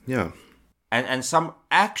catalog. Yeah. And some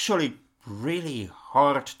actually really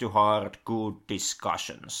heart-to-heart good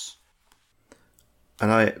discussions.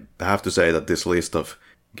 And I have to say that this list of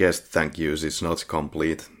guest thank yous is not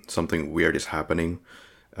complete. Something weird is happening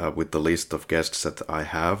with the list of guests that I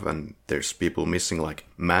have, and there's people missing, like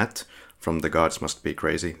Matt from The Gods Must Be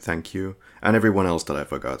Crazy, thank you, and everyone else that I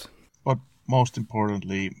forgot. But most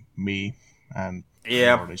importantly, me, and I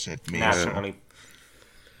already said me. Naturally.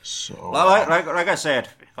 So like I said,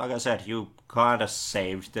 you kind of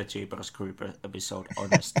saved the Jeepers Creepers episode,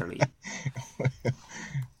 honestly.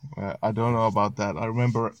 I don't know about that. I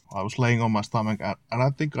remember I was laying on my stomach, and I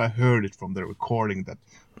think I heard it from the recording that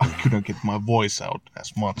I couldn't get my voice out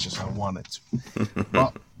as much as I wanted to.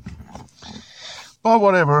 but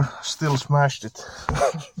whatever, still smashed it.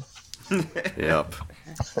 Yep.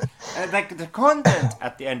 The content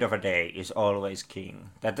at the end of the day is always king.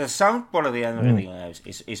 That the sound quality and everything else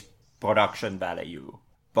is production value.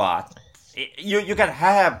 But you can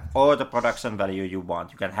have all the production value you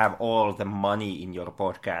want. You can have all the money in your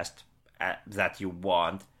podcast that you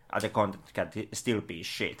want. And the content can still be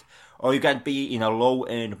shit. Or you can be in a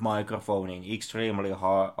low-end microphone in extremely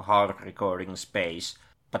hard recording space,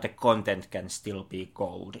 but the content can still be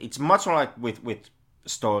gold. It's much like with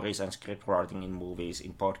stories and script writing in movies.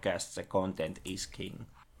 In podcasts, the content is king.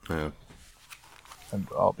 Yeah. And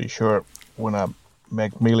I'll be sure when I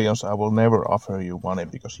make millions, I will never offer you money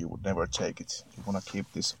because you would never take it. You want to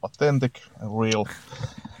keep this authentic and real,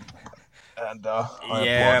 and I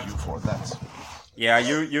applaud you for that. Yeah,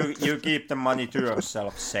 you keep the money to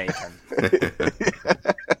yourself, Satan.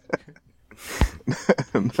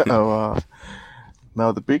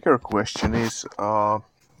 Now the bigger question is, well,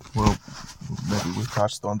 maybe we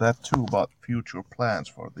touched on that too, about future plans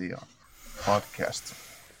for the podcast.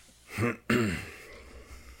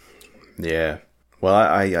 Yeah. Well,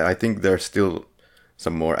 I think there's still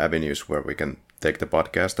some more avenues where we can take the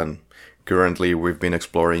podcast, and currently we've been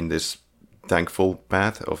exploring this thankful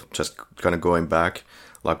path of just kind of going back,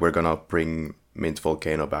 like we're gonna bring Mint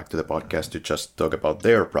Volcano back to the podcast to just talk about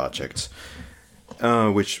their projects,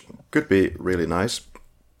 which could be really nice.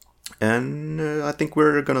 And I think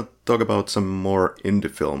we're gonna talk about some more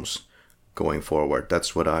indie films going forward.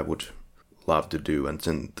 That's what I would love to do, and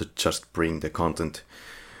then to just bring the content.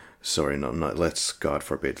 Sorry, no, God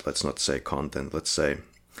forbid, let's not say content. Let's say,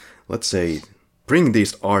 bring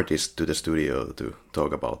these artists to the studio to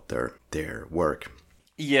talk about their work.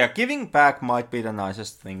 Yeah, giving back might be the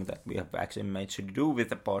nicest thing that we have actually managed to do with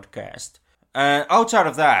the podcast. Outside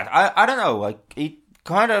of that, I don't know, like, it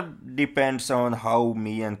kind of depends on how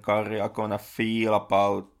me and Kari are gonna feel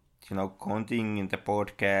about, continuing the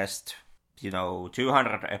podcast,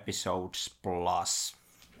 200 episodes plus.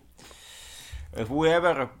 If we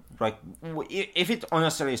ever, if it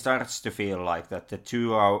honestly starts to feel like that the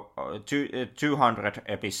 200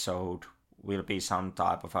 episode will be some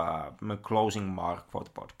type of a closing mark for the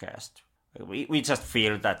podcast, we just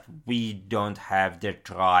feel that we don't have the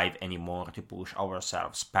drive anymore to push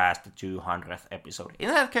ourselves past the 200th episode. In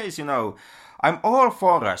that case, I'm all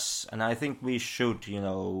for us, and I think we should,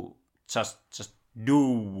 just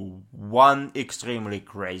do one extremely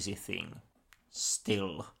crazy thing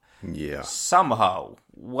still. Yeah. Somehow,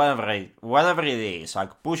 whatever it is,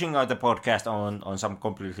 like pushing out the podcast on some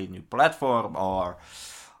completely new platform, or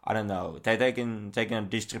I don't know, taking a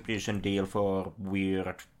distribution deal for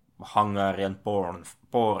weird Hungarian porn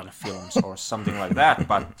films or something like that.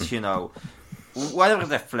 But whatever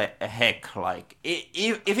the heck, like,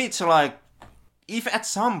 if it's like, if at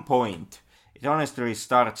some point it honestly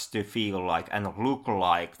starts to feel like and look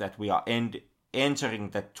like that we are entering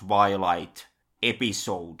the twilight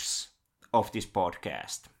episodes of this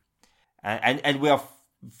podcast, and we are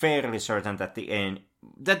fairly certain that the end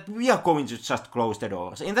that we are going to just close the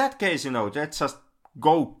doors. In that case, let's just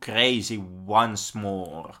go crazy once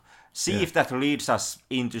more. See if that leads us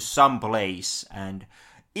into some place, and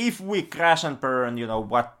if we crash and burn,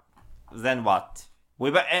 then what?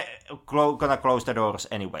 We're gonna close the doors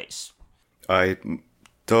anyways. I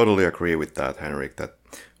totally agree with that, Henrik, that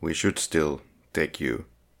we should still take you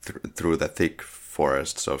through the thick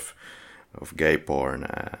forests of gay porn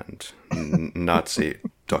and Nazi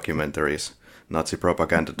documentaries, Nazi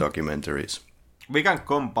propaganda documentaries. We can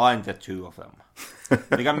combine the two of them.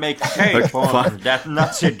 We can make gay porn that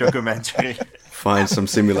Nazi documentary. Find some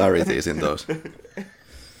similarities in those.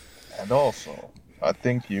 And also, I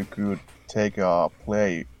think you could take a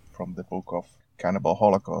play from the book of Cannibal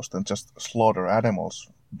Holocaust and just slaughter animals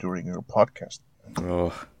during your podcast.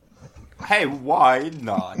 Oh. Hey, why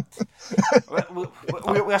not?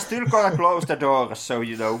 we are still gonna close the doors, so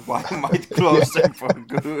why might close them for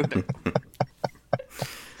good.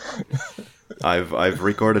 I've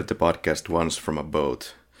recorded the podcast once from a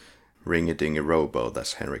boat, ring-a-ding-a rowboat,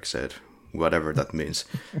 as Henrik said, whatever that means.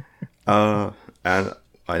 And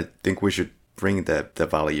I think we should bring the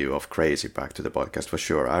value of crazy back to the podcast for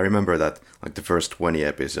sure. I remember that like the first 20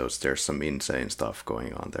 episodes, there's some insane stuff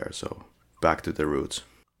going on there. So back to the roots.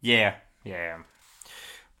 Yeah.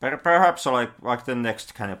 But perhaps like the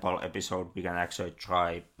next cannibal episode, we can actually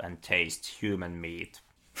try and taste human meat.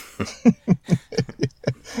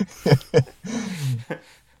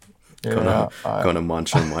 Gonna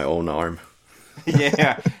munch on my own arm.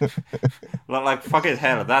 Yeah, like fucking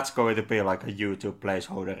hell, that's going to be like a YouTube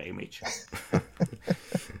placeholder image.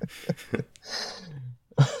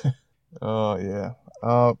 Oh yeah.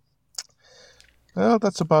 Well,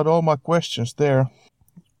 that's about all my questions there.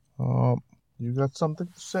 You got something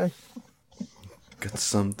to say? Got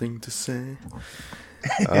something to say?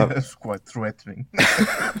 That's quite threatening.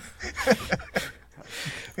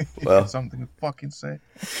 Well, something to fucking say.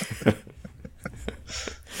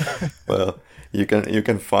 Well, you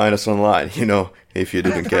can find us online, if you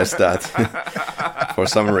didn't guess that. For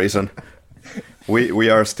some reason. We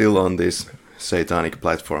are still on these satanic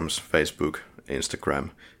platforms: Facebook,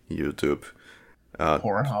 Instagram, YouTube.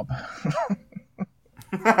 Pornhub.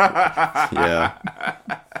 Yeah.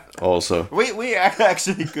 Also. We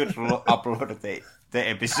actually could upload the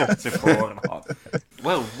episodes to Pornhub.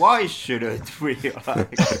 Well, why shouldn't we?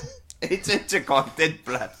 It's a content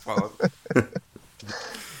platform.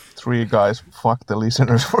 3 guys fuck the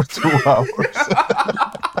listeners for 2 hours.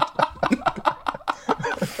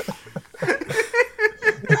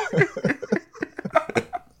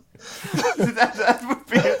 that would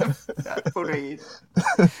be that would be it.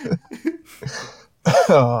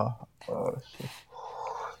 Oh shit.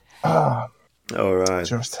 All right.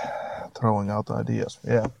 Just throwing out ideas.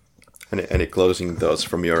 Yeah. Any closing thoughts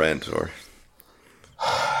from your end, or?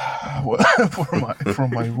 From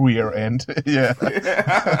my rear end, yeah.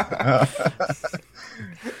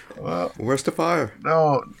 Well, where's the fire?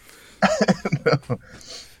 No,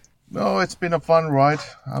 it's been a fun ride.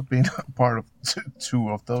 I've been a part of 2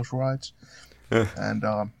 of those rides, and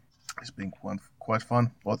it's been quite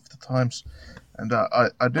fun both of the times. And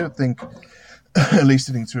I do think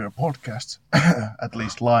listening to your podcast, at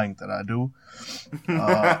least lying that I do,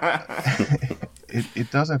 it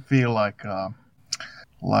doesn't feel like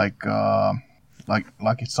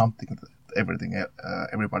it's something that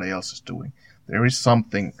everybody else is doing. There is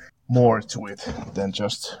something more to it than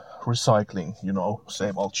just recycling,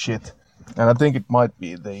 same old shit. And I think it might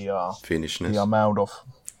be the finishness, the amount of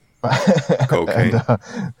cocaine, and,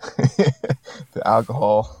 the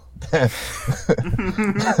alcohol,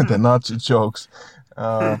 the Nazi jokes.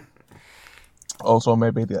 Also,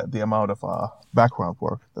 maybe the amount of background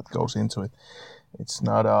work that goes into it. It's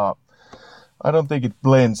not I don't think it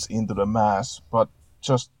blends into the mass, but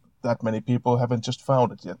just that many people haven't just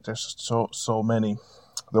found it yet. There's so many.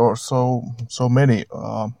 There are so many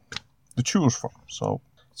to choose from. So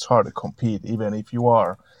it's hard to compete, even if you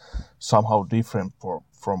are somehow different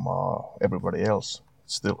from everybody else.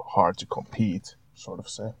 It's still hard to compete, sort of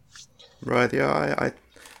say. Right. Yeah.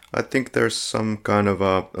 I think there's some kind of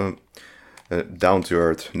a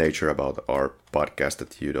down-to-earth nature about our podcast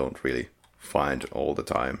that you don't really find all the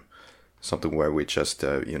time. Something where we just,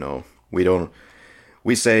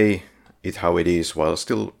 we say it how it is while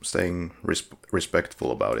still staying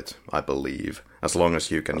respectful about it, I believe. As long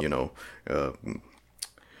as you can,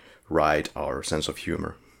 ride our sense of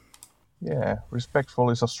humor. Yeah,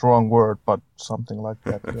 respectful is a strong word, but something like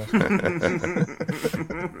that. Yes.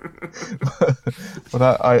 But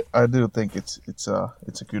I do think it's a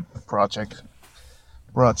good project,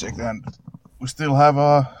 and we still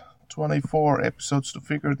have 24 episodes to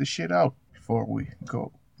figure this shit out before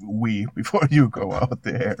you go out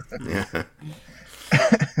there. Yeah.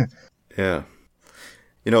 Yeah.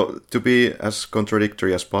 You know, to be as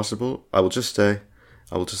contradictory as possible, I will just say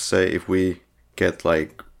if we get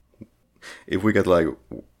like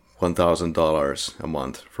 $1,000 a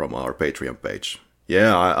month from our Patreon page,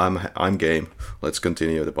 yeah, I'm game. Let's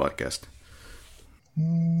continue the podcast.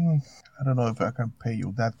 I don't know if I can pay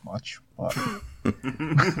you that much, but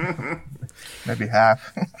maybe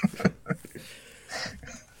half.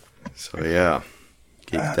 So yeah,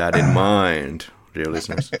 keep that in mind, dear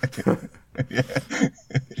listeners.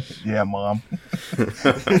 Yeah, Mom.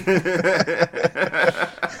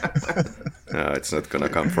 No, it's not gonna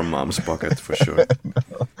come from Mom's pocket for sure.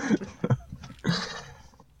 No.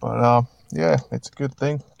 But yeah, it's a good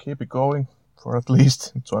thing. Keep it going for at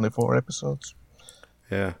least 24 episodes.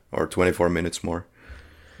 Yeah, or 24 minutes more.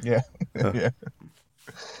 Yeah, yeah.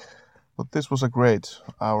 But this was a great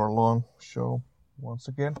hour-long show once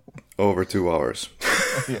again. Over 2 hours.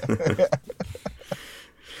 Yeah.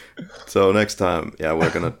 So next time, yeah,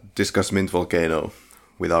 we're gonna discuss Mint Volcano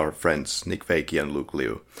with our friends Nick Fakey and Luke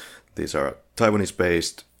Liu. These are a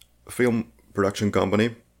Taiwanese-based film production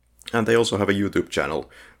company, and they also have a YouTube channel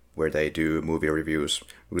where they do movie reviews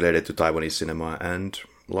related to Taiwanese cinema and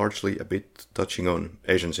largely a bit touching on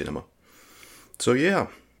Asian cinema. So yeah,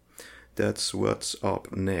 that's what's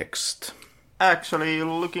up next. Actually,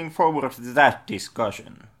 looking forward to that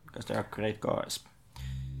discussion, because they are great guys.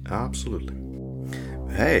 Absolutely.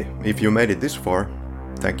 Hey, if you made it this far,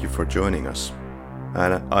 thank you for joining us.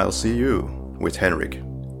 And I'll see you with Henrik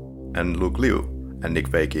and Luke Liu and Nick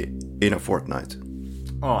Fakey in a fortnight.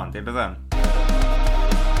 Until then.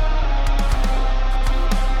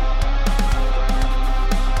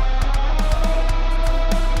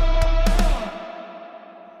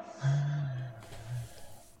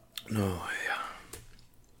 No, ja.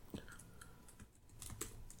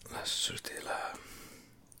 Lässytilää.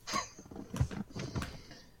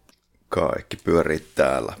 Kaikki pyörii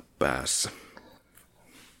täällä päässä.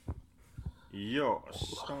 Joo,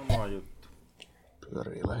 sama juttu.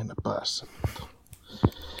 Pyörii lähinnä päässä.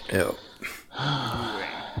 Joo.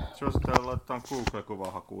 Suosittelen laittaa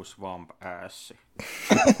Google-kuvahakuun Swamp Ass.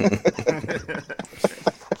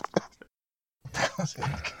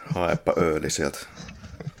 Haepa ööli sieltä.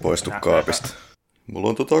 Poistu kaapista. Mulla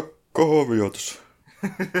on kahvia tossa.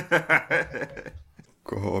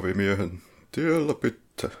 Kahvimiehen tiellä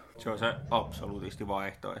pitää. Se on se absoluutisti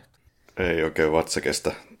vaihtoehto. Ei oikein vatsa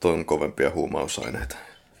kestä ton kovempia huumausaineita.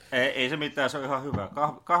 Ei se mitään, se on ihan hyvä.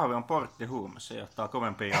 Kahvi on portti huume, se johtaa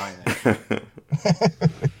kovempia aineita.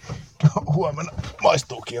 Huomenna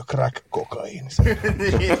maistuukin jo crack-kokaiini.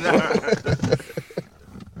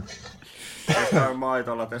 Jostain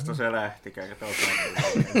maitolla tästä se lähti, kertoo.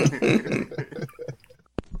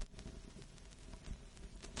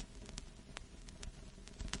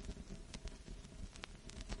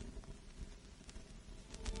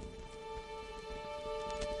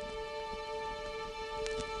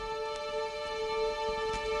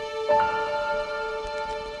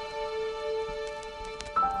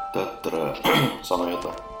 Sano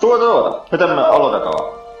jotain. Miten me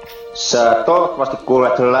aloitetaan? Sä toivottavasti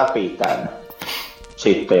kuulet läpi tän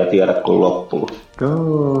sitten ja tiedät kun loppuu.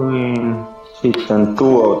 Sitten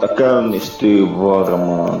käynnistyy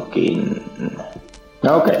varmaankin.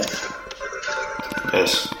 No okei.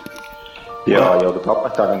 Yes. Joo, joudut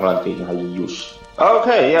opettaa englantiin ihan just.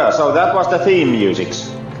 Okay, yeah, so that was the theme music.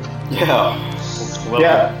 Yeah. Welcome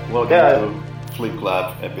Yeah. to Flick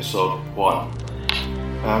Lab episode 1.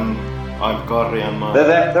 I'm Kari and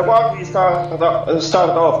The one we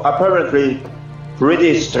start off apparently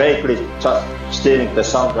pretty straightly just stealing the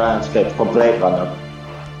sound landscape from Blade Runner.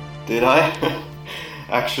 Did I?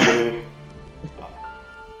 Actually...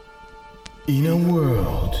 In a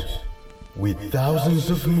world with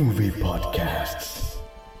thousands of movie podcasts,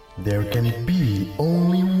 there can be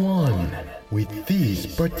only one with these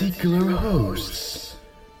particular hosts,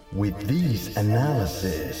 with these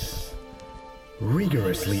analyses.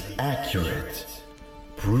 Rigorously accurate,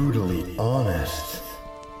 brutally honest.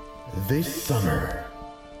 This summer,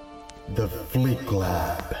 the Flick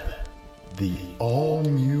Lab, the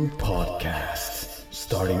all-new podcast,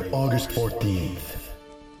 starting August 14th.